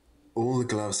all the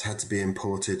gloves had to be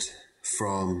imported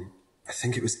from, I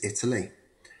think it was Italy.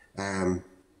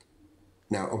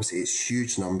 Now, obviously, it's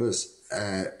huge numbers,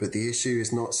 but the issue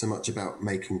is not so much about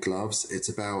making gloves, it's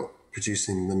about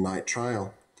producing the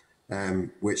nitrile,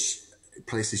 which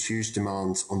places huge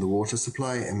demands on the water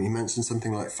supply. And you mentioned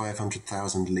something like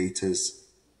 500,000 litres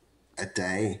a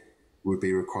day would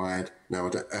be required. Now,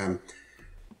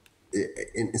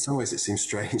 in some ways, it seems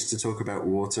strange to talk about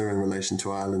water in relation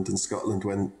to Ireland and Scotland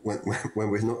when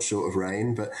we're not short of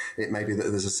rain, but it may be that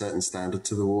there's a certain standard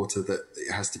to the water that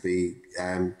it has to be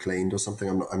cleaned or something.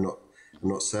 I'm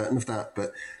not certain of that.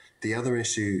 But the other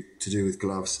issue to do with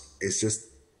gloves is just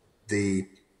the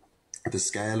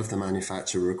scale of the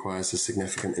manufacture requires a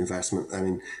significant investment. I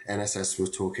mean, NSS was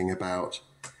talking about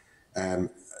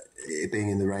it being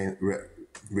in the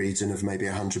region of maybe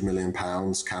 £100 million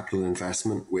capital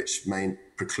investment, which may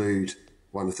preclude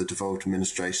one of the devolved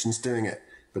administrations doing it.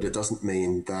 But it doesn't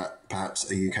mean that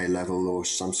perhaps a UK level or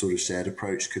some sort of shared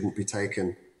approach couldn't be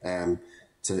taken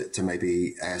to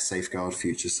maybe safeguard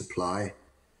future supply.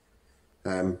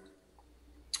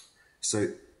 So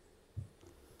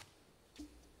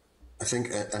I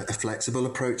think a flexible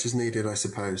approach is needed, I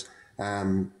suppose.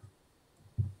 And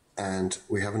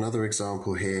we have another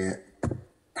example here,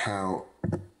 how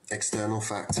external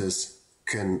factors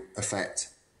can affect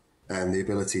the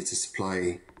ability to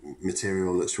supply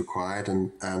material that's required.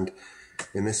 And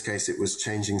in this case, it was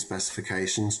changing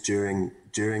specifications during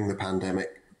the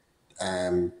pandemic.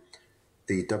 The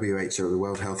WHO, the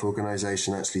World Health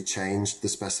Organization, actually changed the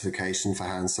specification for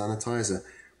hand sanitizer,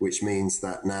 which means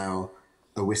that now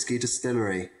a whiskey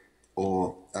distillery,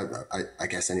 or I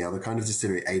guess any other kind of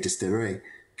distillery, a distillery,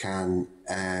 can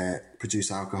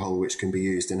produce alcohol which can be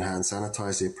used in hand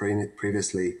sanitizer.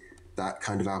 Previously, that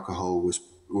kind of alcohol was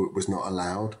not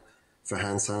allowed for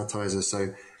hand sanitizer.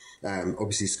 So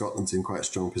obviously Scotland's in quite a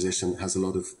strong position, has a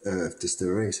lot of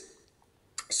distilleries.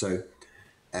 So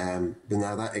but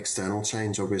now that external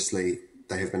change, obviously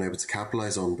they have been able to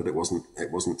capitalise on, but it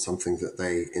wasn't something that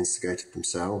they instigated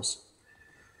themselves.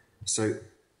 So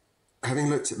having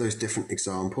looked at those different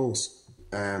examples,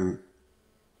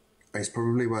 it's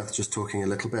probably worth just talking a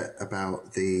little bit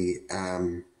about the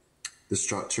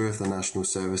structure of the National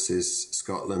Services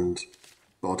Scotland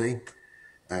body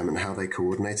and how they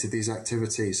coordinated these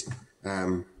activities.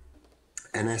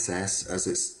 NSS, as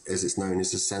it's known,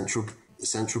 is a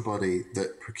central body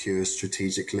that procures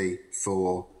strategically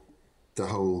for the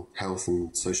whole health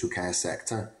and social care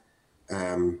sector,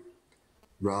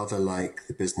 rather like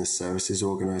the Business Services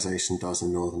Organisation does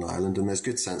in Northern Ireland. And there's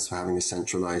good sense for having a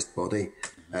centralised body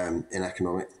in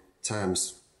economic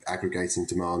terms, aggregating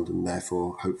demand and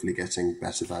therefore hopefully getting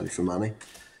better value for money.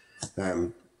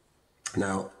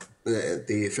 Now,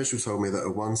 the official told me that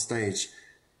at one stage,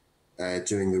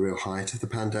 during the real height of the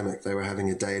pandemic, they were having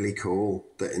a daily call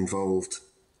that involved,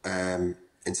 in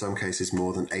some cases,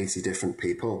 more than 80 different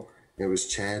people. It was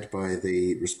chaired by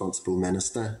the responsible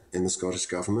minister in the Scottish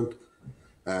Government,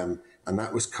 and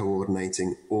that was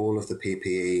coordinating all of the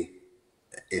PPE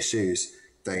issues.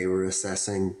 They were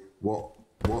assessing what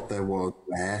there was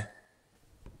where,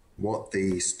 what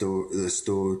the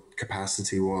store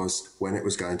capacity was, when it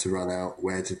was going to run out,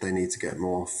 where did they need to get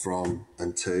more from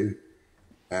and to.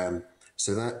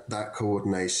 So that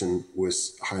coordination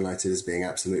was highlighted as being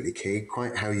absolutely key.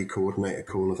 Quite how you coordinate a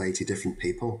call of 80 different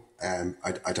people,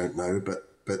 I don't know, but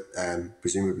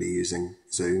presumably using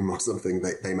Zoom or something,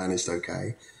 they managed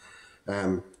okay.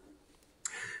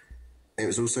 It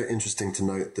was also interesting to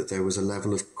note that there was a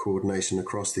level of coordination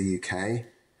across the UK.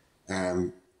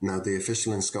 Now, the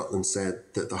official in Scotland said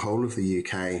that the whole of the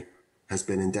UK has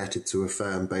been indebted to a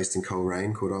firm based in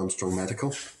Coleraine called Armstrong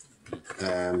Medical.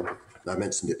 I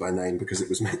mentioned it by name because it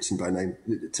was mentioned by name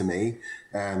to me.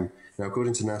 Now,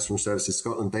 according to National Services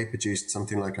Scotland, they produced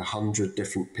something like 100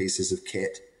 different pieces of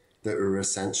kit that were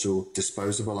essential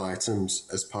disposable items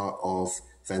as part of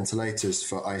ventilators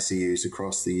for ICUs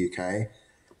across the UK.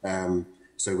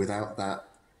 So without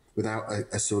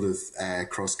a sort of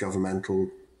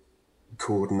cross-governmental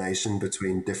coordination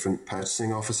between different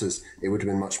purchasing officers, it would have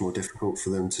been much more difficult for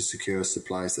them to secure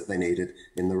supplies that they needed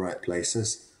in the right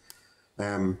places.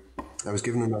 I was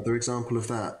given another example of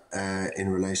that in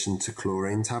relation to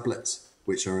chlorine tablets,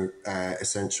 which are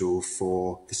essential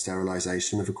for the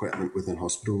sterilisation of equipment within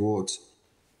hospital wards.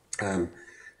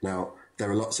 Now, there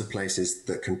are lots of places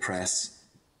that can press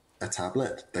a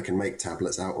tablet. They can make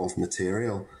tablets out of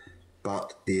material,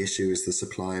 but the issue is the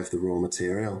supply of the raw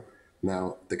material.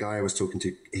 Now, the guy I was talking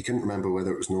to, he couldn't remember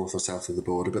whether it was north or south of the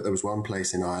border, but there was one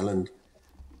place in Ireland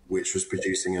which was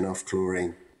producing enough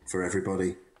chlorine for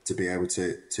everybody to be able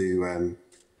to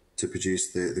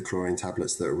produce the chlorine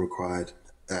tablets that are required.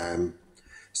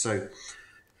 So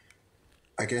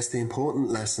I guess the important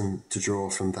lesson to draw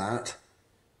from that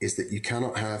is that you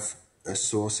cannot have a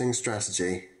sourcing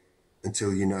strategy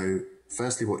until you know,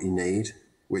 firstly, what you need,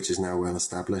 which is now well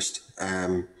established,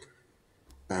 and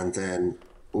then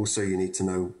also you need to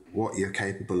know what you're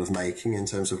capable of making in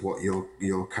terms of what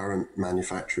your current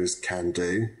manufacturers can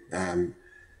do, and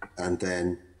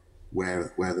then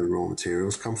where the raw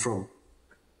materials come from.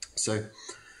 So,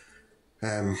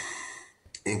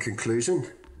 in conclusion,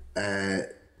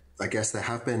 I guess there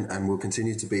have been and will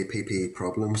continue to be PPE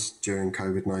problems during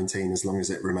COVID-19 as long as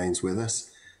it remains with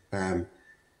us.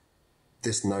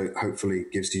 This note hopefully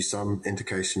gives you some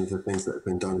indication of the things that have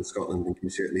been done in Scotland and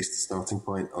gives you at least a starting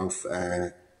point of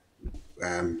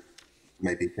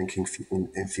maybe thinking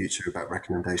in future about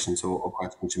recommendations or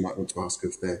questions you might want to ask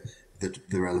of the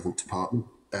relevant department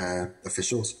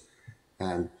officials.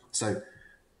 So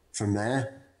from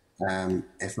there,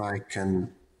 if I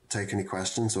can take any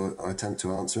questions or attempt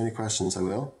to answer any questions, I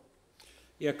will.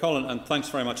 Yeah, Colin, and thanks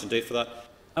very much indeed for that.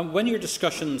 And when your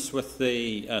discussions with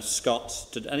the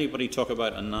Scots, did anybody talk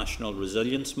about a national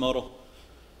resilience model?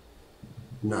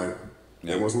 No,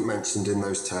 it wasn't mentioned in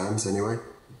those terms anyway.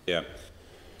 Yeah,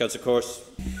 because of course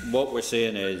what we're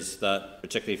seeing is that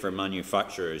particularly for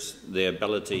manufacturers, the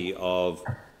ability of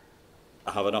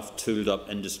have enough tooled up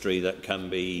industry that can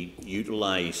be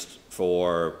utilised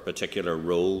for particular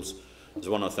roles is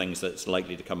one of the things that's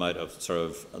likely to come out of sort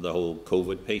of the whole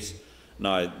COVID piece.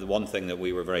 Now, the one thing that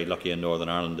we were very lucky in Northern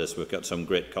Ireland is we've got some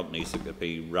great companies that could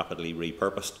be rapidly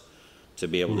repurposed to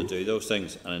be able to do those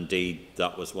things, and indeed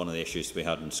that was one of the issues we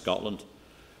had in Scotland.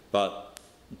 But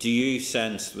do you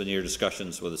sense in your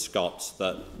discussions with the Scots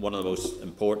that one of the most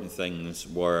important things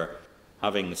were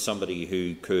having somebody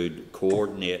who could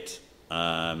coordinate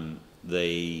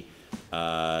the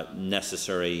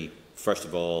necessary, first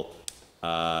of all,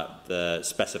 the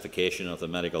specification of the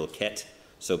medical kit,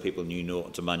 so people knew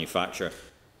what to manufacture,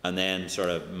 and then sort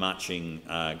of matching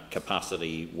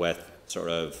capacity with sort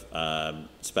of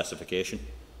specification?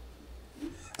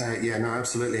 Yeah, no,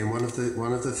 absolutely. And one of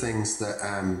the things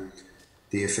that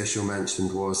the official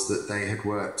mentioned was that they had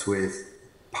worked with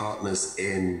partners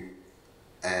in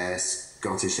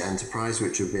Scottish Enterprise,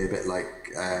 which would be a bit like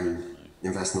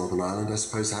Invest Northern Ireland, I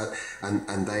suppose,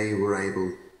 and they were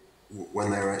able,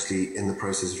 when they were actually in the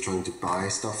process of trying to buy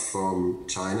stuff from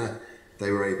China, they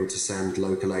were able to send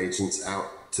local agents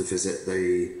out to visit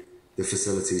the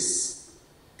facilities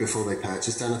before they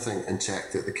purchased anything and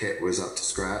check that the kit was up to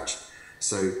scratch.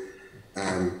 So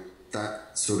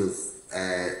that sort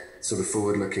of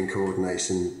forward-looking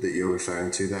coordination that you're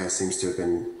referring to there seems to have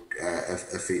been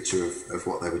a feature of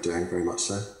what they were doing, very much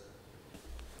so.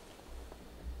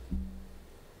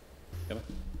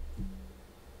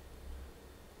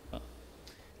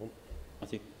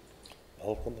 Matthew?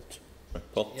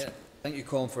 Paul? Yeah, thank you,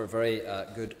 Colin, for a very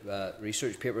good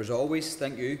research paper as always.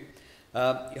 Thank you.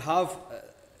 You have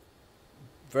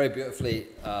very beautifully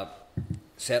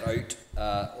set out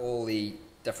all the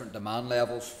different demand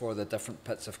levels for the different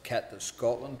bits of kit that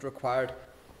Scotland required.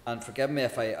 And forgive me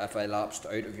if I lapsed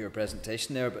out of your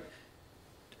presentation there, but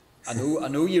I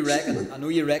know you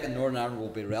reckon Northern Ireland will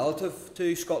be relative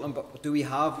to Scotland, but do we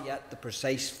have yet the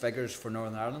precise figures for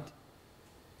Northern Ireland?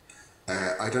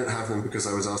 I don't have them because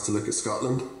I was asked to look at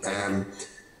Scotland.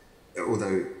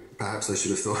 Although perhaps I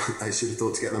should have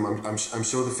thought to get them. I'm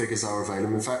sure the figures are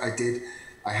available. In fact,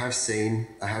 I have seen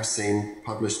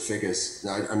published figures,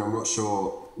 and I'm not sure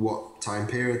what time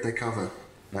period they cover.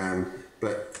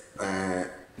 But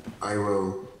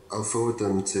I'll forward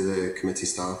them to the committee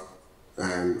staff.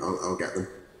 I'll get them.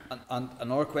 And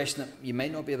another question that you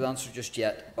might not be able to answer just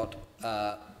yet, but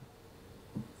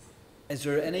is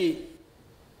there any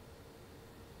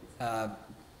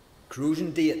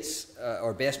corrosion dates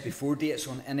or best before dates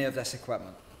on any of this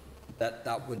equipment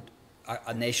that would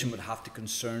a nation would have to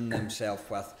concern themselves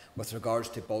with regards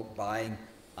to bulk buying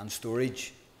and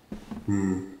storage?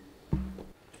 No,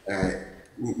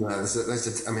 it's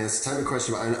a technical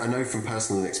question, but I know from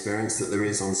personal experience that there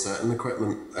is on certain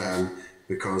equipment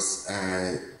because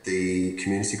the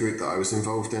community group that I was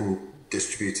involved in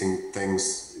distributing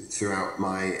things throughout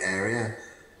my area,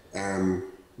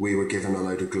 we were given a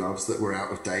load of gloves that were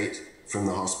out of date from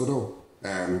the hospital.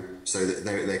 So that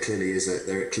there clearly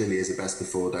is a best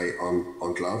before date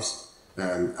on gloves,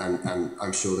 and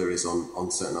I'm sure there is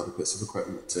on certain other bits of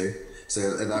equipment too.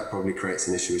 So that probably creates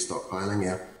an issue with stockpiling,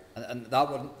 yeah. And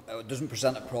that doesn't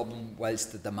present a problem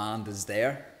whilst the demand is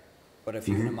there. But if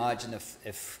you can imagine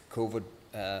if COVID,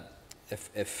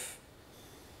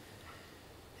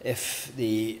 if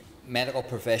the medical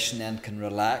profession then can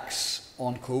relax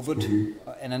on COVID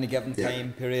in any given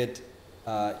time period,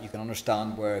 you can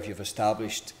understand where if you've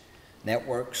established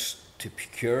networks to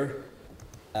procure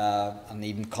and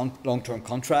even long-term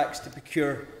contracts to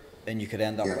procure, then you could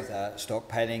end up with a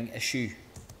stockpiling issue,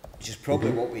 which is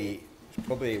probably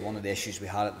probably one of the issues we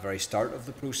had at the very start of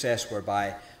the process,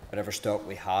 whereby whatever stock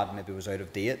we had maybe was out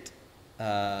of date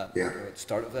at the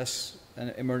start of this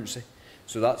emergency.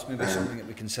 So that's maybe something that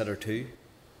we consider too.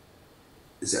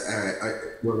 I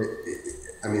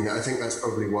mean, I think that's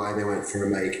probably why they went for a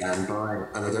make and buy,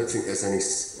 and I don't think there's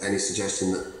any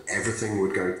suggestion that everything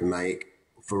would go to make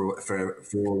for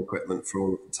all equipment for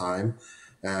all of the time,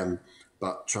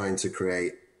 but trying to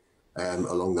create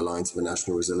along the lines of a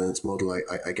national resilience model,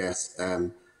 I guess.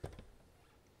 And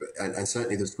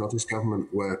certainly the Scottish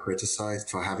Government were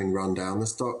criticised for having run down the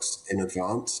stocks in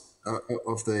advance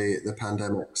of the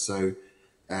pandemic. So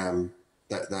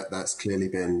that's clearly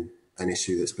been an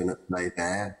issue that's been at play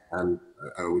there, and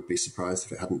I would be surprised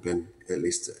if it hadn't been at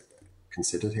least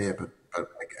considered here. But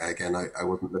again, I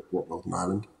wouldn't look at Northern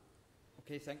Ireland.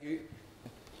 Okay, thank you.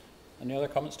 Any other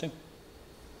comments, Tim?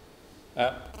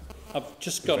 I've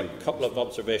just got a couple of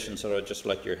observations that I'd just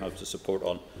like your help to support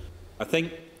on. I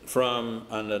think from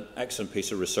an excellent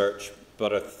piece of research,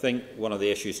 but I think one of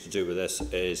the issues to do with this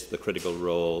is the critical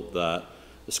role that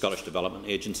the Scottish Development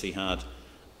Agency had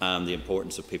and the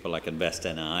importance of people like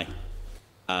InvestNI.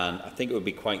 And I think it would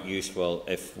be quite useful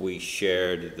if we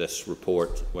shared this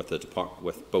report with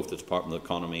both the Department of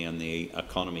Economy and the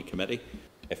Economy Committee,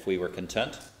 if we were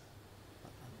content.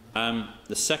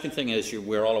 The second thing is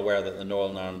we're all aware that the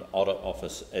Northern Ireland Audit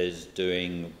Office is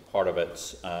doing part of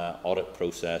its audit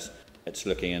process. It's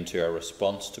looking into our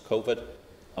response to COVID,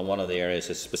 and one of the areas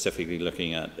it's specifically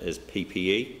looking at is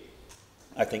PPE.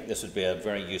 I think this would be a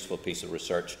very useful piece of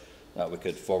research that we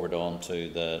could forward on to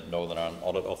the Northern Ireland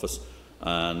Audit Office,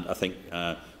 and I think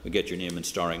we get your name in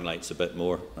starring lights a bit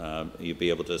more. You'd be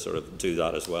able to sort of do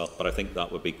that as well, but I think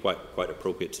that would be quite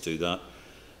appropriate to do that.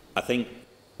 I think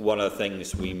one of the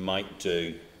things we might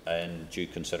do in due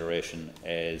consideration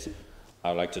is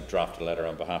I'd like to draft a letter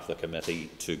on behalf of the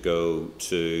committee to go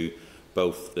to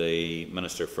both the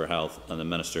Minister for Health and the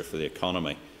Minister for the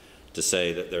Economy to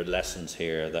say that there are lessons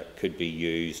here that could be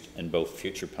used in both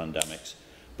future pandemics,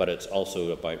 but it's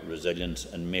also about resilience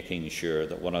and making sure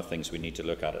that one of the things we need to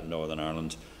look at in Northern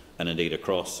Ireland and indeed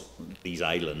across these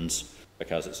islands,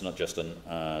 because it's not just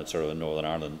sort of a Northern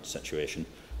Ireland situation,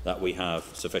 that we have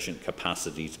sufficient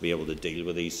capacity to be able to deal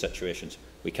with these situations.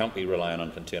 We can't be relying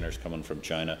on containers coming from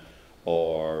China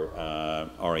or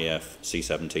RAF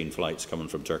C-17 flights coming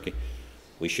from Turkey.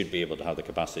 We should be able to have the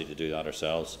capacity to do that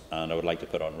ourselves, and I would like to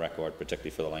put on record,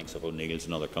 particularly for the likes of O'Neill's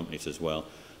and other companies as well,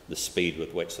 the speed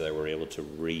with which they were able to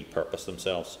repurpose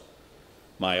themselves.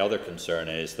 My other concern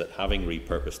is that having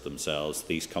repurposed themselves,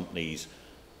 these companies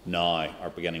now are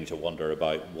beginning to wonder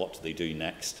about what do they do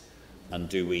next, and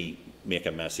do we make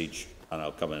a message, and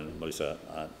I'll come in, Melissa,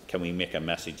 can we make a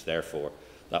message therefore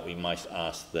that we might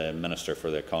ask the Minister for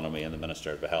the Economy and the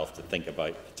Minister for Health to think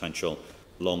about potential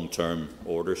long-term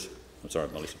orders? I'm sorry,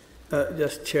 Melissa.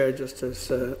 Just Chair, just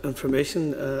as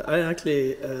information, I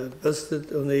actually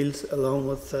visited O'Neill's along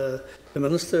with the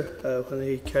Minister when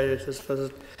he carried his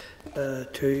visit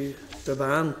to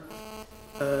Durban.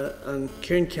 And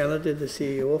Kieran Kennedy, the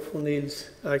CEO of O'Neill's,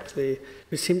 actually,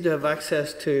 we seem to have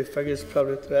access to figures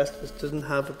probably the rest of us didn't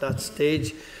have at that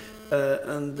stage.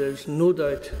 And there's no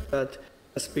doubt that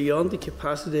it's beyond the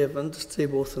capacity of industry,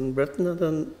 both in Britain and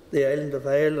in the island of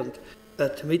Ireland,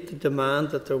 to meet the demand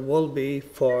that there will be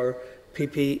for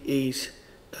PPEs.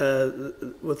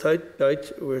 Without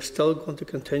doubt, we're still going to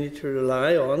continue to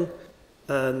rely on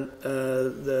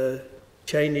the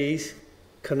Chinese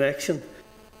connection,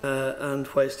 and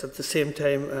whilst at the same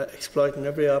time exploiting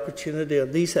every opportunity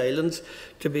on these islands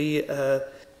to be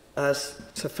as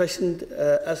sufficient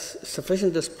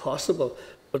as possible,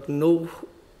 but no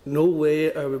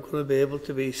way are we going to be able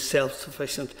to be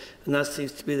self-sufficient, and that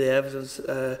seems to be the evidence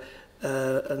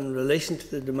in relation to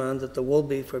the demand that there will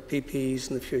be for PPEs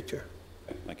in the future.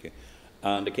 Okay, thank you.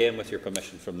 And again, with your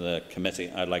permission from the committee,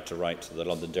 I'd like to write to the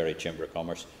London Dairy Chamber of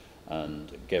Commerce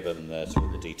and given the, sort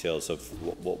of the details of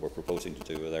what we're proposing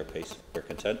to do with our piece, we're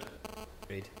content.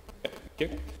 Agreed. Okay,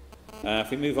 thank you.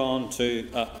 If we move on to,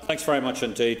 thanks very much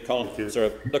indeed, Colin.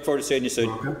 So, look forward to seeing you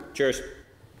soon. Cheers.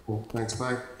 Cool. Thanks,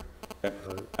 bye. Okay.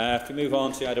 If we move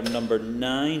on to item number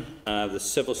 9, the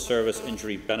Civil Service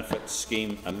Injury Benefit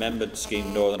Scheme Amendment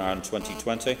Scheme Northern Ireland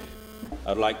 2020.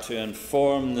 I'd like to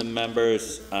inform the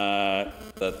members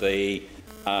that the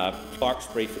clerk's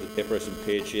brief for the paper is on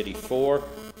page 84.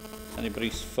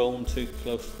 Anybody's phone too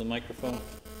close to the microphone?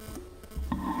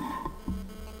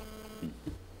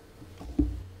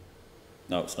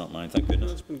 No, it's not mine, thank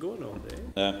goodness. It's been going all day.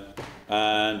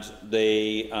 And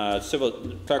the Civil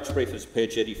Clerk's brief is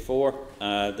page 84.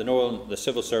 The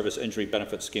Civil Service Injury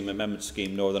Benefit Scheme Amendment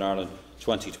Scheme Northern Ireland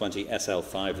 2020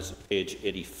 SL5 is page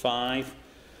 85.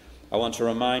 I want to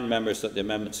remind members that the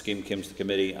amendment scheme came to the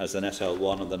committee as an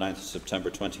SL1 on the 9th of September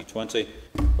 2020,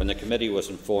 when the committee was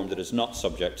informed it is not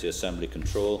subject to Assembly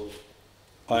control.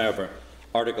 However,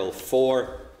 Article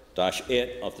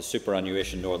 4-8 of the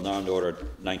Superannuation Northern Ireland Order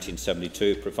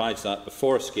 1972 provides that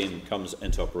before a scheme comes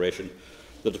into operation,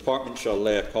 the Department shall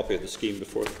lay a copy of the scheme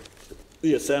before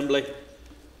the Assembly.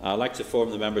 I'd like to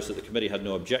inform the members that the committee had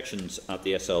no objections at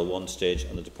the SL1 stage,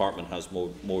 and the Department has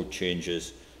made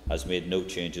no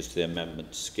changes to the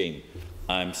amendment scheme.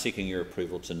 I'm seeking your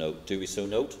approval to note. Do we so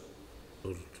note?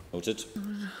 Noted.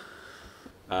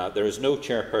 There is no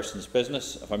chairperson's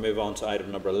business. If I move on to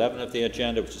item number 11 of the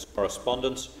agenda, which is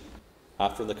correspondence.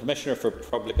 From the Commissioner for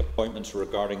Public Appointments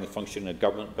regarding the Functioning of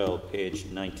Government Bill, page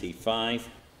 95.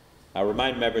 I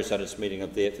remind members that at its meeting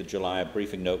of the 8th of July, a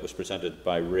briefing note was presented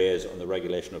by RAISE on the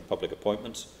regulation of public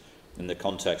appointments in the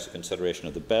context of consideration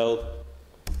of the bill.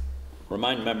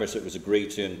 Remind members it was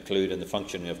agreed to include in the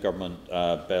Functioning of Government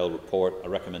Bill report a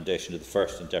recommendation to the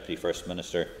First and Deputy First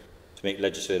Minister to make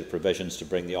legislative provisions to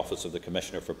bring the Office of the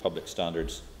Commissioner for Public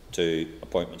Standards to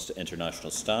appointments to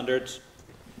international standards.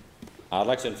 I'd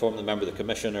like to inform the member the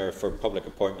Commissioner for Public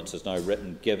Appointments has now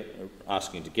written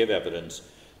asking to give evidence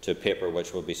to a paper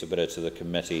which will be submitted to the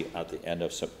committee at the end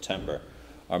of September.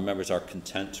 Our members are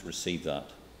content to receive that.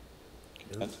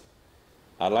 Content?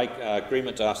 I'd like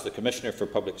agreement to ask the Commissioner for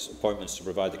Public Appointments to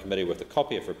provide the committee with a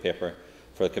copy of her paper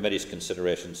for the committee's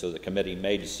consideration, so the committee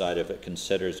may decide if it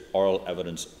considers oral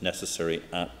evidence necessary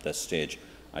at this stage.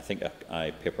 I think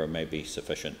a paper may be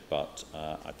sufficient, but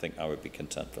I think I would be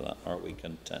content for that. Aren't we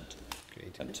content?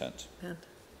 Agreed. Content.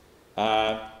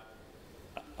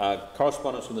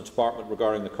 Correspondence from the Department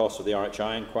regarding the cost of the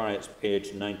RHI inquiry. It's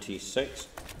page 96.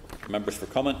 Members for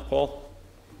comment. Paul?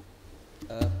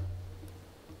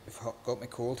 I've got my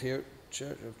cold here,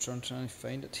 Chair. I'm trying to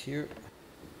find it here.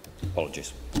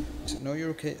 Apologies. No,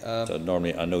 you're okay. So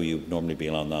normally, I know you normally be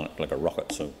on that like a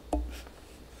rocket, so.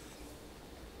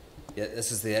 Yeah,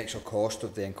 this is the actual cost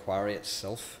of the inquiry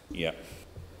itself. Yeah.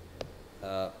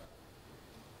 Again,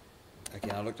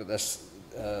 I looked at this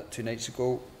 2 nights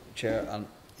ago, Chair, and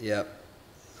yeah,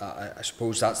 I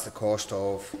suppose that's the cost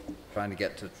of trying to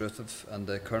get to the truth of and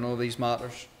the kernel of these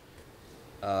matters.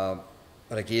 But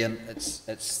again,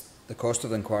 it's the cost of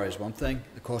the inquiry is one thing.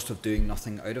 The cost of doing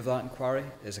nothing out of that inquiry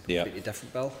is a completely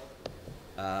different bill.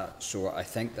 So I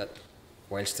think that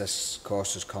whilst this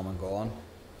cost has come and gone,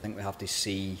 I think we have to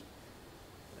see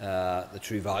the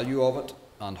true value of it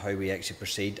and how we actually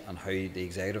proceed and how the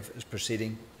executive is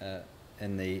proceeding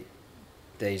in the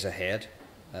days ahead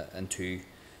into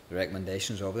the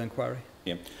recommendations of the inquiry.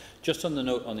 Yeah. Just on the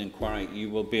note on the inquiry, you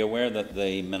will be aware that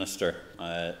the Minister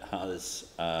has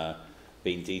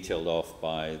been detailed off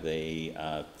by the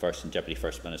First and Deputy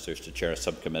First Ministers to chair a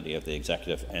subcommittee of the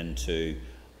Executive into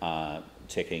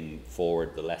taking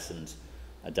forward the lessons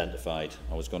identified.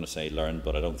 I was going to say learned,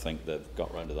 but I don't think they've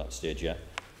got round to that stage yet,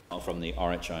 from the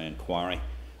RHI inquiry.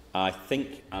 I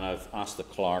think, and I've asked the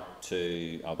clerk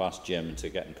I've asked Jim to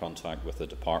get in contact with the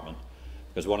department,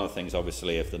 because one of the things,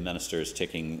 obviously, if the Minister is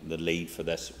taking the lead for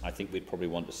this, I think we'd probably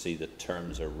want to see the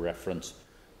terms of reference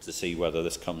to see whether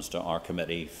this comes to our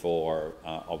committee for,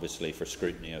 obviously, for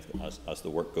scrutiny as the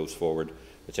work goes forward,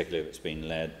 particularly if it's being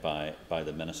led by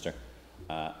the Minister.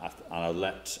 And I'll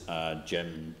let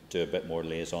Jim do a bit more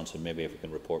liaison, so maybe if we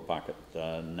can report back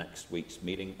at next week's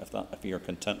meeting, if you're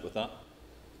content with that.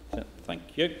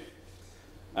 Thank you.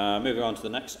 Moving on to the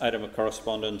next item of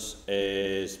correspondence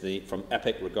is from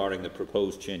EPIC regarding the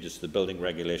proposed changes to the building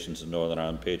regulations in Northern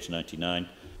Ireland, page 99,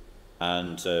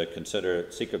 and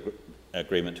seek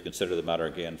agreement to consider the matter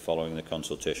again following the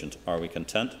consultations. Are we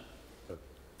content?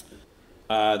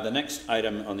 The next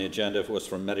item on the agenda was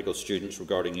from medical students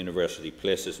regarding university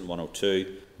places in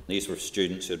 102. These were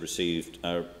students who had received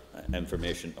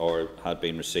information or had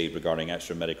been received regarding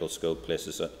extra medical school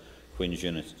places at Queen's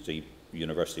University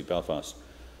University Belfast.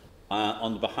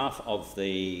 On behalf of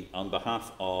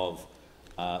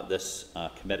this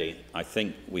committee, I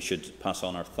think we should pass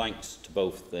on our thanks to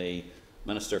both the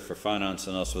Minister for Finance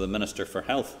and also the Minister for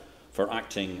Health for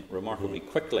acting remarkably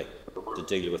quickly to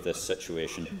deal with this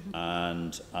situation.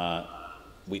 And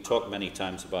we talk many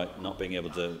times about not being able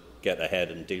to get ahead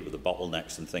and deal with the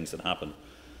bottlenecks and things that happen.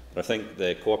 But I think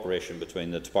the cooperation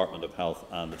between the Department of Health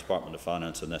and the Department of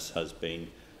Finance in this has been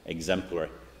exemplary.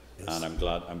 Yes. And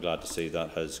I'm glad to see that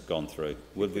has gone through.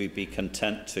 Would we be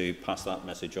content to pass that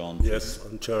message on? Yes,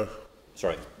 Chair.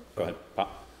 Sorry, go ahead, Pat.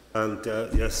 And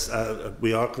yes,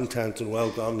 we are content and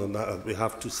well done, and we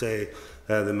have to say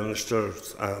the Minister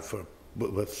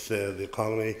with the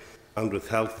economy and with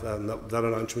health, and that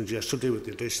announcement yesterday with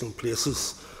the additional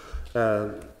places.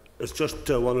 It's just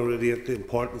want to reiterate the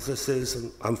importance this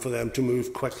is, and for them to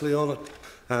move quickly on it.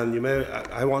 And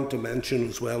I want to mention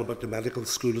as well about the medical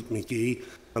school at McGee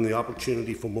and the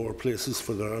opportunity for more places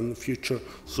for there in the future.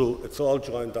 So it's all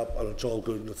joined up and it's all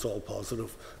good and it's all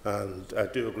positive. And I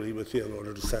do agree with you in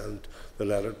order to send the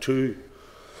letter to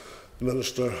the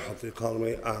Minister of the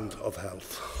Economy and of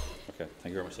Health. Okay,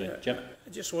 thank you very much. Jim? I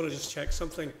just want to check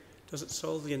something. Does it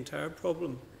solve the entire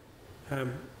problem?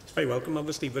 It's very welcome,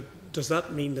 obviously, but does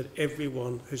that mean that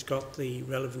everyone who's got the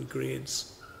relevant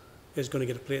grades is going to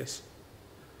get a place?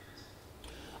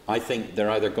 I think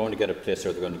they're either going to get a place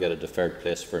or they're going to get a deferred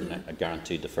place for a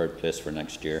guaranteed deferred place for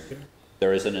next year. Yeah.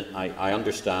 There is I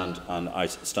understand, and I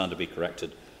stand to be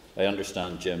corrected. I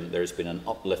understand, Jim. There's been an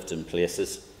uplift in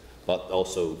places, but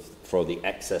also for the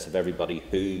excess of everybody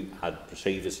who had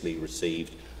previously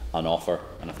received an offer,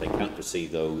 and if they can't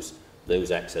receive those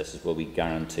excesses will be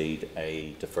guaranteed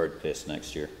a deferred place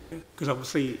next year. Because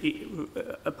obviously,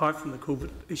 apart from the COVID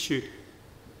issue,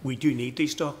 we do need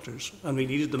these doctors, and we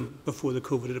needed them before the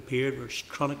COVID had appeared. We're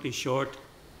chronically short,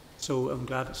 so I'm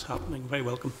glad it's happening. Very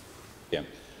welcome. Yeah,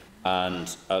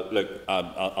 and look,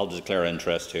 I'll declare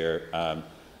interest here.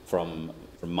 From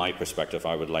my perspective,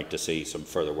 I would like to see some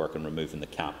further work in removing the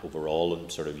cap overall in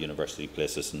sort of university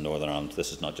places in Northern Ireland.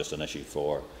 This is not just an issue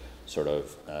for sort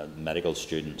of medical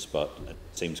students, but it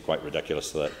seems quite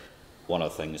ridiculous that one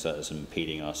of the things that is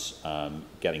impeding us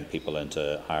getting people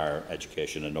into higher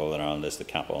education in Northern Ireland is the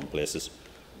cap on places.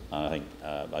 I think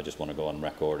I just want to go on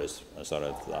record as sort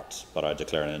of that, but I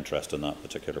declare an interest in that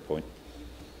particular point.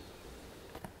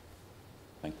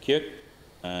 Thank you.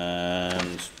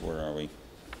 And where are we?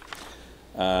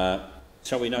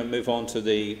 Shall we now move on to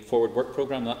the forward work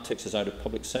programme? That takes us out of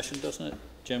public session, doesn't it,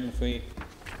 Jim? If we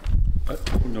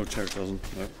no, Chair, it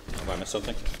doesn't. No. Have I missed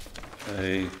something?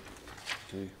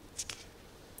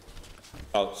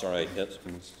 Oh, sorry. Yes.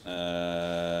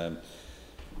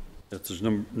 There's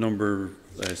number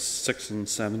 6 and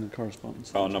 7 in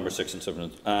correspondence. Oh, number 6 and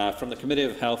 7. From the Committee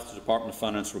of Health to the Department of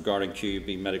Finance regarding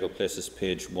QUB medical places,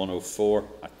 page 104.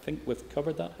 I think we've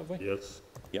covered that, have we? Yes.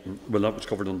 Yep. Well, that was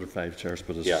covered under 5 chairs,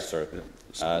 but it's... Yeah, sorry.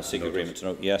 Seek agreement to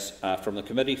note. Yes. From the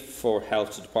Committee for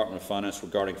Health to the Department of Finance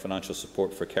regarding financial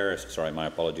support for carers. Sorry, my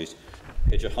apologies.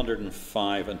 Page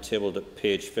 105 and tabled at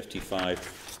page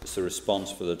 55 is the response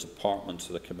for the Department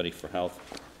to the Committee for Health.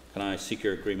 Can I seek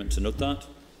your agreement to note that?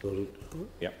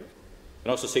 Yep. Can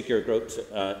also seek your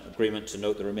agreement to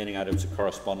note the remaining items of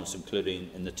correspondence, including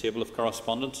in the table of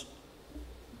correspondence.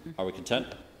 Are we content?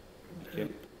 Thank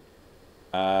you.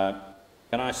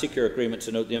 Can I seek your agreement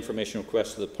to note the information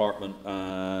request of the Department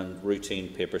and routine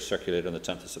papers circulated on the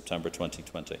 10th of September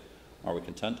 2020? Are we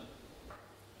content?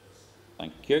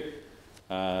 Thank you.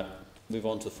 Move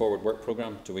on to the forward work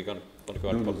programme. Do we want to go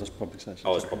on to public session?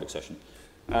 Oh, it's public session.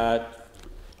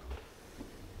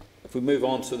 If we move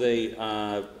on to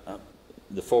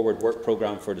the forward work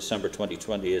programme for December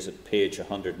 2020 is at page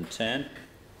 110.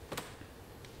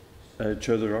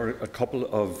 Chair, there are a couple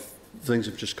of things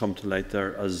that have just come to light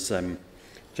there. As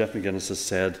Jeff McGuinness has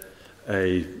said,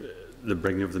 the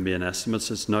bringing of the main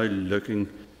estimates is now looking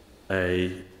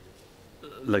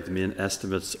like the main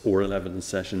estimates oral evidence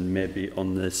session may be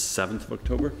on the 7th of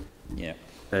October. Yeah.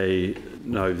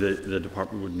 Now, the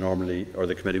department would normally, or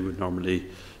the committee would normally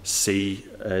see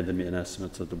the main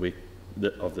estimates of the week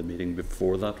of the meeting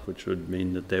before that, which would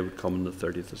mean that they would come on the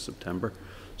 30th of September.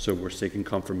 So we're seeking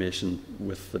confirmation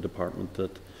with the department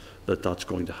that that's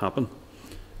going to happen.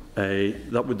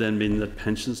 That would then mean that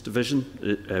pensions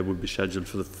division would be scheduled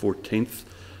for the 14th,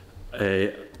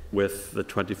 with the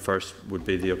 21st would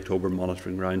be the October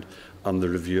monitoring round and the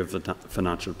review of the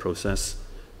financial process.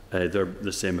 They're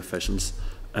the same officials.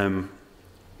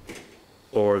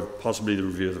 Or possibly the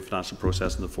review of the financial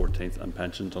process on the 14th and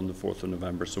pensions on the 4th of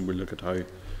November. So we'll look at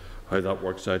how that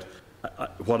works out.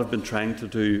 What I've been trying to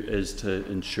do is to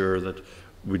ensure that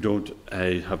we don't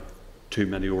have too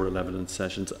many oral evidence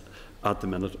sessions at the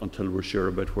minute until we're sure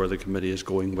about where the committee is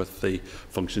going with the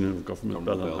functioning of government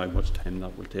bill and how much time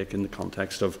that will take in the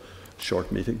context of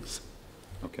short meetings.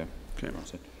 Okay. Okay.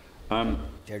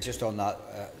 Chair, just on that,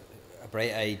 a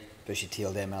bright-eyed,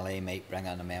 bushy-tailed MLA might bring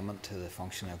an amendment to the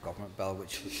functioning of government bill,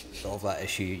 which would solve that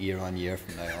issue year on year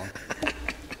from now on.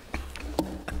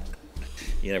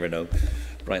 You never know.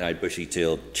 Bright-eyed,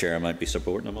 bushy-tailed chair might be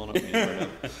supporting him on it. You never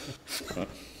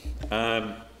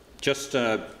know. Just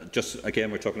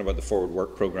again, we're talking about the forward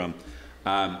work programme,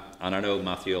 and I know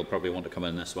Matthew will probably want to come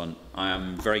in this one. I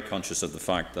am very conscious of the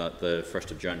fact that the 1st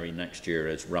of January next year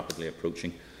is rapidly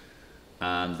approaching,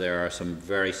 and there are some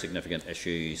very significant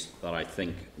issues that I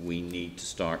think we need to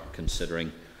start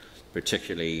considering,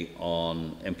 particularly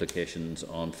on implications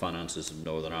on finances of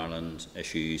Northern Ireland,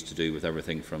 issues to do with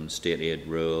everything from state aid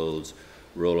rules,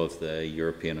 role of the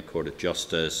European Court of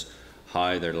Justice,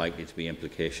 how there are likely to be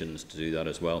implications to do that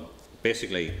as well.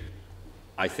 Basically,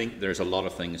 I think there's a lot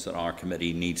of things that our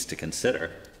committee needs to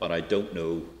consider, but I don't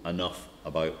know enough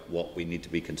about what we need to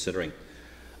be considering.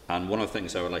 And one of the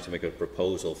things I would like to make a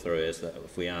proposal through is that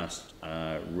if we asked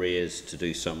Raise to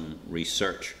do some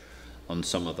research on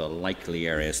some of the likely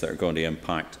areas that are going to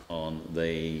impact on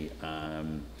the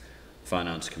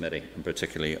Finance Committee, and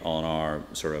particularly on our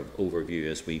sort of overview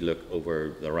as we look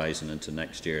over the horizon into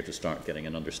next year to start getting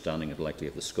an understanding of likely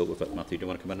of the scope of it. Matthew, do you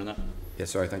want to come in on that? Yes,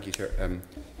 sorry, thank you, Chair.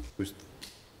 There's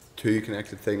two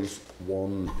connected things.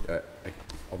 One, I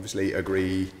obviously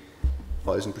agree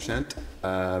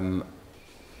 1000%.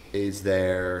 Is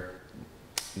there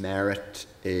merit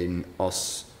in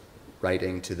us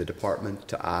writing to the department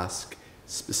to ask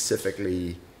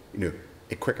specifically,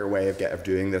 a quicker way of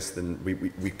doing this than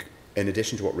we in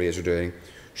addition to what Raise are doing,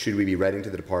 should we be writing to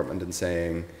the department and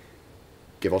saying,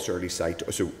 give us early sight?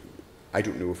 So I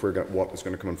don't know if what is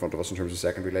going to come in front of us in terms of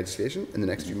secondary legislation in the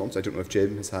next few months. I don't know if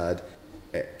Jim has had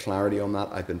clarity on that.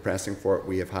 I've been pressing for it.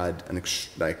 We have had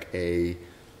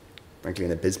frankly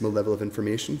an abysmal level of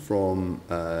information from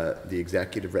the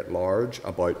executive writ large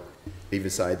about, leave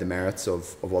aside the merits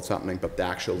of what's happening, but the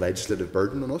actual legislative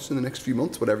burden on us in the next few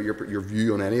months, whatever your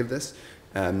view on any of this.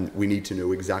 We need to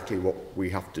know exactly what we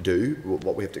have to do,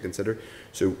 what we have to consider.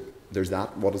 So there's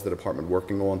that. What is the department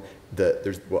working on?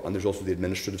 And there's also the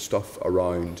administrative stuff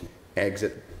around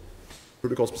exit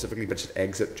protocol specifically, but just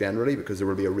exit generally, because there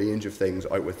will be a range of things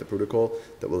out with the protocol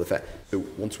that will affect. So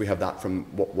once we have that from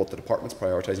what the department's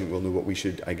prioritising, we'll know what we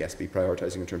should, I guess, be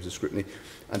prioritising in terms of scrutiny.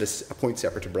 And a point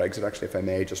separate to Brexit, actually, if I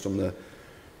may, just on the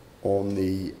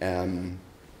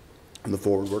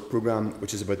forward work programme,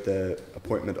 which is about the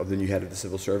appointment of the new head of the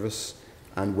civil service,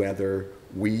 and whether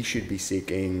we should be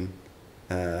seeking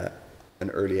an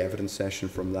early evidence session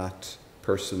from that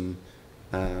person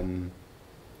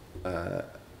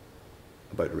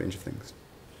about a range of things.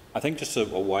 I think just a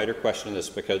wider question of this,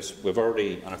 because we've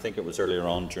already, and I think it was earlier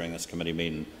on during this committee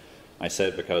meeting, I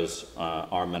said because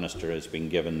our minister has been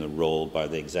given the role by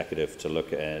the executive to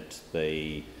look at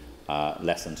the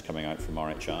lessons coming out from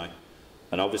RHI.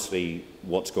 And obviously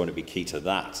what's going to be key to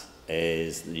that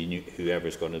is whoever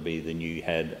is going to be the new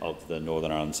head of the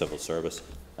Northern Ireland Civil Service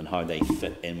and how they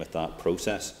fit in with that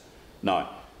process. Now,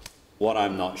 what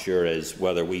I'm not sure is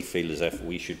whether we feel as if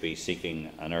we should be seeking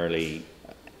an early,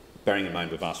 bearing in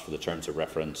mind we've asked for the terms of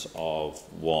reference of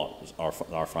what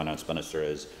our Finance Minister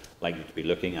is likely to be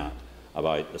looking at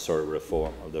about the sort of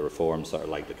reforms that are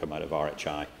likely to come out of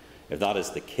RHI. If that is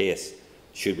the case,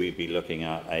 should we be looking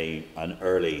at an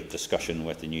early discussion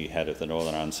with the new head of the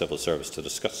Northern Ireland Civil Service to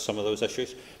discuss some of those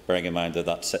issues, bearing in mind that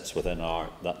that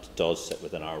does sit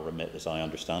within our remit, as I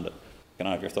understand it? Can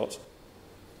I have your thoughts?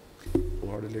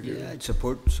 Yeah, I'd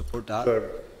support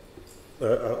that.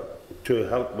 To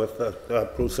help with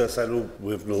that process, I know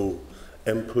we've no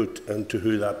input into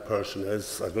who that person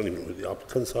is. I don't even know who the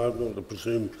applicants are. I'm going to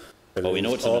presume. Well, we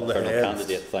know it's an internal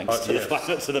candidate, thanks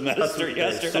to the Minister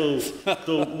yesterday.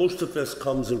 So most of this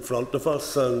comes in front of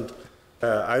us, and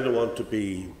I don't want to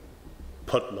be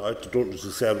putting out, I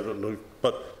don't know,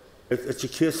 but it's a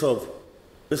case of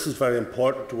this is very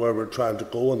important to where we're trying to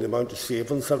go and the amount of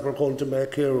savings that we're going to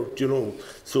make here,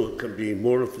 so it can be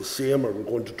more of the same, or we're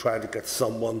going to try to get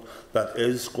someone that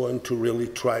is going to really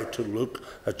try to look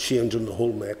at changing the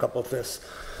whole makeup of this.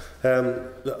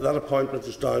 That appointment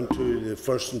is down to the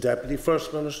First and Deputy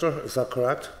First Minister, is that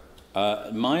correct?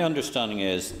 My understanding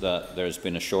is that there's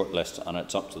been a short list and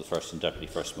it's up to the First and Deputy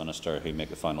First Minister who make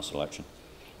the final selection.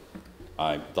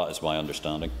 That is my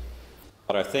understanding.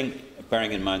 But I think,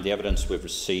 bearing in mind the evidence we've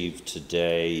received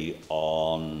today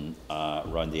on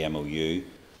around the MOU,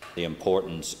 the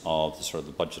importance of the sort of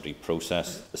the budgetary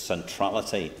process, the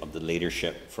centrality of the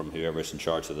leadership from whoever's in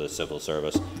charge of the civil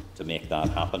service to make that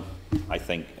happen. I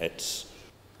think it's,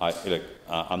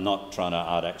 I'm not trying to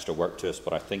add extra work to us,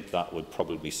 but I think that would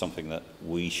probably be something that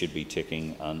we should be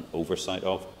taking an oversight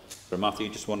of. But Matthew,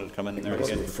 you just wanted to come in there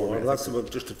again? Reform. That's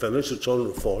about, just to finish, it's on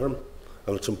reform,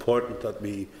 and it's important that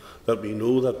we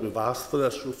know that we've asked for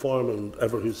this reform, and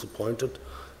everyone who's appointed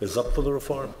is up for the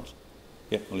reform.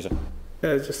 Yeah, Lisa.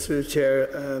 Just through the Chair,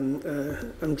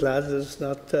 I'm glad that it's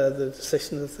not the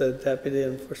decision of the Deputy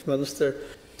and First Minister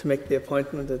to make the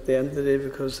appointment at the end of the day,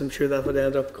 because I'm sure that would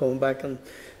end up coming back on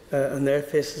their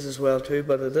faces as well too.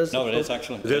 But it is. No, it is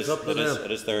actually. It is up to them.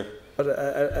 It is there. But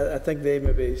I think they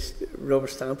maybe rubber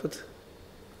stamp it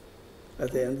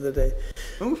at the end of the day.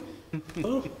 Oh.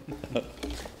 Well,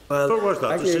 But where's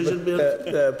that actually, decision being?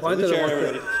 the point that I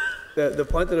want to, the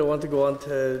point that I want to go on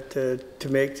to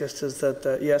make just is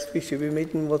that yes, we should be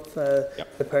meeting with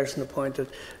the person appointed,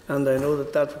 and I know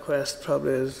that that request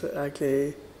probably is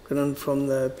actually going in from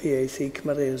the PAC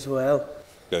committee as well.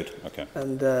 Good. Okay.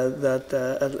 And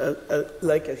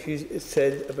like as you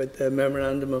said about the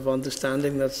memorandum of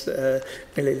understanding, that's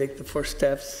really like the first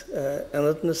steps in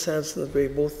it, in a sense that we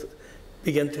both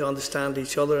begin to understand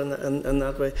each other in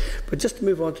that way. But just to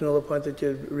move on to another point that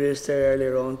you raised there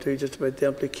earlier on too, just about the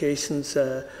implications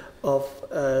of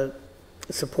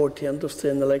support to industry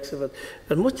and the likes of it.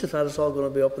 And much of that is all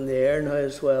going to be up in the air now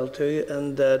as well too,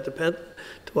 and depend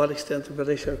to what extent the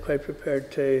British are quite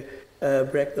prepared to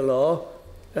break the law.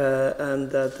 And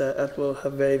that it will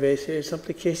have very, very serious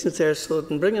implications there. So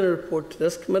in bringing a report to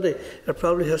this committee, it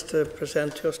probably has to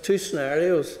present to us two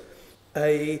scenarios,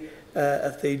 i.e.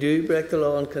 If they do break the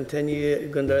law and continue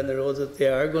going down the road that they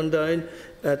are going down,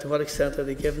 to what extent are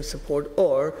they given support,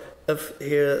 or if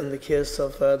here in the case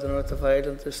of the North of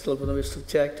Ireland they're still going to be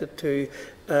subjected to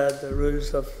the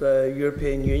rules of the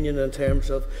European Union in terms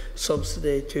of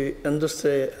subsidy to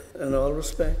industry in all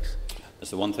respects. It's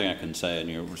the one thing I can say in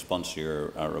your response to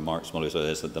your remarks, Melissa,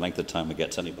 is that the length of time it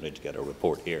gets anybody to get a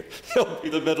report here, it'll be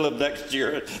the middle of next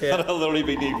year, and it'll only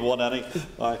be need one any.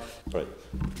 Right.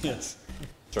 Yes.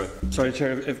 Sorry,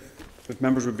 Chair, if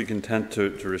members would be content to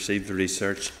receive the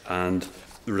research and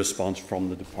the response from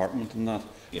the department on that.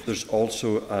 Yes. There's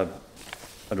also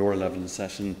an oral evidence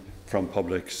session from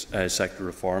Public Sector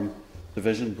Reform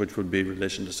Division, which would be in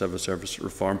relation to civil service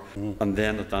reform, and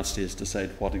then at that stage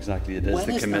decide what exactly it is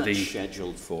when the committee is that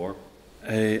scheduled for,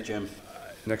 Jim?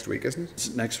 Next week, isn't it?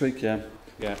 It's next week, yeah.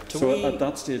 Yeah. So at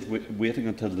that stage, waiting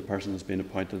until the person has been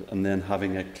appointed, and then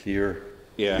having a clear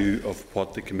view of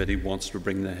what the committee wants to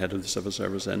bring the head of the civil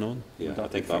service in on. Yeah, I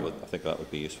think that would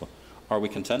be useful. Are we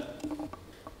content,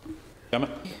 Gemma?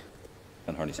 I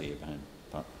can hardly see you behind.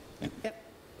 Yeah. Yep.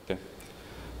 Okay.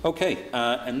 Okay.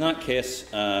 In that case,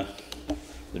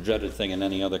 the dreaded thing in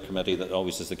any other committee that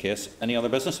always is the case. Any other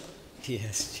business?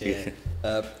 Yes, Chair.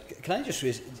 Can I just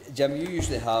raise, Jim, you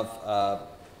usually have,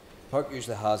 Park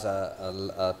usually has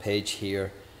a page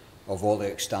here of all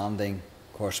the outstanding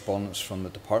correspondence from the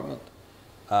department.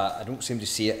 I don't seem to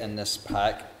see it in this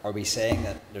pack. Are we saying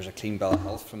that there's a clean bill of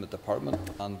health from the department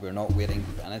and we're not waiting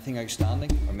for anything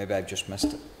outstanding, or maybe I've just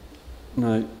missed it?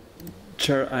 No,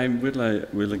 Chair, I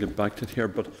will get back to it here,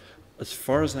 but as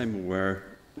far as I'm aware,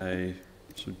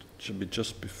 so it should be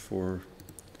just before.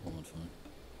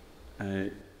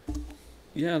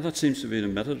 Yeah, that seems to be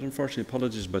admitted. Unfortunately,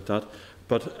 apologies about that.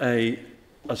 But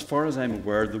as far as I'm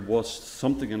aware, there was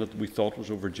something in it that we thought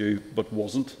was overdue, but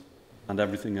wasn't, and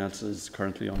everything else is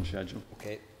currently on schedule.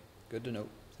 Okay, good to know.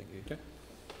 Thank you. Okay.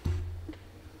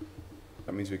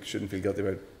 That means we shouldn't feel guilty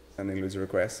about sending loads of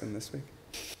requests in this week.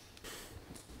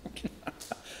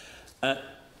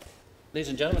 Ladies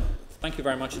and gentlemen, thank you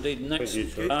very much indeed. Next,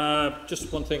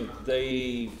 just one thing: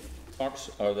 the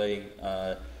Parks or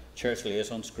the Chairs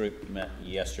Liaisons Group met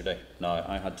yesterday. Now,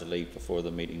 I had to leave before the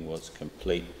meeting was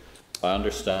complete. I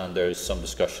understand there is some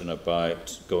discussion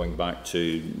about going back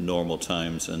to normal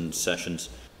times and sessions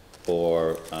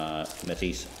for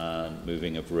committees and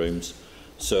moving of rooms.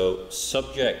 So,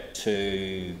 subject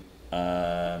to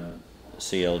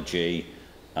CLG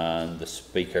and the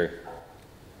Speaker,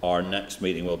 our next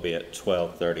meeting will be at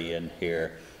 12:30 in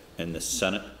here in the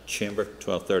Senate chamber,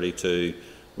 12:30 to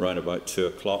round about 2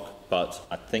 o'clock. But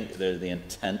I think the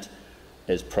intent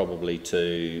is probably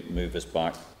to move us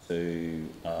back to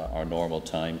our normal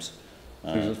times.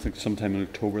 I think sometime in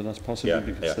October that's possibly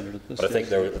be considered at this but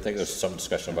stage. I think there's some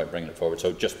discussion about bringing it forward.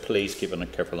 So just please keep a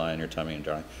careful eye on your timing and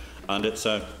diary. And it's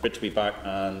great to be back.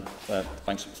 And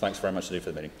thanks very much indeed for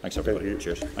the meeting. Thanks everybody. Thank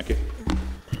you. Cheers. Thank you.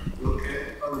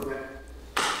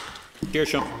 Cheers,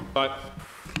 Sean. Bye.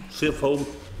 Safe home.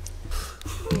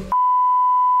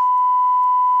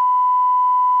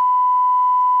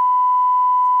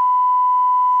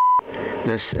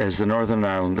 This is the Northern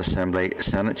Ireland Assembly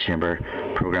Senate Chamber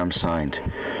programme sound.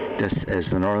 This is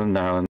the Northern Ireland